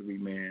Romans' history,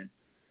 man,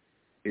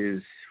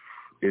 is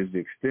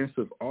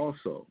extensive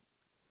also.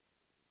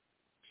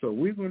 So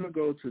we're going to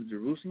go to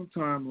Jerusalem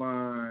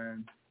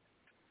timeline,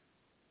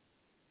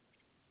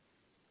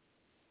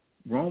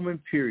 Roman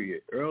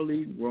period,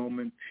 early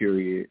Roman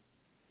period,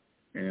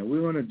 and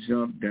we're going to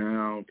jump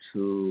down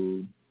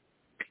to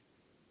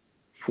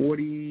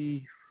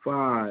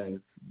 45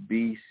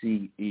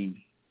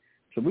 BCE.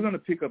 So we're going to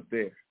pick up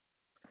there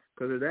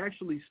because it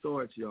actually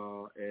starts,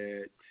 y'all,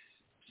 at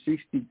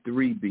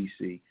 63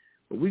 BC.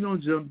 But we're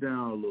going to jump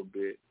down a little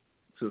bit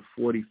to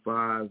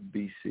 45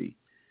 BC.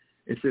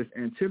 It says,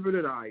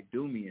 Antipater the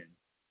Idumean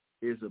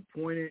is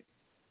appointed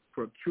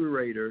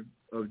procurator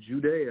of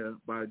Judea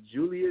by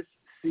Julius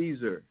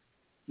Caesar.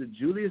 The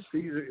Julius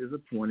Caesar is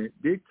appointed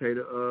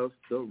dictator of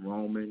the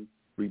Roman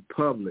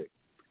Republic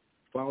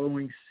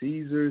following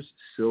Caesar's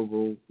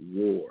civil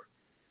war.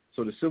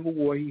 So the civil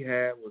war he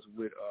had was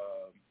with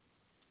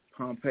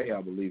Pompey,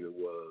 I believe it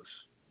was.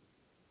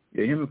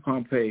 Yeah, him and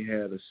Pompey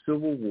had a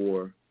civil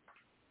war.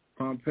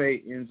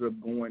 Pompey ends up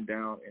going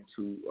down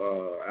into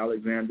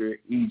Alexandria,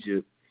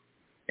 Egypt,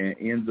 and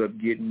ends up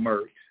getting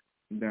murked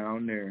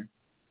down there.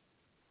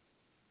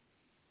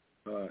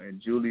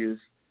 And Julius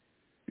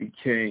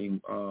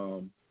became,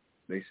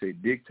 they say,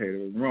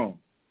 dictator of Rome.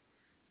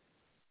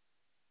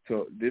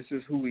 So this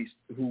is who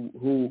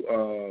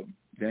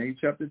Daniel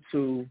chapter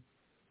 2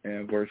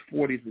 and verse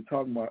 40 is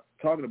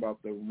talking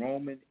about the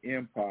Roman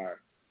Empire.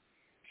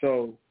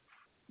 So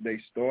they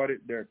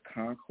started their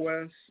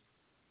conquest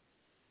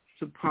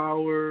to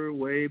power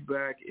way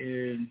back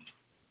in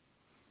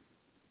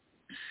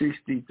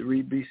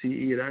 63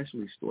 BCE. It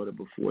actually started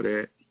before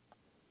that.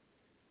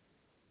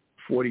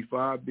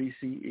 45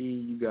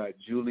 BCE, you got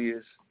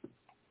Julius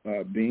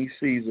being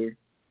Caesar.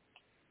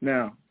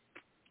 Now,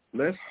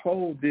 let's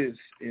hold this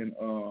in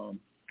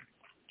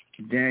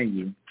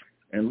Daniel,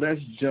 and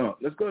let's jump.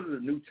 Let's go to the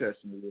New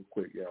Testament real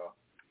quick, y'all.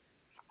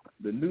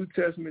 The New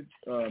Testament,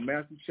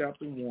 Matthew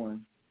chapter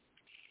 1.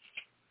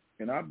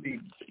 And I'll be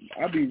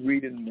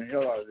reading the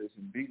hell out of this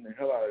and beating the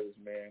hell out of this,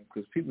 man,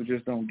 because people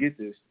just don't get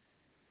this.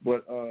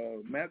 But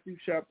Matthew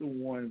chapter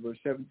 1, verse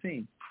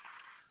 17,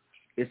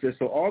 it says,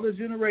 so all the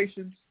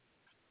generations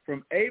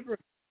from Abraham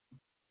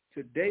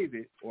to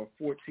David are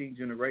 14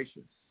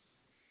 generations.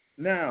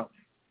 Now,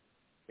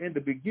 in the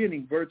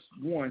beginning, verse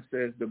 1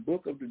 says, the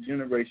book of the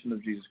generation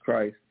of Jesus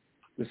Christ,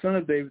 the son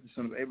of David, the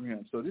son of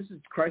Abraham. So this is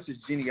Christ's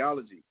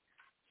genealogy.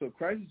 So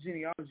Christ's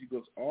genealogy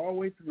goes all the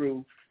way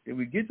through, and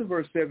we get to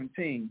verse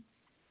 17,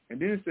 and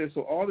then it says,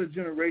 so all the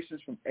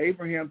generations from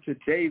Abraham to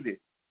David,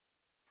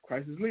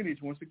 Christ's lineage,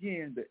 once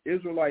again, the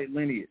Israelite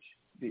lineage.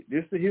 This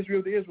is the history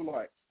of the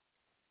Israelites.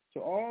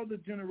 So all the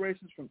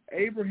generations from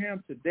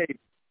Abraham to David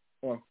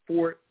are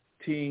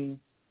 14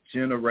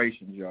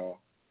 generations, y'all.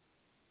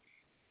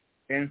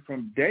 And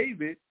from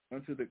David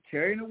unto the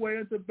carrying away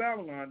into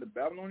Babylon, the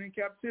Babylonian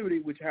captivity,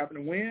 which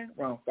happened when?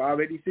 Around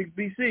 586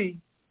 BC,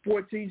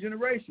 14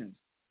 generations.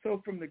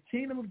 So from the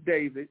kingdom of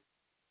David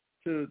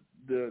to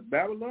the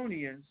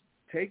Babylonians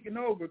taking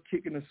over,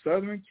 kicking the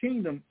southern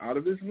kingdom out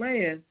of his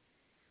land,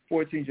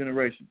 14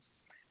 generations.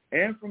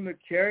 And from the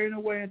carrying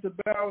away into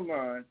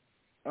Babylon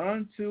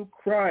unto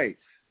Christ,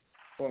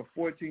 or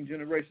 14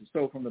 generations.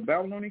 So from the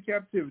Babylonian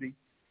captivity,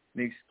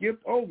 they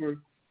skipped over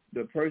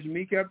the Persian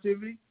Mede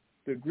captivity,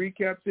 the Greek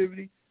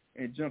captivity,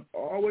 and jumped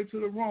all the way to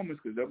the Romans,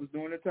 because that was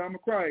during the time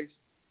of Christ,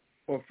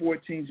 for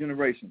 14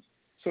 generations.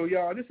 So,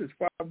 y'all, this is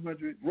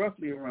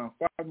roughly around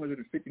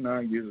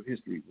 559 years of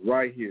history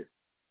right here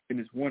in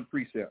this one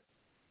precept.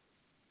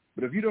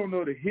 But if you don't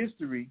know the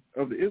history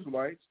of the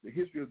Israelites, the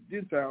history of the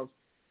Gentiles,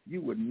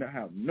 you would not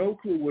have no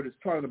clue what it's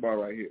talking about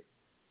right here.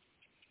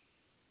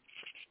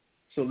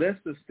 So let's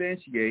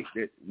substantiate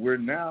that we're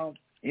now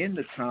in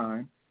the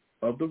time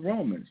of the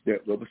Romans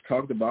that was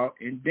talked about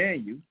in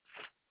Daniel,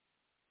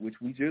 which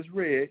we just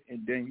read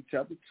in Daniel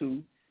chapter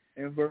 2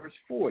 and verse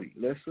 40.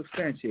 Let's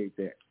substantiate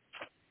that.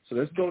 So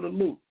let's go to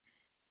Luke.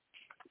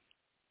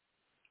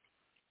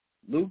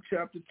 Luke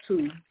chapter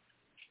 2,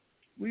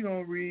 we're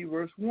going to read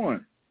verse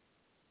 1.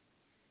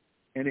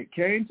 And it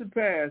came to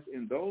pass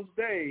in those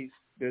days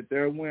that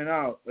there went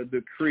out a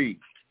decree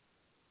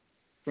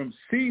from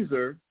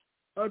Caesar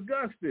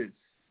Augustus.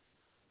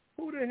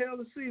 Who the hell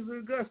is Caesar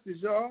Augustus,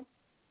 y'all?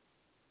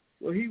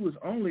 Well, he was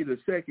only the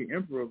second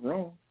emperor of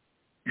Rome.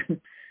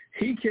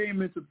 He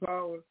came into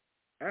power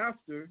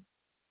after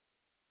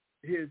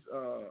his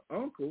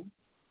uncle,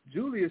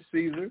 Julius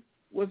Caesar,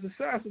 was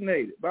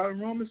assassinated by the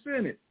Roman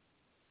Senate.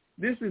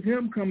 This is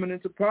him coming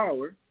into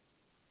power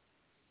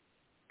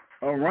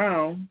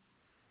around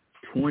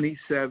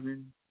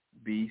 27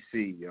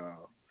 BC,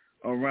 y'all.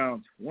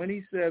 Around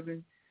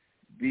 27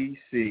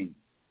 BC.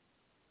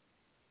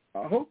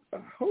 I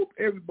hope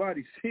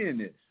everybody's seeing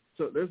this.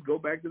 So let's go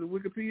back to the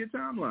Wikipedia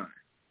timeline,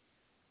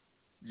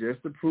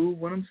 just to prove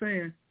what I'm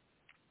saying.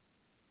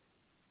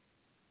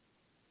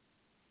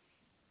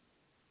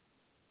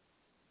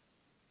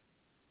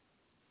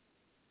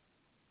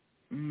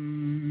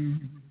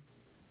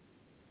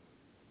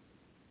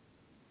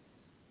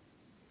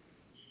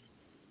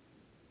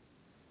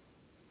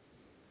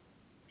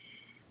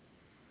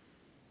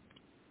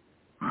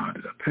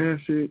 Did I pass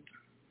it?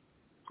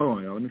 Hold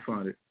on, y'all. Let me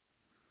find it.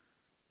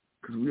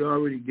 Because we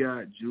already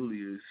got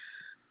Julius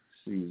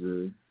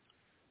Caesar.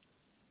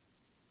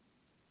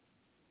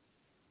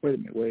 Wait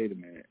a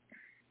minute.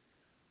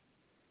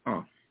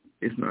 Oh,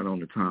 it's not on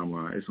the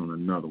timeline. It's on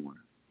another one.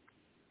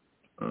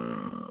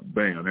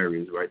 Bam, there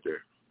it is right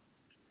there.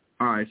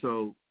 All right,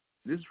 so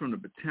this is from the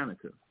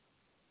Britannica.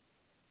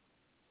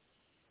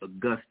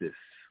 Augustus.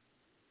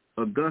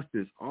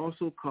 Augustus,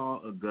 also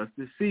called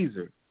Augustus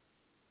Caesar,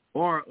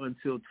 or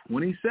until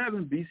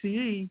 27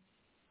 BCE,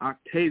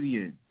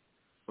 Octavian,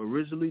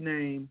 originally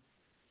named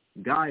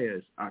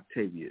Gaius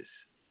Octavius,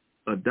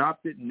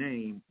 adopted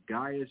name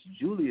Gaius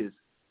Julius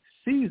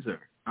Caesar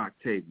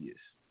Octavius,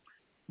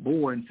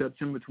 born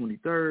September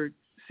 23rd,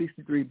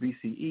 63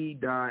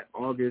 BCE, died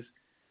August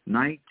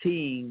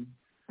 19,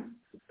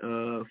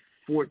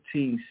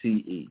 14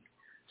 CE.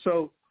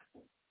 So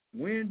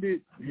when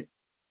did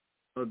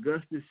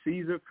Augustus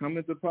Caesar come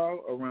into power?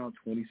 Around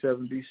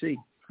 27 BC.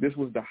 This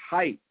was the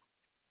height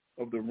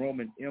of the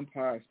Roman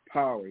Empire's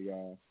power,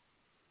 y'all.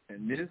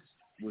 And this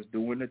was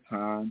during the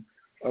time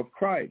of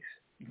Christ.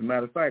 As a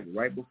matter of fact,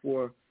 right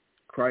before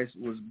Christ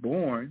was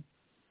born,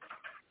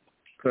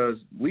 because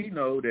we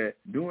know that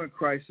during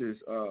Christ's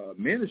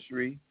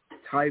ministry,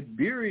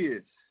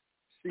 Tiberius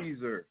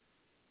Caesar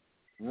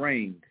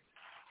reigned.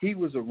 He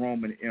was a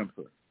Roman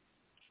emperor.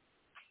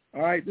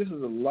 All right, this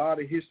is a lot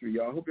of history,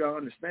 y'all. I hope y'all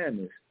understand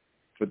this.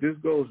 But this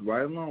goes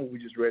right along with what we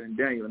just read in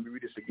Daniel. Let me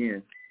read this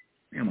again.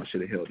 Damn, I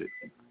should have held it.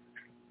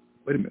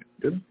 Wait a minute,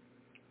 didn't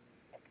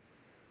I?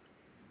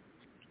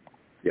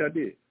 Yeah, I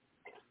did.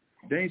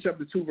 Daniel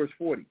chapter 2, verse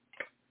 40.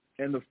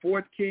 And the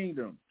fourth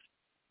kingdom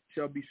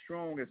shall be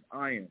strong as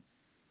iron,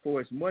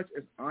 for as much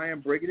as iron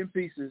breaketh in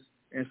pieces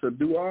and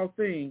subdue all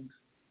things,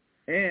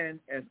 and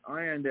as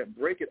iron that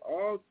breaketh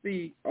all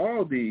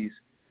these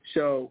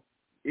shall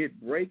it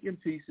break in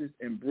pieces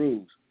and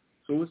bruise.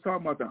 So it's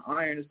talking about the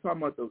iron. It's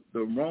talking about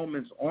the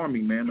Romans'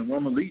 army, man, the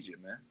Roman legion,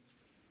 man.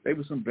 They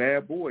were some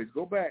bad boys.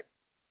 Go back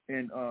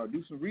and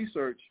do some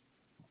research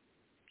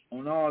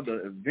on all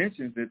the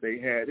inventions that they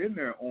had in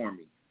their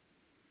army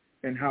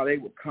and how they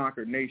would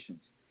conquer nations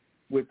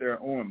with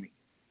their army.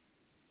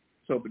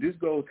 So, but this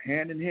goes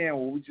hand in hand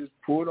when we just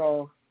pulled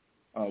off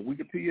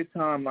Wikipedia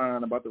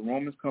timeline about the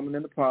Romans coming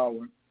into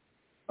power,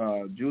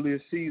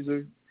 Julius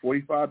Caesar,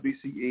 45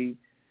 BCE,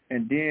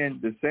 and then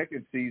the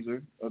second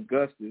Caesar,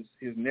 Augustus,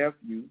 his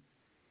nephew,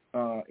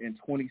 in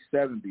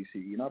 27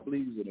 BCE. And I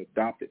believe he's an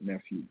adopted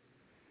nephew.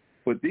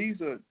 But these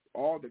are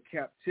all the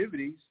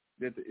captivities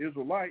that the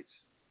Israelites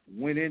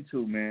went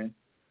into, man,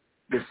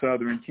 the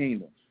southern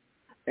kingdoms.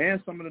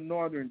 And some of the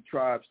northern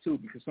tribes, too,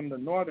 because some of the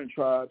northern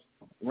tribes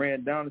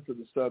ran down into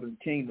the southern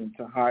kingdom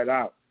to hide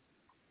out.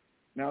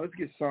 Now, let's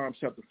get Psalms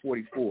chapter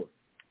 44.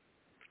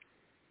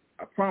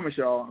 I promise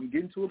y'all, I'm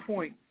getting to a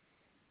point.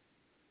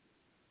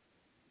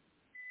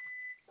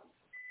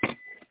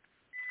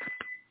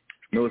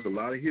 No, it's a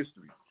lot of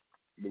history,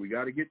 but we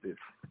got to get this.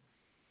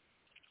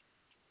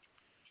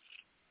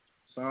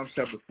 Psalms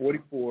chapter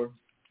 44,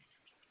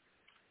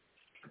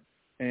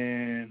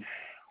 and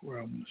where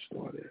I'm going to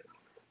start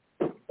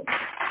at.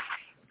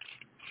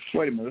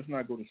 Wait a minute. Let's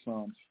not go to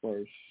Psalms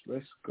first.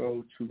 Let's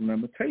go to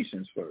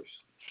Lamentations first.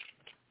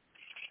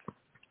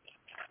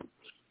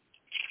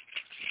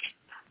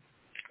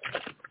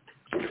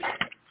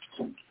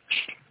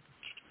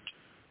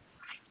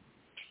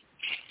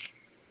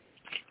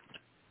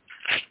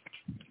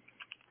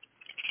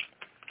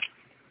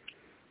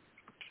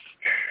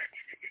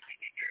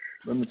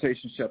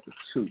 Lamentations chapter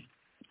 2.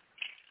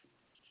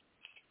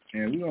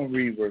 And we're going to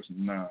read verse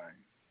 9.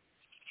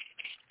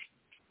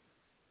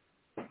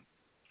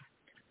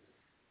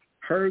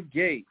 Her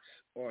gates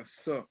are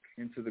sunk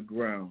into the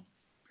ground.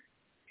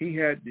 He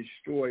had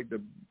destroyed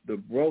and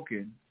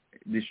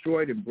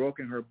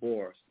broken her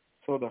bars.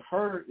 So the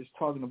her is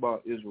talking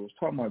about Israel. It's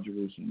talking about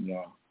Jerusalem,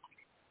 y'all.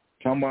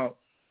 Talking about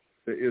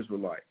the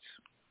Israelites.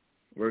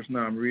 Verse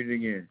 9, I'm reading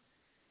again.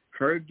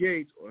 Her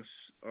gates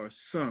are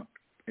sunk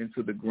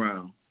into the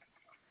ground.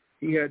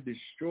 He had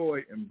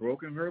destroyed and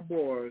broken her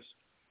bars.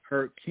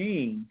 Her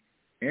king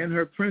and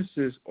her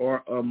princes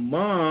are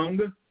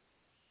among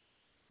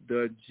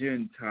the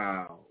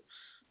Gentiles.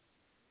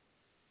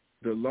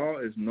 The law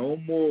is no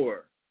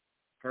more.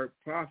 Her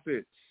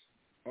prophets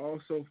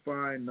also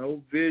find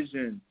no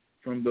vision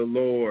from the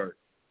Lord.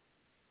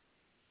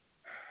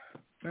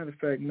 Matter of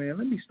fact, man,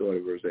 let me start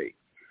at verse 8.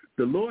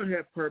 The Lord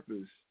had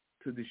purpose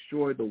to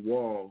destroy the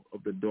wall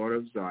of the daughter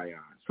of Zion.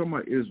 It's talking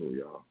about Israel,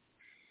 y'all.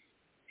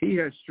 He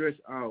had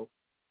stretched out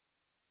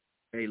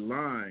a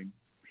line.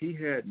 He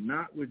had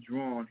not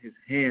withdrawn his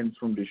hands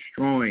from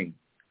destroying.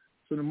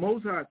 So the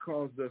Most High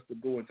caused us to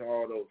go into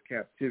all those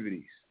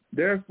captivities.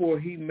 Therefore,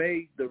 he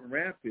made the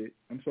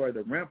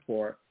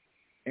rampart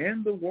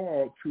and the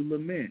wall to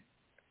lament.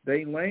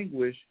 They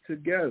languish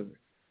together.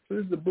 So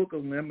this is the book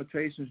of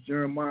Lamentations.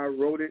 Jeremiah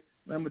wrote it.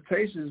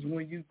 Lamentations is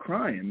when you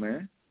crying,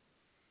 man.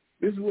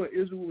 This is what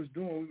Israel was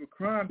doing. We were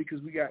crying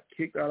because we got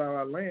kicked out of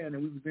our land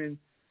and we was in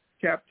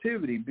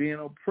captivity, being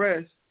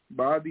oppressed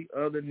by the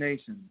other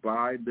nations,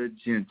 by the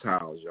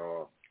Gentiles,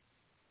 y'all.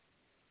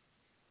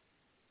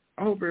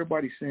 I hope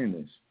everybody's seeing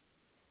this.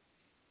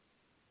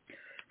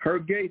 Her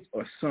gates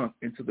are sunk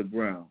into the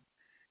ground.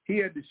 He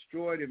had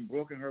destroyed and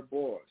broken her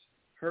bars.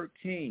 Her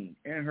king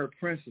and her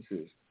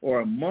princesses are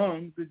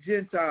among the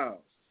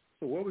Gentiles.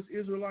 So what was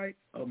Israelite?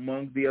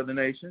 Among the other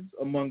nations,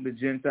 among the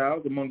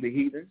Gentiles, among the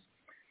heathens.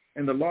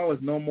 And the law is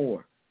no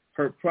more.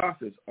 Her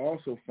prophets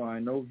also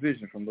find no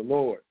vision from the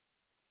Lord.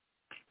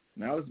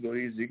 Now let's go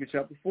to Ezekiel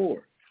chapter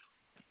 4.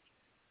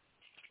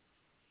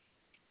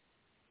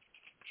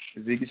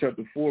 Ezekiel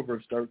chapter 4,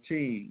 verse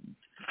 13.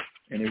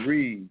 And it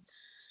reads,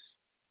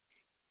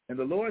 And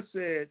the Lord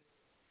said,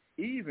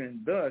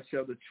 Even thus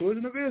shall the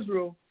children of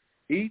Israel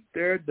eat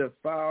their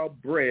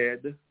defiled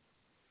bread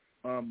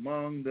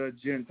among the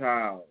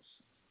Gentiles,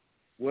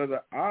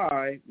 whether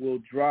I will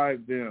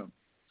drive them.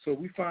 So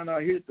we find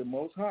out here that the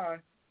Most High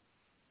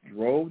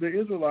drove the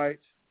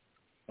Israelites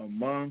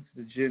amongst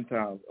the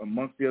Gentiles,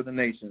 amongst the other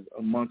nations,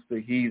 amongst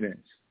the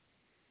heathens.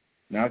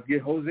 Now let's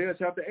get Hosea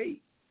chapter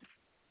 8.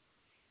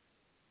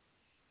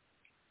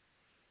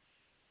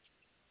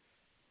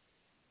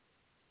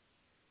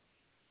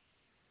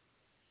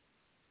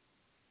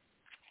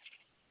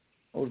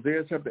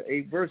 Hosea chapter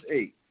 8, verse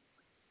 8.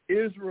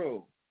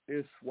 Israel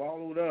is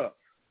swallowed up.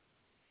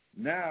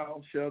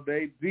 Now shall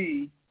they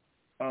be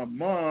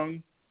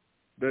among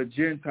the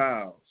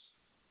Gentiles,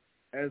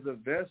 as a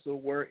vessel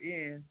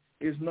wherein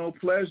is no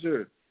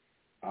pleasure.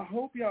 I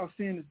hope y'all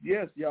seeing this.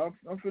 Yes, y'all,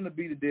 I'm finna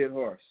beat a dead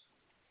horse.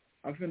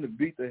 I'm finna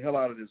beat the hell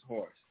out of this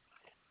horse.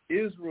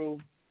 Israel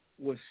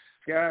was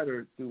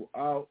scattered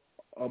throughout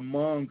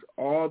amongst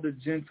all the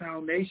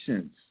Gentile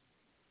nations.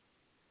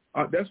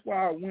 That's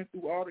why I went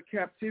through all the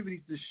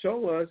captivities to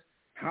show us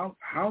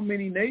how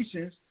many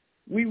nations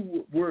we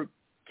were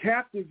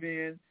captive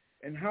in,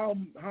 and how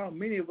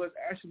many of us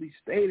actually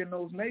stayed in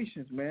those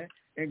nations, man,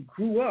 and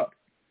grew up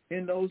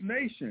in those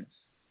nations.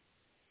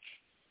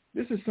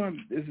 This is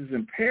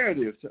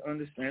imperative to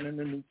understanding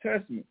the New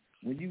Testament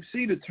when you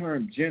see the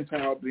term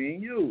Gentile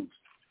being used.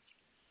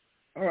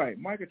 All right,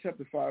 Micah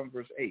chapter 5 and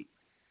verse 8.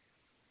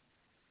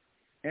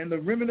 And the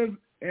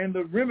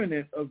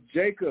remnant of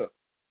Jacob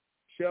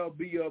shall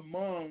be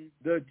among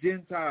the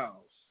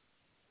Gentiles.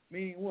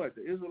 Meaning what?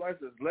 The Israelites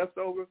that's left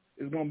over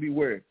is going to be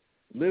where?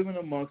 Living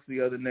amongst the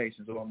other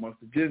nations, or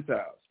amongst the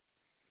Gentiles.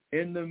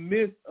 In the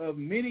midst of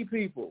many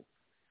people,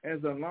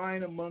 as a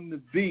lion among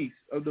the beasts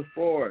of the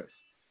forest,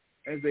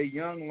 as a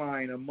young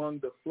lion among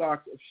the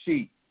flocks of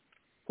sheep,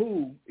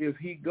 who, if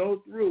he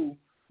go through,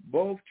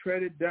 both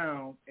tread it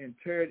down and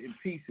tear it in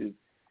pieces,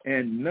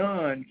 and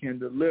none can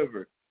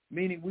deliver.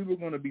 Meaning we were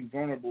going to be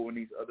vulnerable in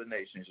these other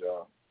nations,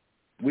 y'all,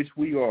 which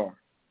we are.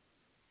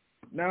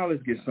 Now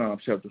let's get Psalm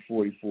chapter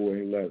 44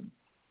 and 11.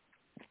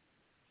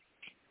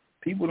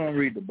 People don't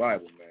read the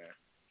Bible, man.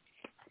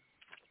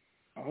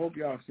 I hope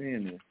y'all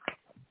seeing this.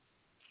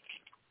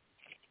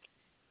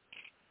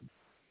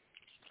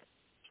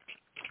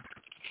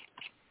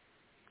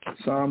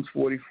 Psalms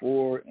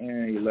 44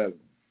 and 11.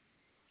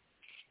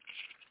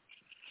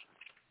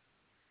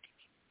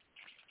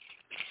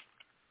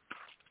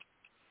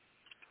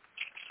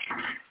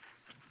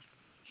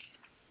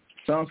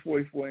 Psalms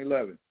 44 and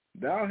 11.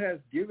 thou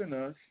hast given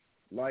us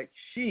like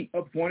sheep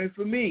appointed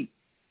for me,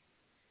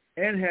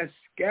 and hast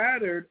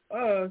scattered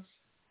us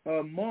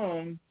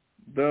among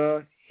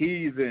the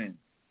heathen.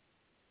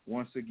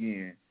 Once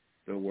again,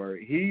 the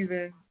word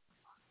heathen,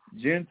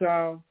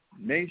 Gentile,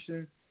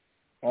 nation,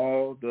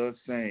 all the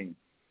same.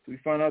 So we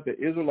find out the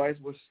Israelites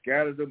were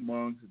scattered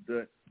amongst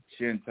the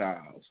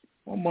Gentiles,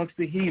 or amongst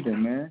the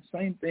heathen, man.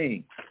 Same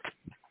thing.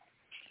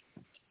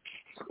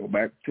 Let's go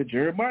back to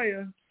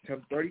Jeremiah,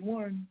 chapter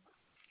 31.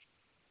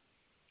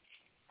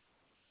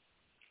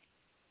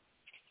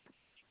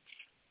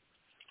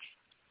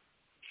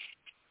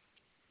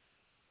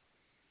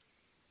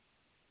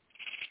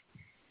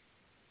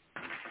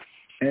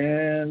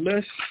 And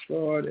let's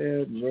start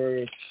at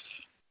verse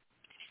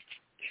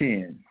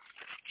 10.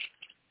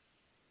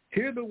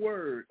 Hear the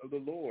word of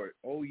the Lord,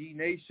 O ye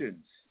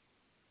nations,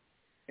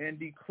 and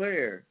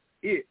declare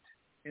it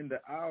in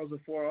the isles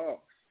afar off,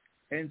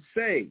 and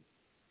say,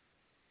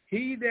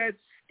 he that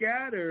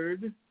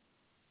scattered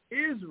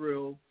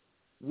Israel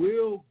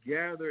will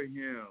gather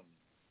him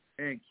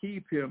and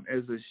keep him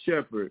as a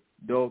shepherd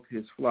doth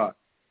his flock.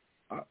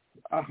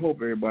 I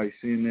hope everybody's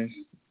seen this.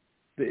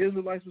 The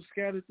Israelites were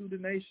scattered through the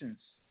nations.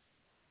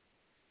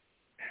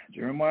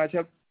 Jeremiah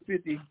chapter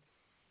 50.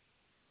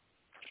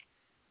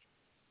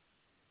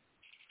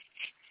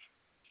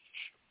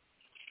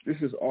 This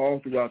is all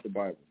throughout the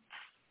Bible.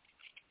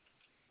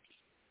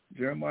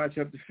 Jeremiah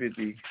chapter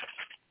 50.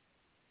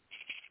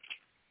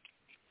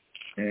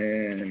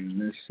 And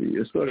let's see.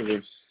 Let's go to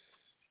verse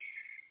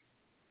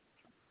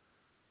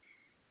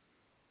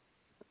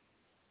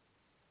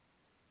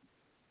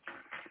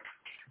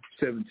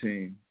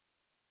 17.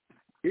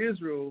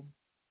 Israel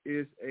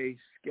is a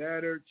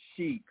scattered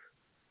sheep.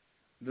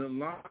 The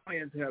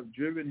lions have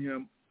driven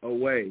him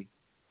away.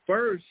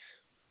 First,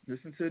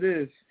 listen to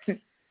this.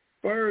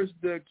 First,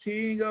 the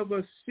king of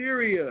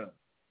Assyria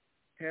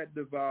had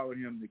devoured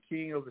him. The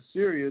king of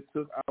Assyria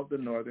took out the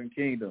northern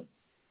kingdom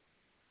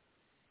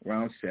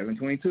around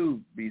 722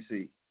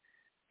 BC.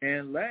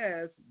 And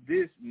last,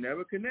 this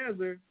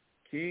Nebuchadnezzar,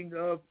 king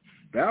of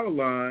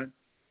Babylon,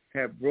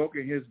 had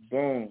broken his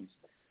bones.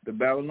 The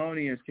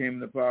Babylonians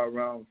came into power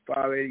around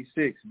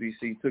 586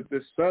 BC, took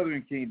the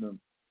southern kingdom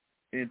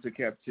into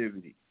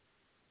captivity.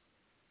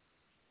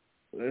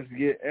 Let's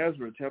get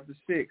Ezra chapter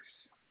 6.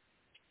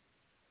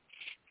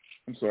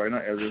 I'm sorry,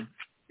 not Ezra.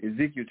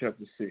 Ezekiel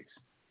chapter 6.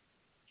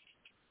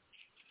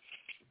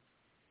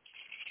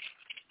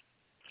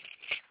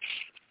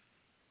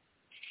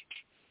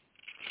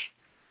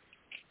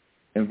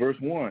 In verse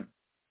 1,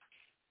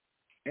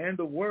 and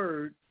the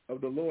word of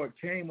the Lord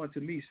came unto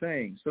me,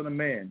 saying, Son of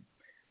man,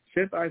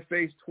 set thy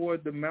face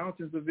toward the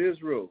mountains of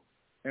Israel,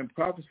 and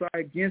prophesy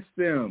against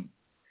them,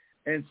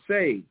 and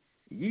say,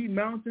 ye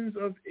mountains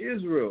of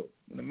Israel.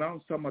 And the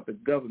mountains talking about the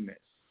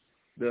governments,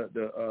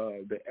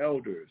 the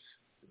elders,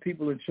 the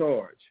people in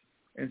charge,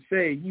 and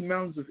say, ye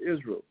mountains of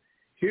Israel,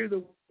 hear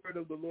the word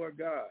of the Lord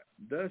God.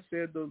 Thus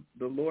said the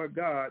Lord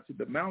God to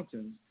the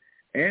mountains,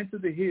 and to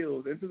the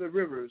hills, and to the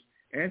rivers,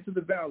 and to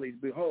the valleys,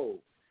 behold,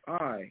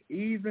 I,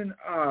 even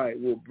I,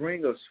 will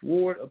bring a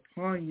sword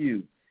upon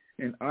you,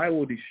 and I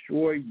will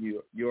destroy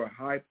your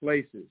high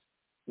places.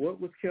 What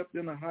was kept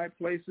in the high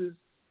places?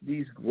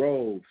 These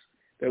groves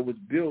that was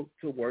built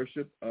to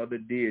worship other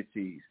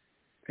deities.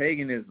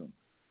 Paganism,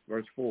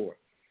 verse 4.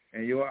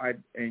 And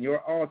your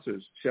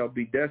altars shall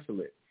be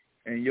desolate,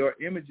 and your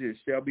images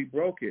shall be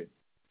broken.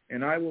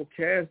 And I will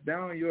cast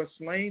down your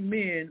slain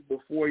men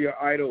before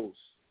your idols.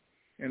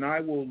 And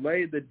I will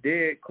lay the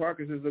dead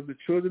carcasses of the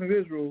children of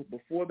Israel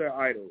before their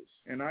idols.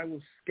 And I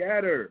will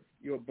scatter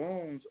your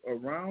bones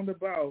around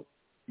about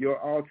your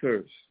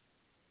altars.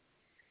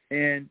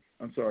 In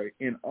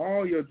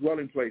all your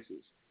dwelling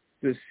places.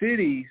 The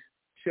cities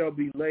shall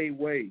be laid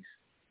waste,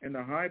 and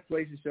the high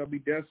places shall be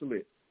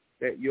desolate,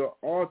 that your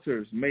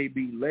altars may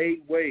be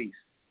laid waste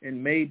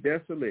and made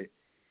desolate,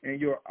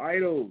 and your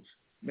idols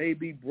may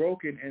be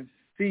broken and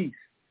cease,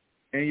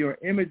 and your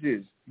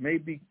images may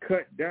be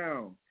cut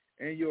down,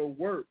 and your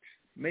works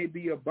may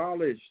be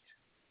abolished,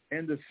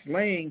 and the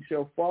slain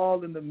shall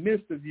fall in the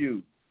midst of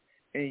you,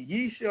 and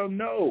ye shall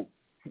know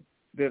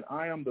that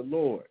I am the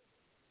Lord.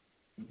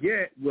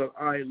 Yet will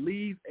I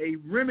leave a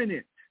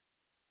remnant,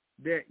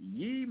 that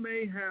ye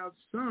may have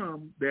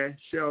some that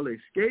shall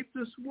escape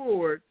the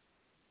sword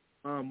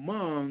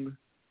among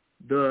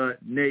the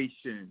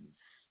nations.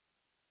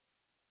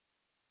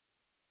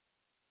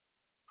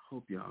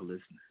 Hope y'all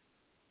listening.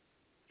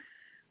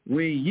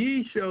 When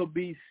ye shall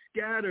be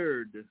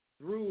scattered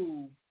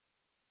through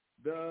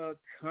the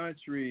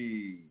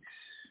countries.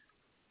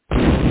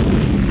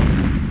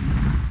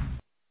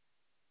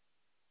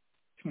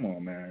 Come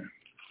on, man.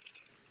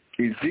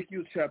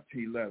 Ezekiel chapter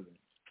 11,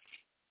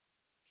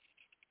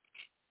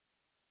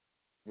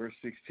 verse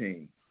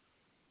 16.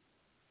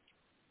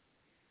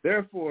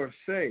 Therefore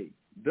say,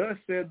 thus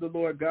said the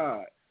Lord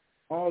God,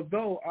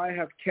 although I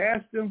have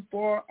cast them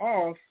far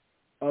off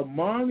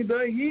among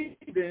the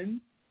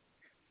heathen,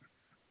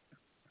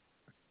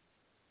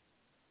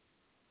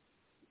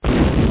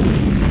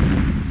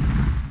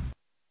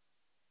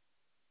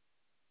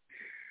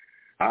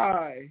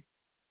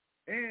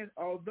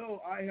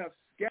 although I have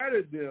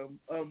scattered them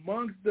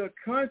amongst the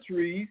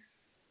countries,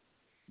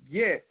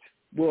 yet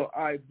will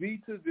I be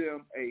to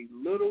them a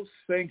little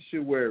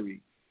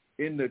sanctuary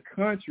in the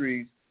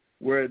countries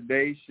where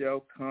they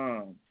shall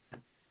come.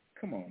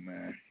 Come on,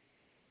 man.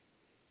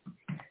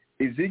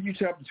 Ezekiel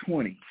chapter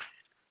 20.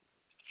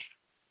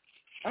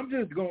 I'm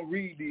just going to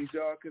read these,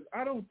 y'all, because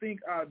I don't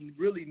think I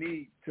really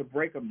need to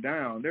break them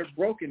down. They're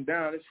broken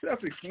down. It's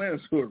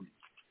self-explanatory.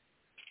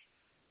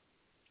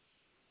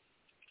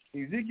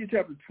 Ezekiel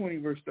chapter 20,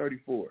 verse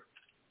 34.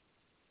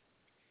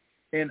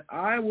 And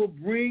I will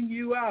bring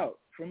you out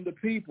from the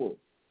people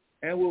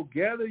and will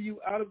gather you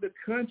out of the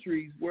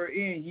countries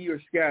wherein ye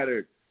are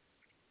scattered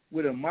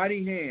with a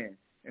mighty hand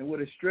and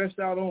with a stretched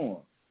out arm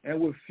and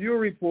with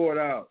fury poured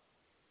out.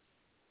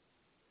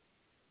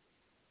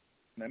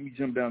 Let me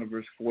jump down to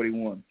verse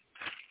 41.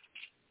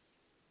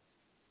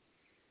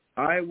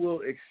 I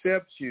will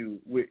accept you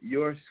with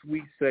your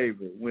sweet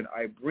savor when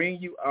I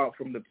bring you out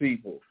from the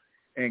people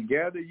and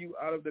gather you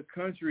out of the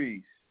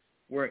countries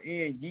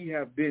wherein ye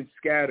have been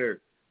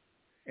scattered,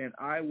 and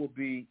I will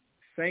be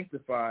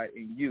sanctified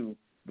in you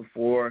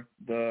before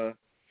the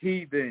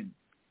heathen.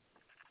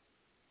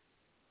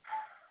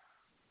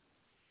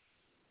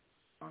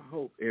 I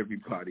hope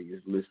everybody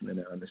is listening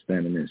and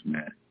understanding this,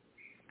 man.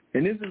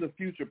 And this is a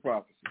future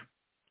prophecy.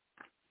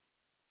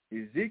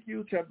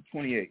 Ezekiel chapter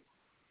 28.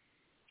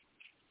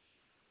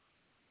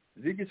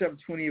 Ezekiel chapter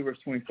 28, verse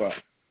 25.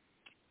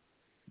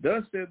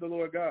 Thus said the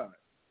Lord God,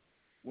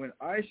 when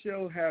I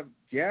shall have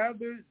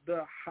gathered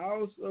the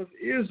house of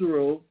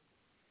Israel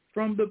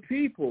from the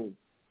people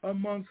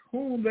amongst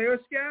whom they are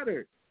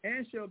scattered,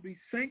 and shall be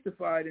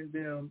sanctified in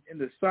them in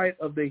the sight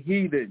of the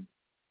heathen,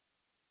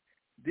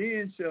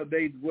 then shall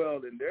they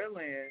dwell in their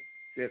land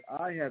that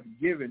I have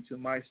given to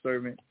my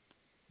servant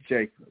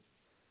Jacob.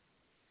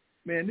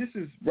 Man, this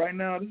is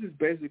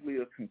basically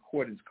a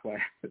concordance class.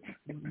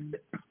 I'm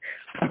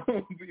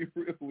going to be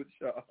real with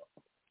y'all.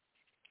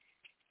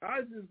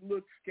 I just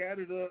looked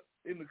scattered up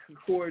in the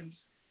concordance,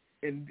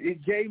 and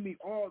it gave me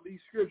all these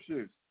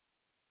scriptures.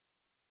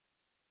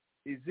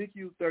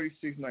 Ezekiel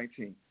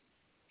 36:19.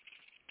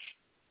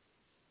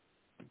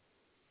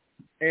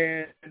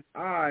 And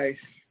I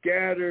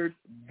scattered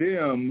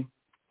them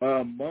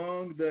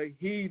among the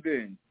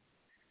heathen,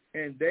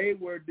 and they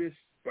were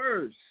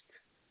dispersed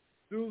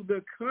through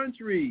the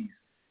countries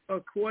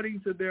according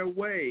to their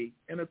way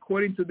and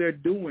according to their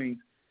doings.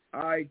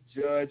 I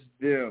judged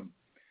them.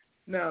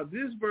 Now,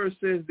 this verse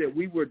says that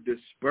we were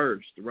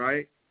dispersed,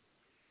 right?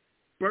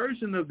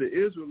 Dispersion of the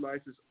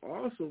Israelites is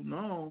also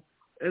known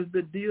as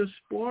the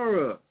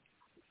diaspora.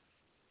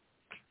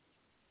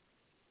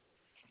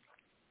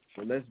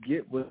 So let's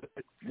get what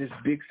this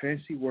big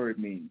fancy word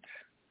means.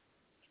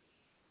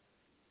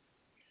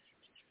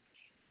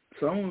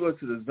 So I'm going to go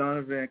to the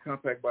Zondervan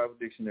Compact Bible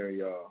Dictionary,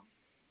 y'all.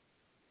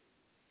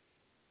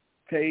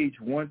 Page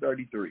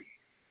 133.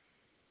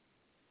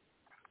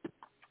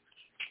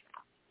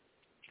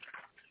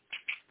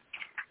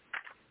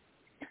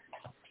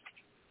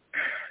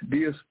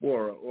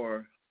 Diaspora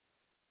or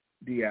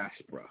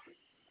diaspora.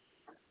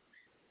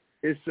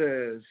 It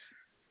says,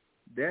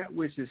 that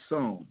which is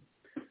sown.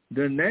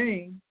 The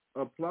name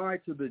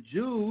applied to the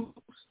Jews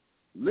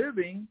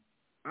living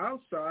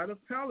outside of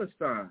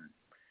Palestine.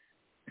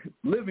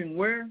 Living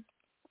where?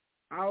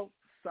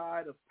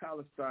 Outside of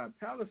Palestine.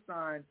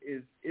 Palestine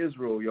is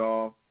Israel,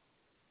 y'all.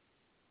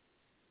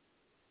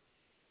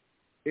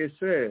 It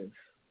says,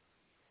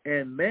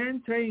 and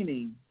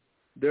maintaining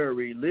their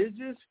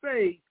religious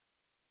faith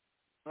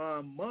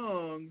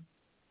among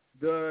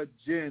the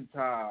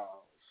Gentiles.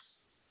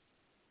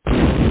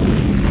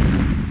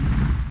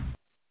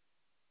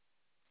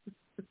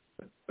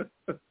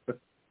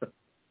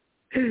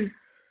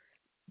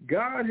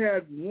 God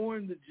had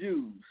warned the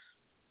Jews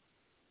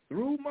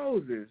through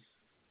Moses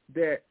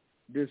that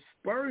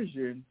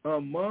dispersion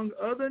among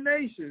other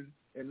nations,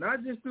 and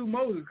not just through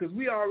Moses, because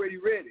we already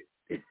read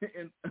it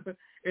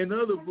in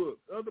other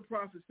books. Other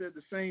prophets said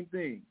the same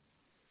thing.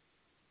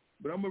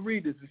 But I'm going to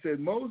read this. It says,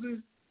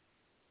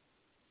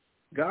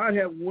 God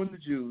had warned the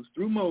Jews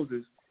through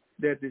Moses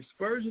that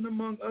dispersion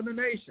among other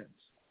nations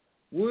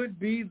would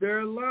be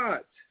their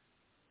lot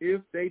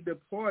if they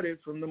departed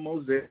from the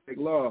Mosaic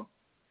law.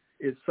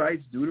 It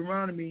cites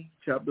Deuteronomy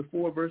chapter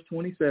 4, verse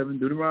 27,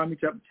 Deuteronomy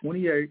chapter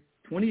 28,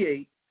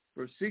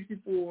 verse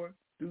 64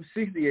 through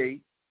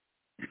 68.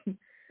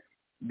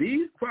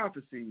 These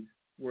prophecies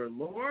were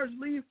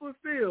largely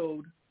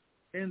fulfilled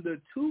in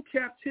the two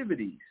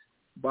captivities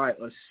by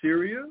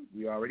Assyria.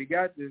 We already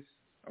got this.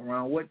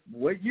 Around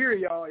what year,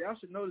 y'all? Y'all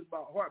should know this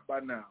by heart by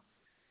now.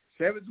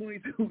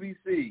 722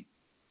 BC.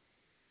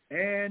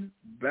 And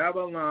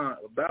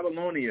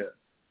Babylonia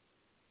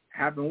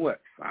happened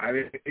what?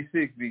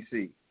 586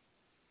 BC.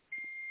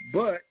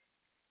 But,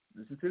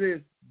 listen to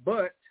this,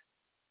 but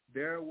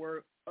there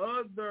were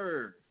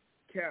other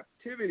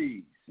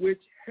captivities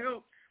which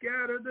helped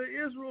scatter the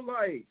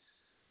Israelites.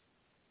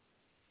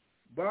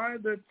 By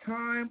the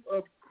time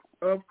of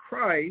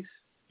Christ,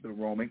 the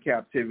Roman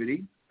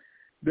captivity,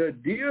 the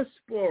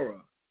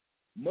diaspora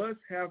must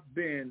have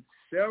been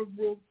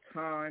several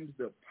times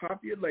the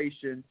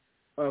population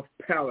of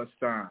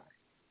Palestine.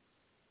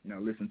 Now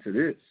listen to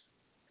this.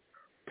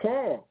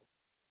 Paul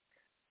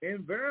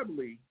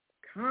invariably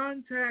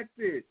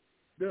contacted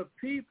the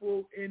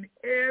people in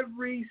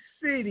every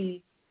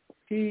city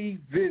he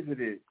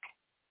visited.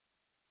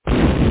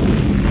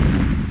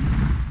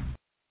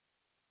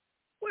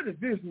 What does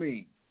this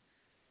mean?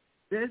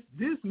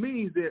 This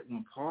means that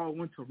when Paul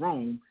went to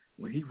Rome,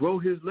 when he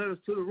wrote his letters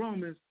to the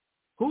Romans,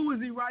 who was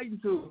he writing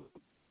to?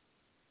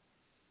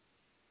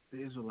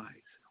 The Israelites.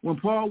 When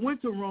Paul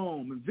went to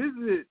Rome and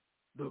visited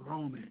the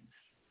Romans,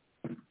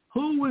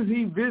 who was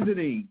he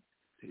visiting?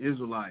 The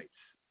Israelites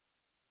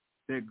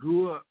that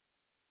grew up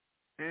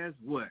as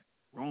what?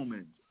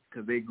 Romans.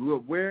 Because they grew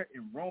up where?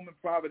 In Roman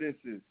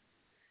provinces.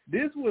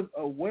 This was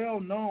a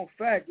well-known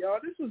fact, y'all.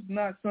 This was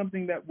not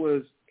something that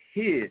was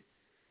hid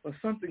or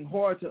something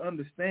hard to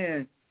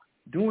understand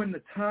during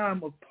the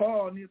time of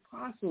Paul and the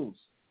apostles.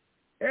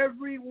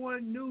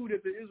 Everyone knew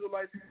that the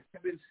Israelites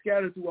had been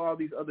scattered through all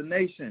these other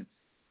nations.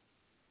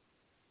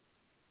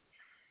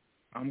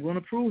 I'm going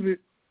to prove it.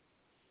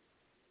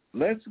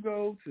 Let's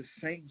go to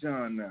St.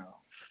 John now.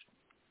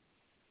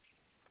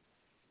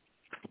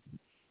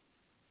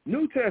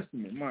 New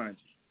Testament, mind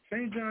you.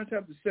 St. John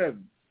chapter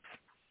 7.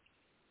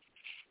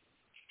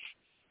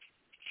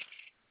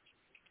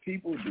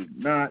 People do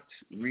not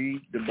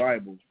read the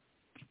Bible.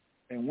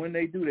 And when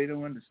they do, they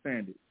don't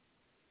understand it.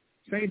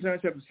 St. John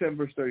chapter 7,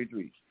 verse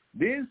 33.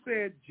 Then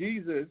said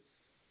Jesus,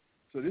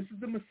 so this is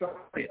the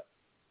Messiah,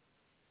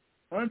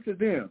 unto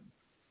them,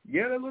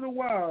 yet a little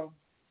while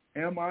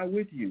am I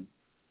with you,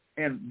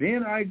 and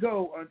then I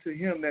go unto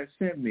him that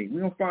sent me.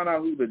 We're going to find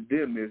out who the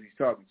them is he's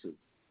talking to.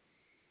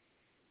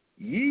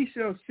 Ye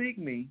shall seek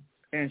me,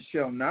 and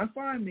shall not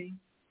find me,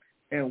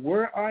 and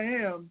where I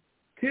am,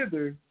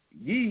 thither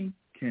ye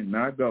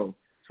cannot go.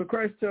 So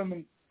Christ telling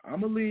them,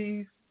 I'm going to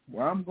leave.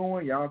 Where I'm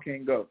going, y'all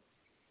can't go.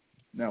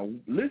 Now,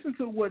 listen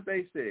to what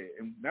they said.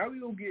 And now we're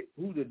going to get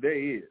who the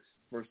they is.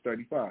 Verse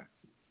 35.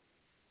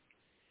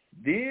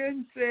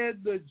 Then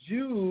said the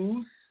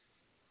Jews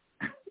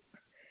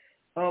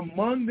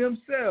among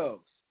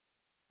themselves,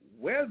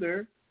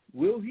 whither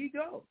will he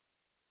go,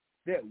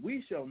 that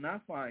we shall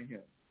not find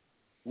him?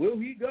 Will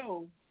he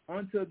go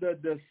unto the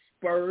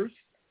dispersed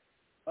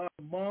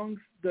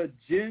amongst the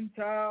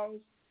Gentiles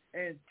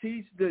and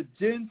teach the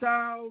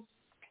Gentiles?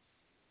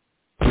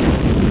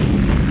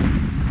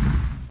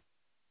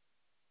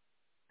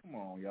 Come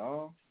on,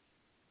 y'all.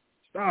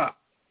 Stop.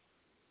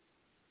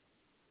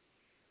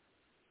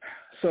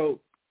 So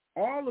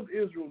all of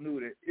Israel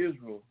knew that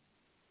Israel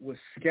was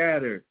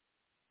scattered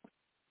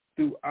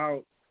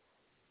throughout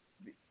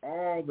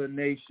all the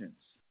nations,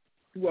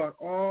 throughout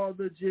all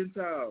the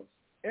Gentiles.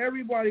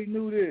 Everybody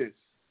knew this.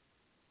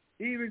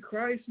 Even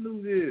Christ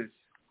knew this.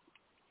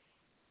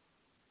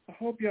 I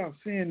hope y'all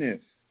seeing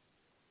this.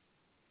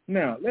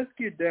 Now, let's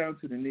get down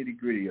to the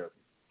nitty-gritty of it.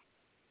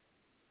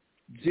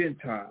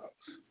 Gentiles.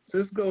 So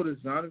let's go to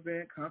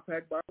Zondervan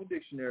Compact Bible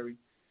Dictionary,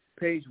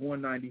 page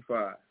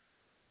 195.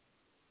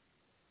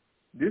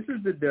 This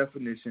is the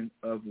definition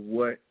of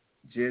what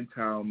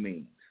Gentile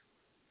means.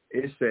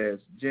 It says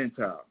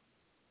Gentile,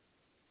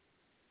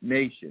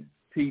 nation,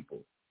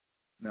 people.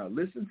 Now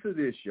listen to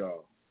this,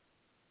 y'all.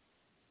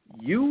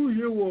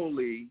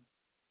 Usually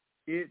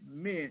it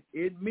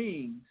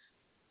means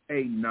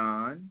a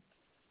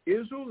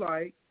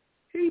non-Israelite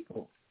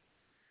people.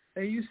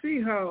 And you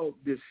see how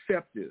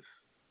deceptive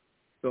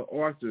the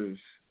authors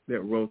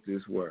that wrote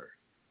this were.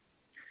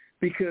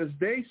 Because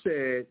they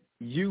said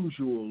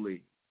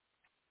usually,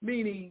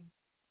 meaning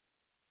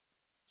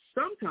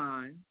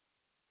sometimes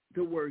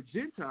the word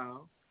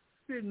Gentile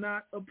did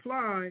not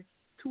apply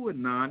to a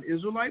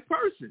non-Israelite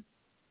person.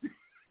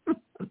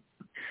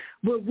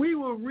 But we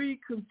will read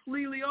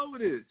completely over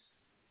this.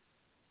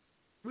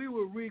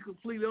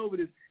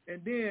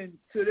 And then,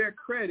 to their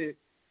credit,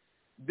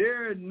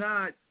 they're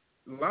not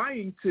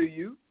lying to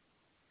you.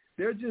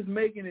 They're just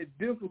making it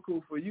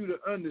difficult for you to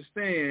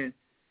understand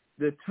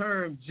the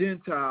term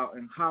Gentile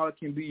and how it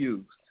can be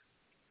used.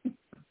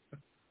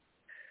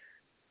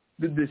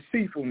 The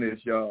deceitfulness,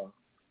 y'all.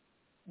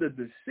 The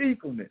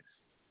deceitfulness.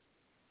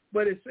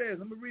 But it says,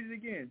 I'm going to read it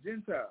again,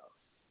 Gentiles,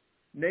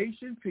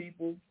 nation,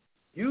 people,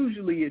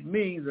 usually it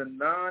means a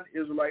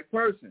non-Israelite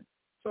person.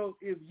 So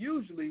if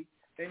usually,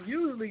 and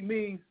usually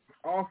means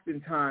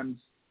oftentimes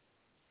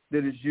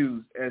that is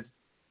used as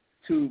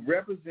to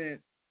represent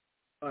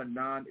a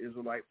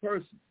non-Israelite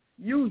person,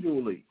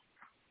 usually.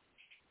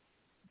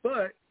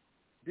 But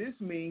this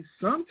means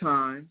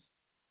sometimes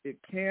it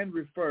can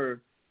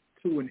refer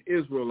to an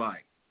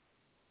Israelite.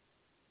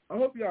 I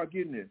hope y'all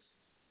getting this.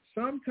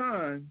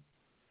 Sometimes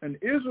an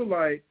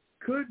Israelite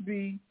could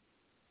be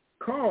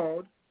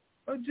called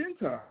a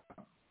Gentile.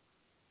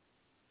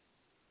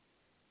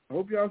 I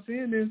hope y'all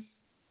seeing this.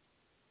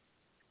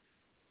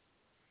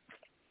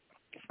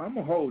 I'm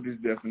going to hold this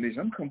definition.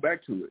 I'm going to come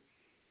back to it.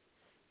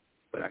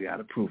 But I got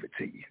to prove it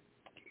to you.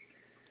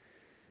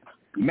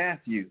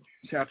 Matthew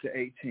chapter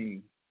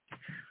 18.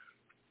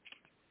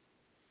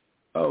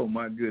 Oh,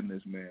 my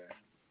goodness, man.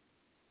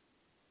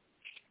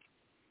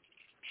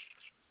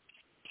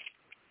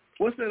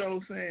 What's that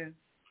old saying?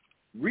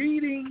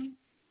 Reading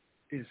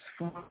is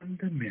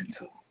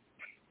fundamental.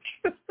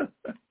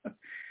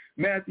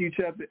 Matthew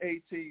chapter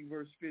 18,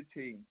 verse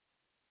 15.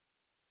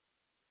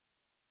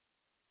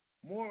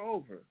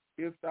 Moreover,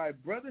 if thy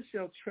brother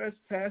shall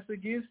trespass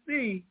against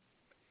thee,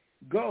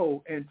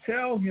 go and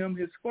tell him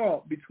his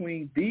fault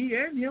between thee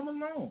and him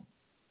alone.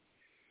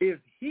 If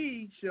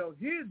he shall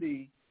hear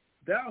thee,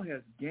 thou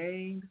hast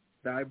gained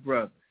thy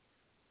brother.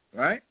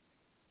 Right?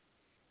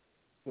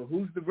 Well,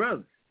 who's the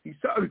brother he's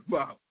talking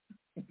about?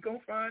 We're going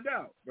to find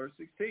out. Verse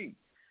 16.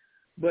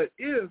 But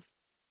if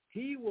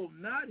he will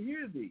not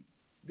hear thee,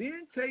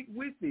 then take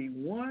with thee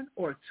one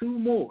or two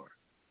more,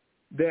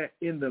 that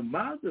in the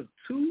mouth of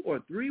 2 or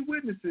 3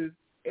 witnesses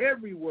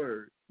every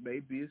word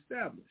may be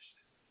established.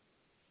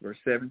 Verse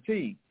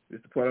 17. This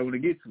is the part I want to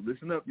get to.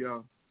 Listen up,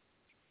 y'all.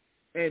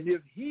 And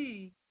if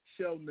he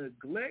shall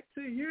neglect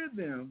to hear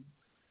them,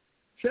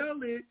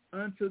 tell it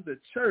unto the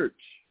church.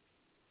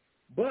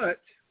 But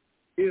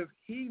if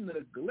he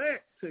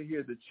neglect to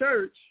hear the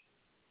church,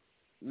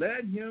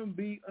 let him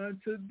be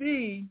unto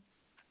thee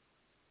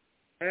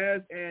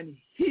as an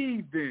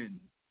heathen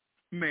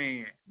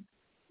man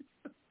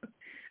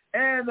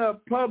and a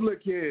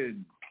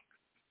publican.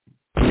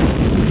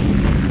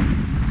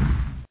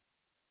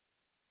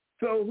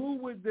 So who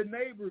would the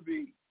neighbor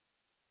be?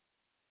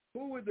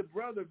 Who would the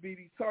brother be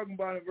he's talking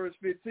about in verse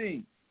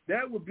 15?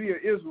 That would be an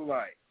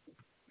Israelite.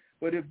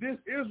 But if this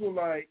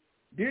Israelite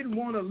didn't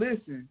want to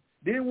listen,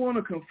 didn't want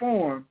to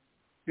conform,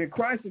 then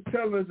Christ is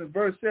telling us in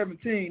verse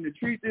 17 to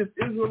treat this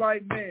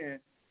Israelite man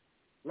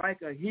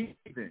like a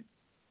heathen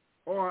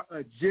or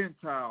a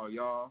Gentile,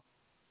 y'all.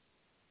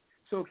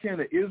 So can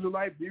an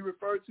Israelite be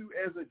referred to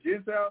as a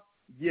Gentile?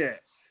 Yes.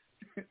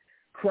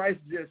 Christ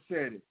just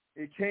said it.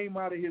 It came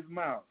out of his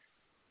mouth.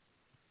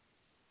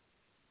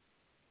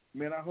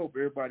 Man, I hope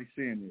everybody's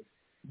seeing this.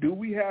 Do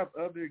we have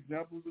other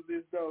examples of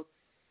this, though?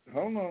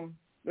 Hold on.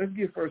 Let's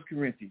get 1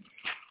 Corinthians.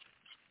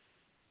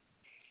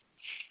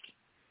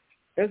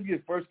 Let's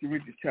get 1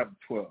 Corinthians chapter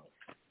 12.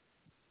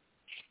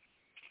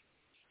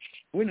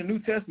 We're in the New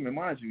Testament,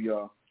 mind you,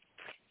 y'all.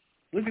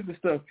 Look at the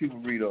stuff people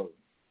read over.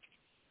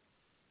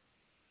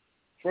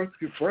 1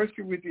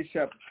 Corinthians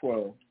chapter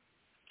 12.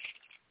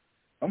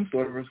 I'm going to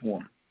start at verse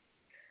 1.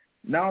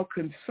 Now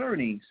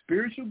concerning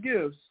spiritual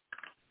gifts,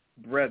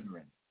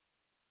 brethren.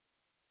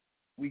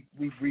 We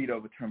read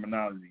over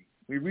terminology.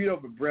 We read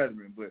over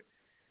brethren, but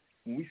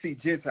when we see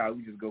Gentiles,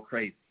 we just go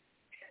crazy.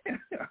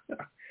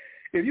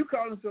 If you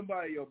calling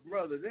somebody your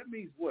brother, that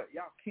means what?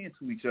 Y'all kin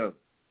to each other.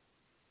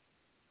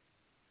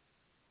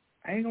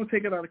 I ain't gonna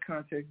take it out of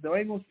context though. I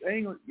ain't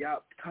gonna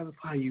y'all, because of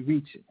how you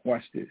reach it.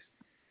 Watch this.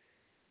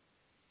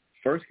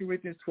 1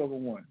 Corinthians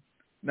 12:1.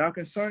 Now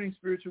concerning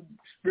spiritual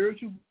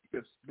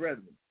gifts,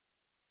 brethren,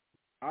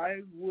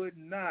 I would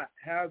not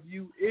have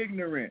you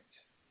ignorant.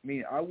 I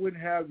mean, I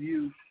wouldn't have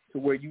you to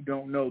where you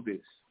don't know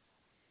this.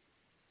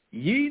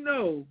 Ye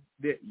know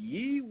that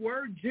ye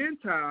were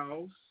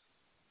Gentiles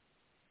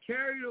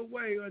carried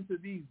away unto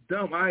these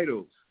dumb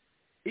idols,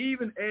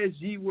 even as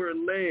ye were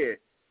led.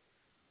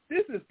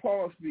 This is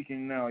Paul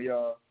speaking now,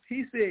 y'all.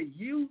 He said,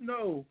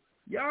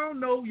 y'all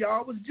know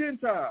y'all was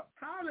Gentiles.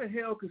 How the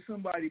hell could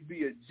somebody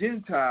be a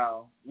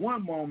Gentile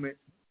one moment,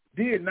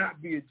 did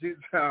not be a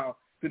Gentile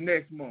the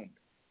next moment?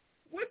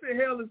 What the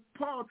hell is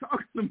Paul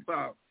talking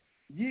about?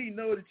 Ye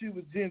know that you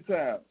was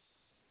Gentiles.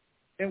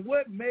 And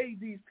what made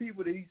these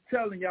people that he's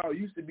telling y'all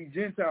used to be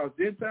Gentiles?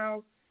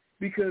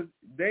 Because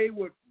they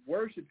were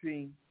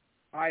worshiping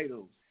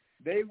idols.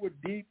 They were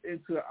deep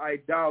into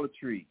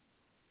idolatry.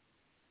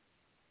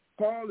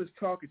 Paul is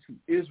talking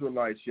to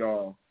Israelites,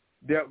 y'all,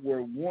 that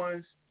were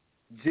once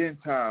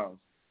Gentiles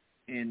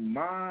in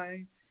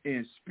mind,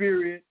 in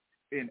spirit,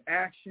 in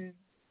action,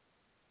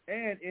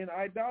 and in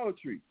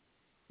idolatry.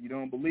 You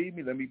don't believe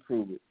me? Let me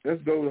prove it.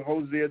 Let's go to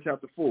Hosea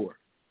chapter 4.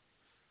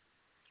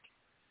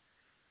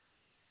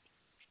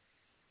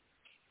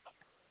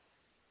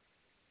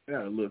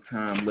 Got a little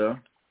time left.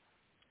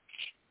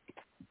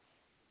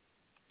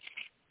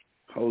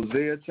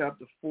 Hosea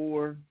chapter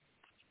 4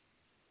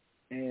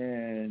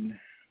 and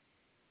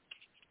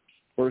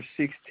verse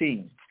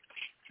 16.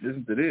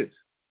 Listen to this.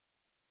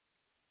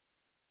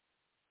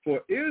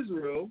 For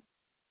Israel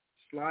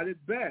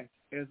slided back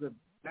as a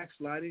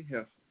backsliding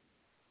heifer.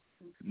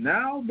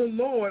 Now the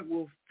Lord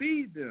will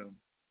feed them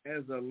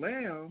as a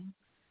lamb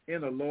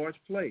in a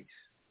large place.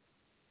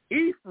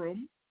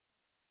 Ephraim,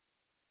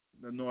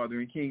 the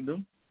northern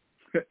kingdom,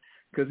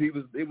 because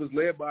it was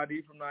led by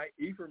an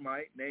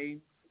Ephraimite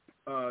named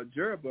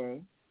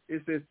Jeroboam.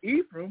 It says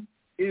Ephraim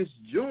is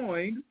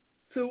joined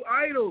to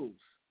idols.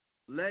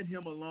 Let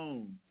him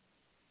alone.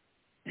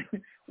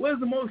 What is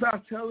the Most High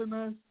telling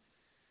us?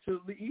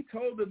 He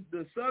told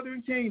the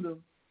southern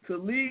kingdom to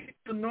leave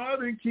the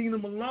northern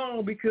kingdom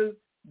alone because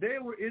they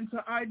were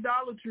into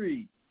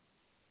idolatry.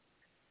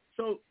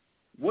 So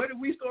what did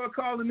we start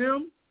calling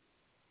them?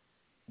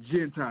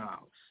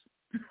 Gentiles.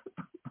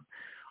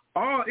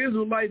 All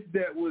Israelites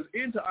that was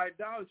into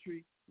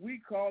idolatry, we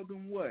called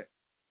them what?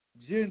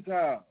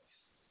 Gentiles.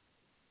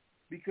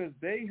 Because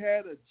they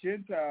had a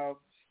Gentile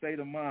state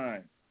of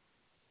mind.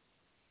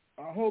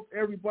 I hope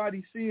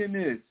everybody's seeing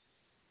this.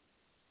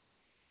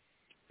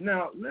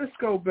 Now, let's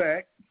go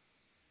back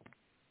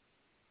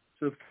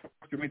to 1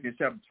 Corinthians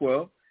chapter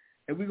 12,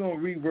 and we're going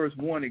to read verse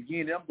 1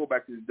 again, and I'm going to go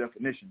back to this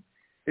definition.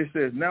 It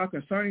says, now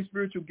concerning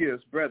spiritual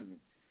gifts, brethren,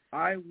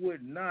 I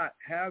would not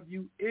have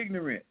you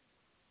ignorant.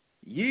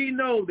 Ye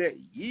know that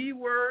ye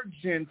were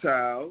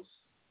Gentiles,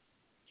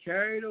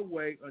 carried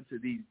away unto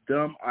these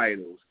dumb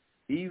idols,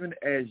 even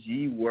as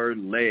ye were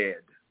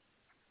led.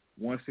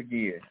 Once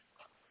again,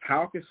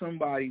 how can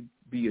somebody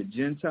be a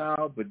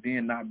Gentile but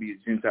then not be a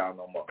Gentile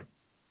no more?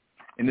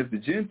 And if the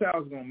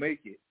Gentiles are going to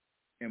make it,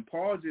 and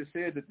Paul just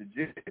said that the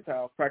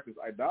Gentiles practice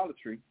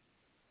idolatry,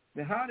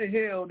 then how the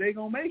hell are they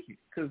going to make it?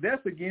 Because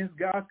that's against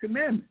God's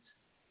commandments.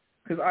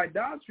 Because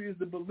idolatry is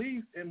the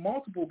belief in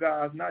multiple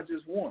gods, not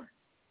just one.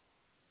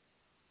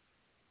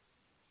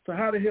 So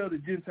how the hell are the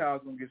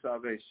Gentiles going to get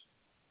salvation?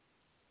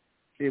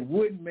 It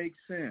wouldn't make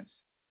sense.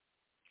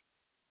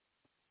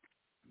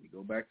 Let me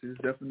go back to this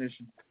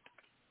definition.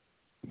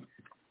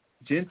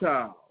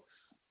 Gentiles,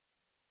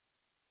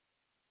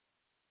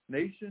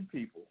 nation,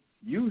 people.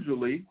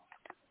 Usually,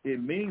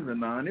 it means a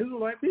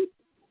non-Israelite people.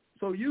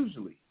 So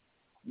usually,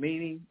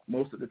 meaning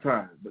most of the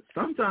time. But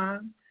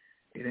sometimes,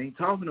 it ain't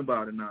talking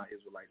about a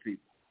non-Israelite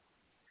people.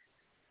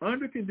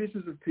 Under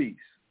conditions of peace,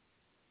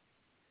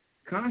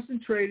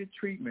 concentrated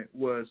treatment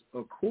was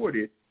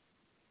accorded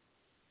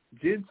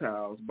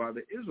Gentiles by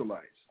the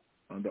Israelites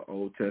under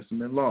Old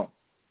Testament law.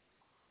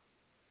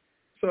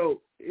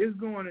 So it's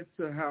going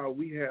into how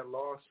we had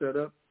laws set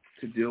up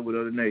to deal with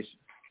other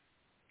nations.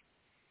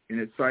 And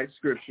it cites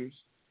scriptures,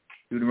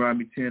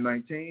 Deuteronomy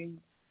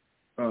 10:19,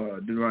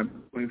 Deuteronomy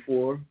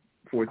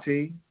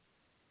 24:14,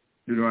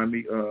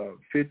 Deuteronomy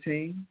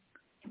 15,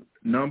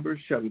 Numbers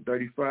chapter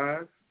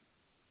 35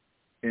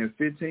 and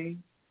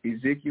 15,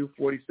 Ezekiel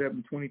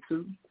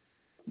 47:22.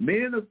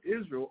 Men of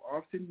Israel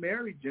often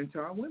married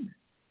Gentile women,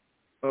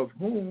 of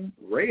whom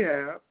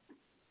Rahab,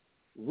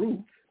 Ruth,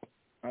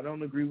 I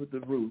don't agree with the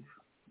Ruth.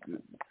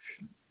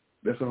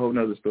 That's a whole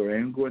nother story. I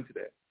ain't going to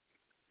that.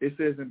 It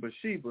says in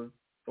Bathsheba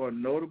are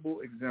notable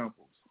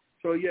examples.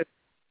 So yes,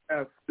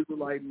 have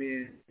Israelite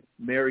men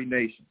marry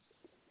nations.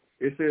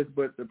 It says,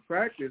 but the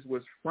practice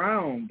was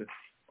frowned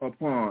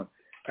upon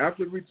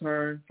after the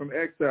return from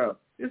exile.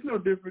 It's no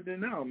different than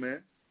now,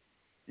 man.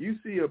 You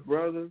see a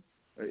brother,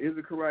 an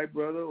Issacharite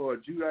brother or a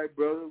Judite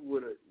brother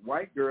with a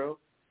white girl,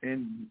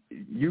 and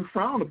you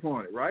frown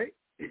upon it, right?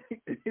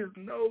 It's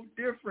no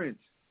difference.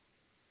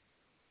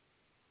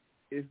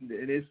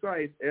 It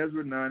cites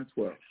Ezra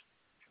 9:12.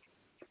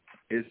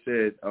 It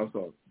says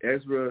also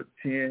Ezra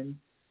 10,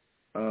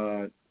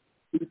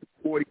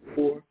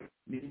 44,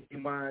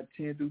 Nehemiah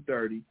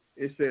 10-30.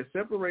 It says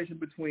separation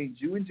between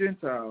Jew and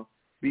Gentile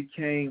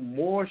became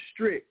more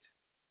strict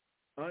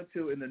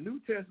until in the New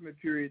Testament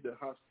period the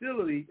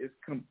hostility is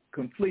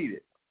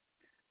completed.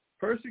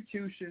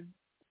 Persecution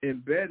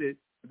embedded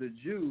the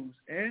Jews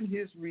and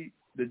he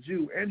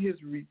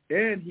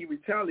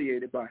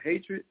retaliated by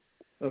hatred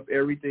of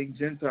everything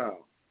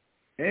Gentile,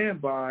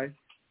 and by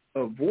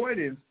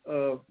avoiding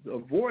so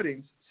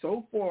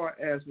far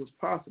as was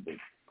possible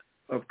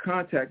of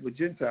contact with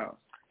Gentiles.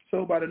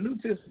 So by the New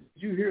Testament,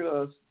 you hear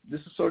us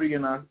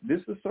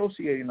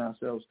disassociating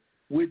ourselves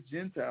with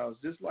Gentiles,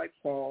 just like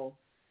Paul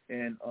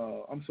and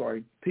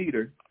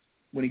Peter,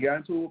 when he got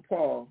into it with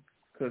Paul,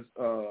 because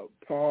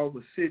Paul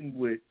was sitting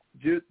with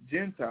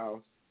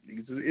Gentiles,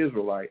 these are the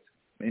Israelites,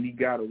 and he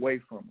got away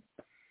from them.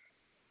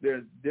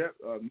 There's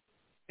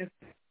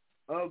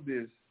of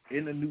this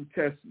in the New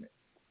Testament.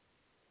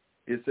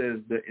 It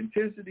says the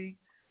intensity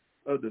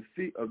of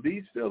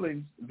these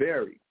feelings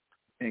varied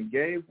and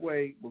gave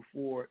way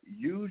before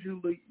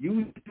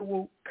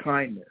usual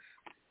kindness.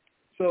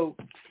 So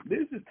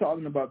this is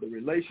talking about the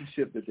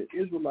relationship that the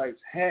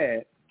Israelites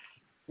had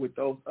with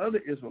those other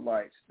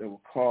Israelites that were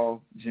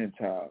called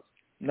Gentiles,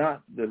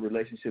 not the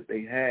relationship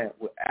they had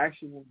with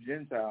actual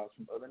Gentiles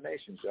from other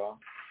nations, y'all.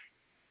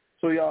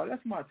 So, y'all,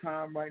 that's my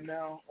time right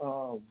now.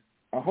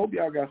 I hope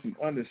y'all got some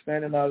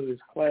understanding out of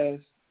this class.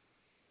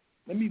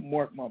 Let me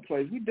mark my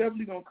place. We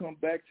definitely going to come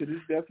back to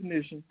this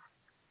definition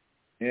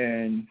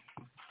and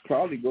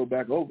probably go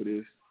back over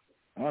this,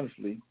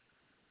 honestly,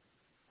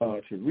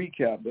 to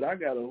recap. But I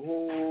got a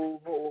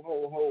whole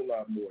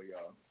lot more,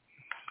 y'all.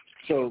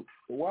 So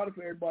the water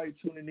for everybody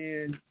tuning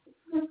in.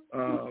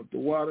 The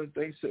water,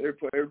 thanks for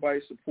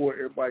everybody's support,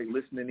 everybody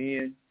listening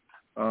in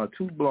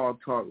to Blog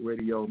Talk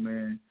Radio,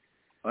 man.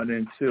 And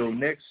until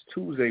next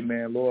Tuesday,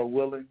 man, Lord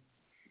willing,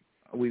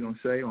 I'm going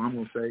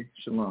to say,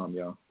 shalom,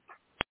 y'all.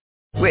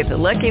 With the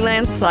Lucky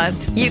Land Slots,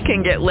 you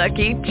can get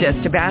lucky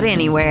just about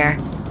anywhere.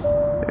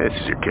 This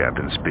is your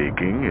captain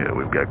speaking.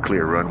 We've got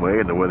clear runway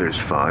and the weather's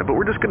fine, but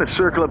we're just going to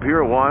circle up here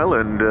a while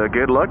and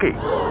get lucky.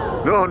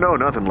 No,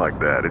 nothing like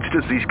that. It's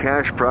just these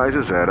cash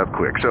prizes add up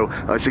quick. So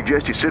I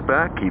suggest you sit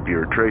back, keep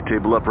your tray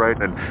table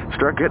upright, and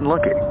start getting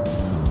lucky.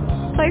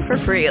 Play for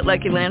free at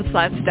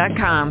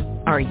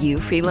LuckyLandSlots.com. Are you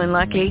feeling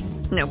lucky?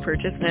 No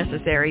purchase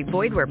necessary.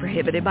 Void where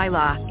prohibited by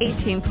law.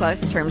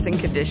 18+ terms and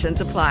conditions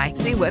apply.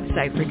 See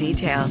website for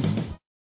details.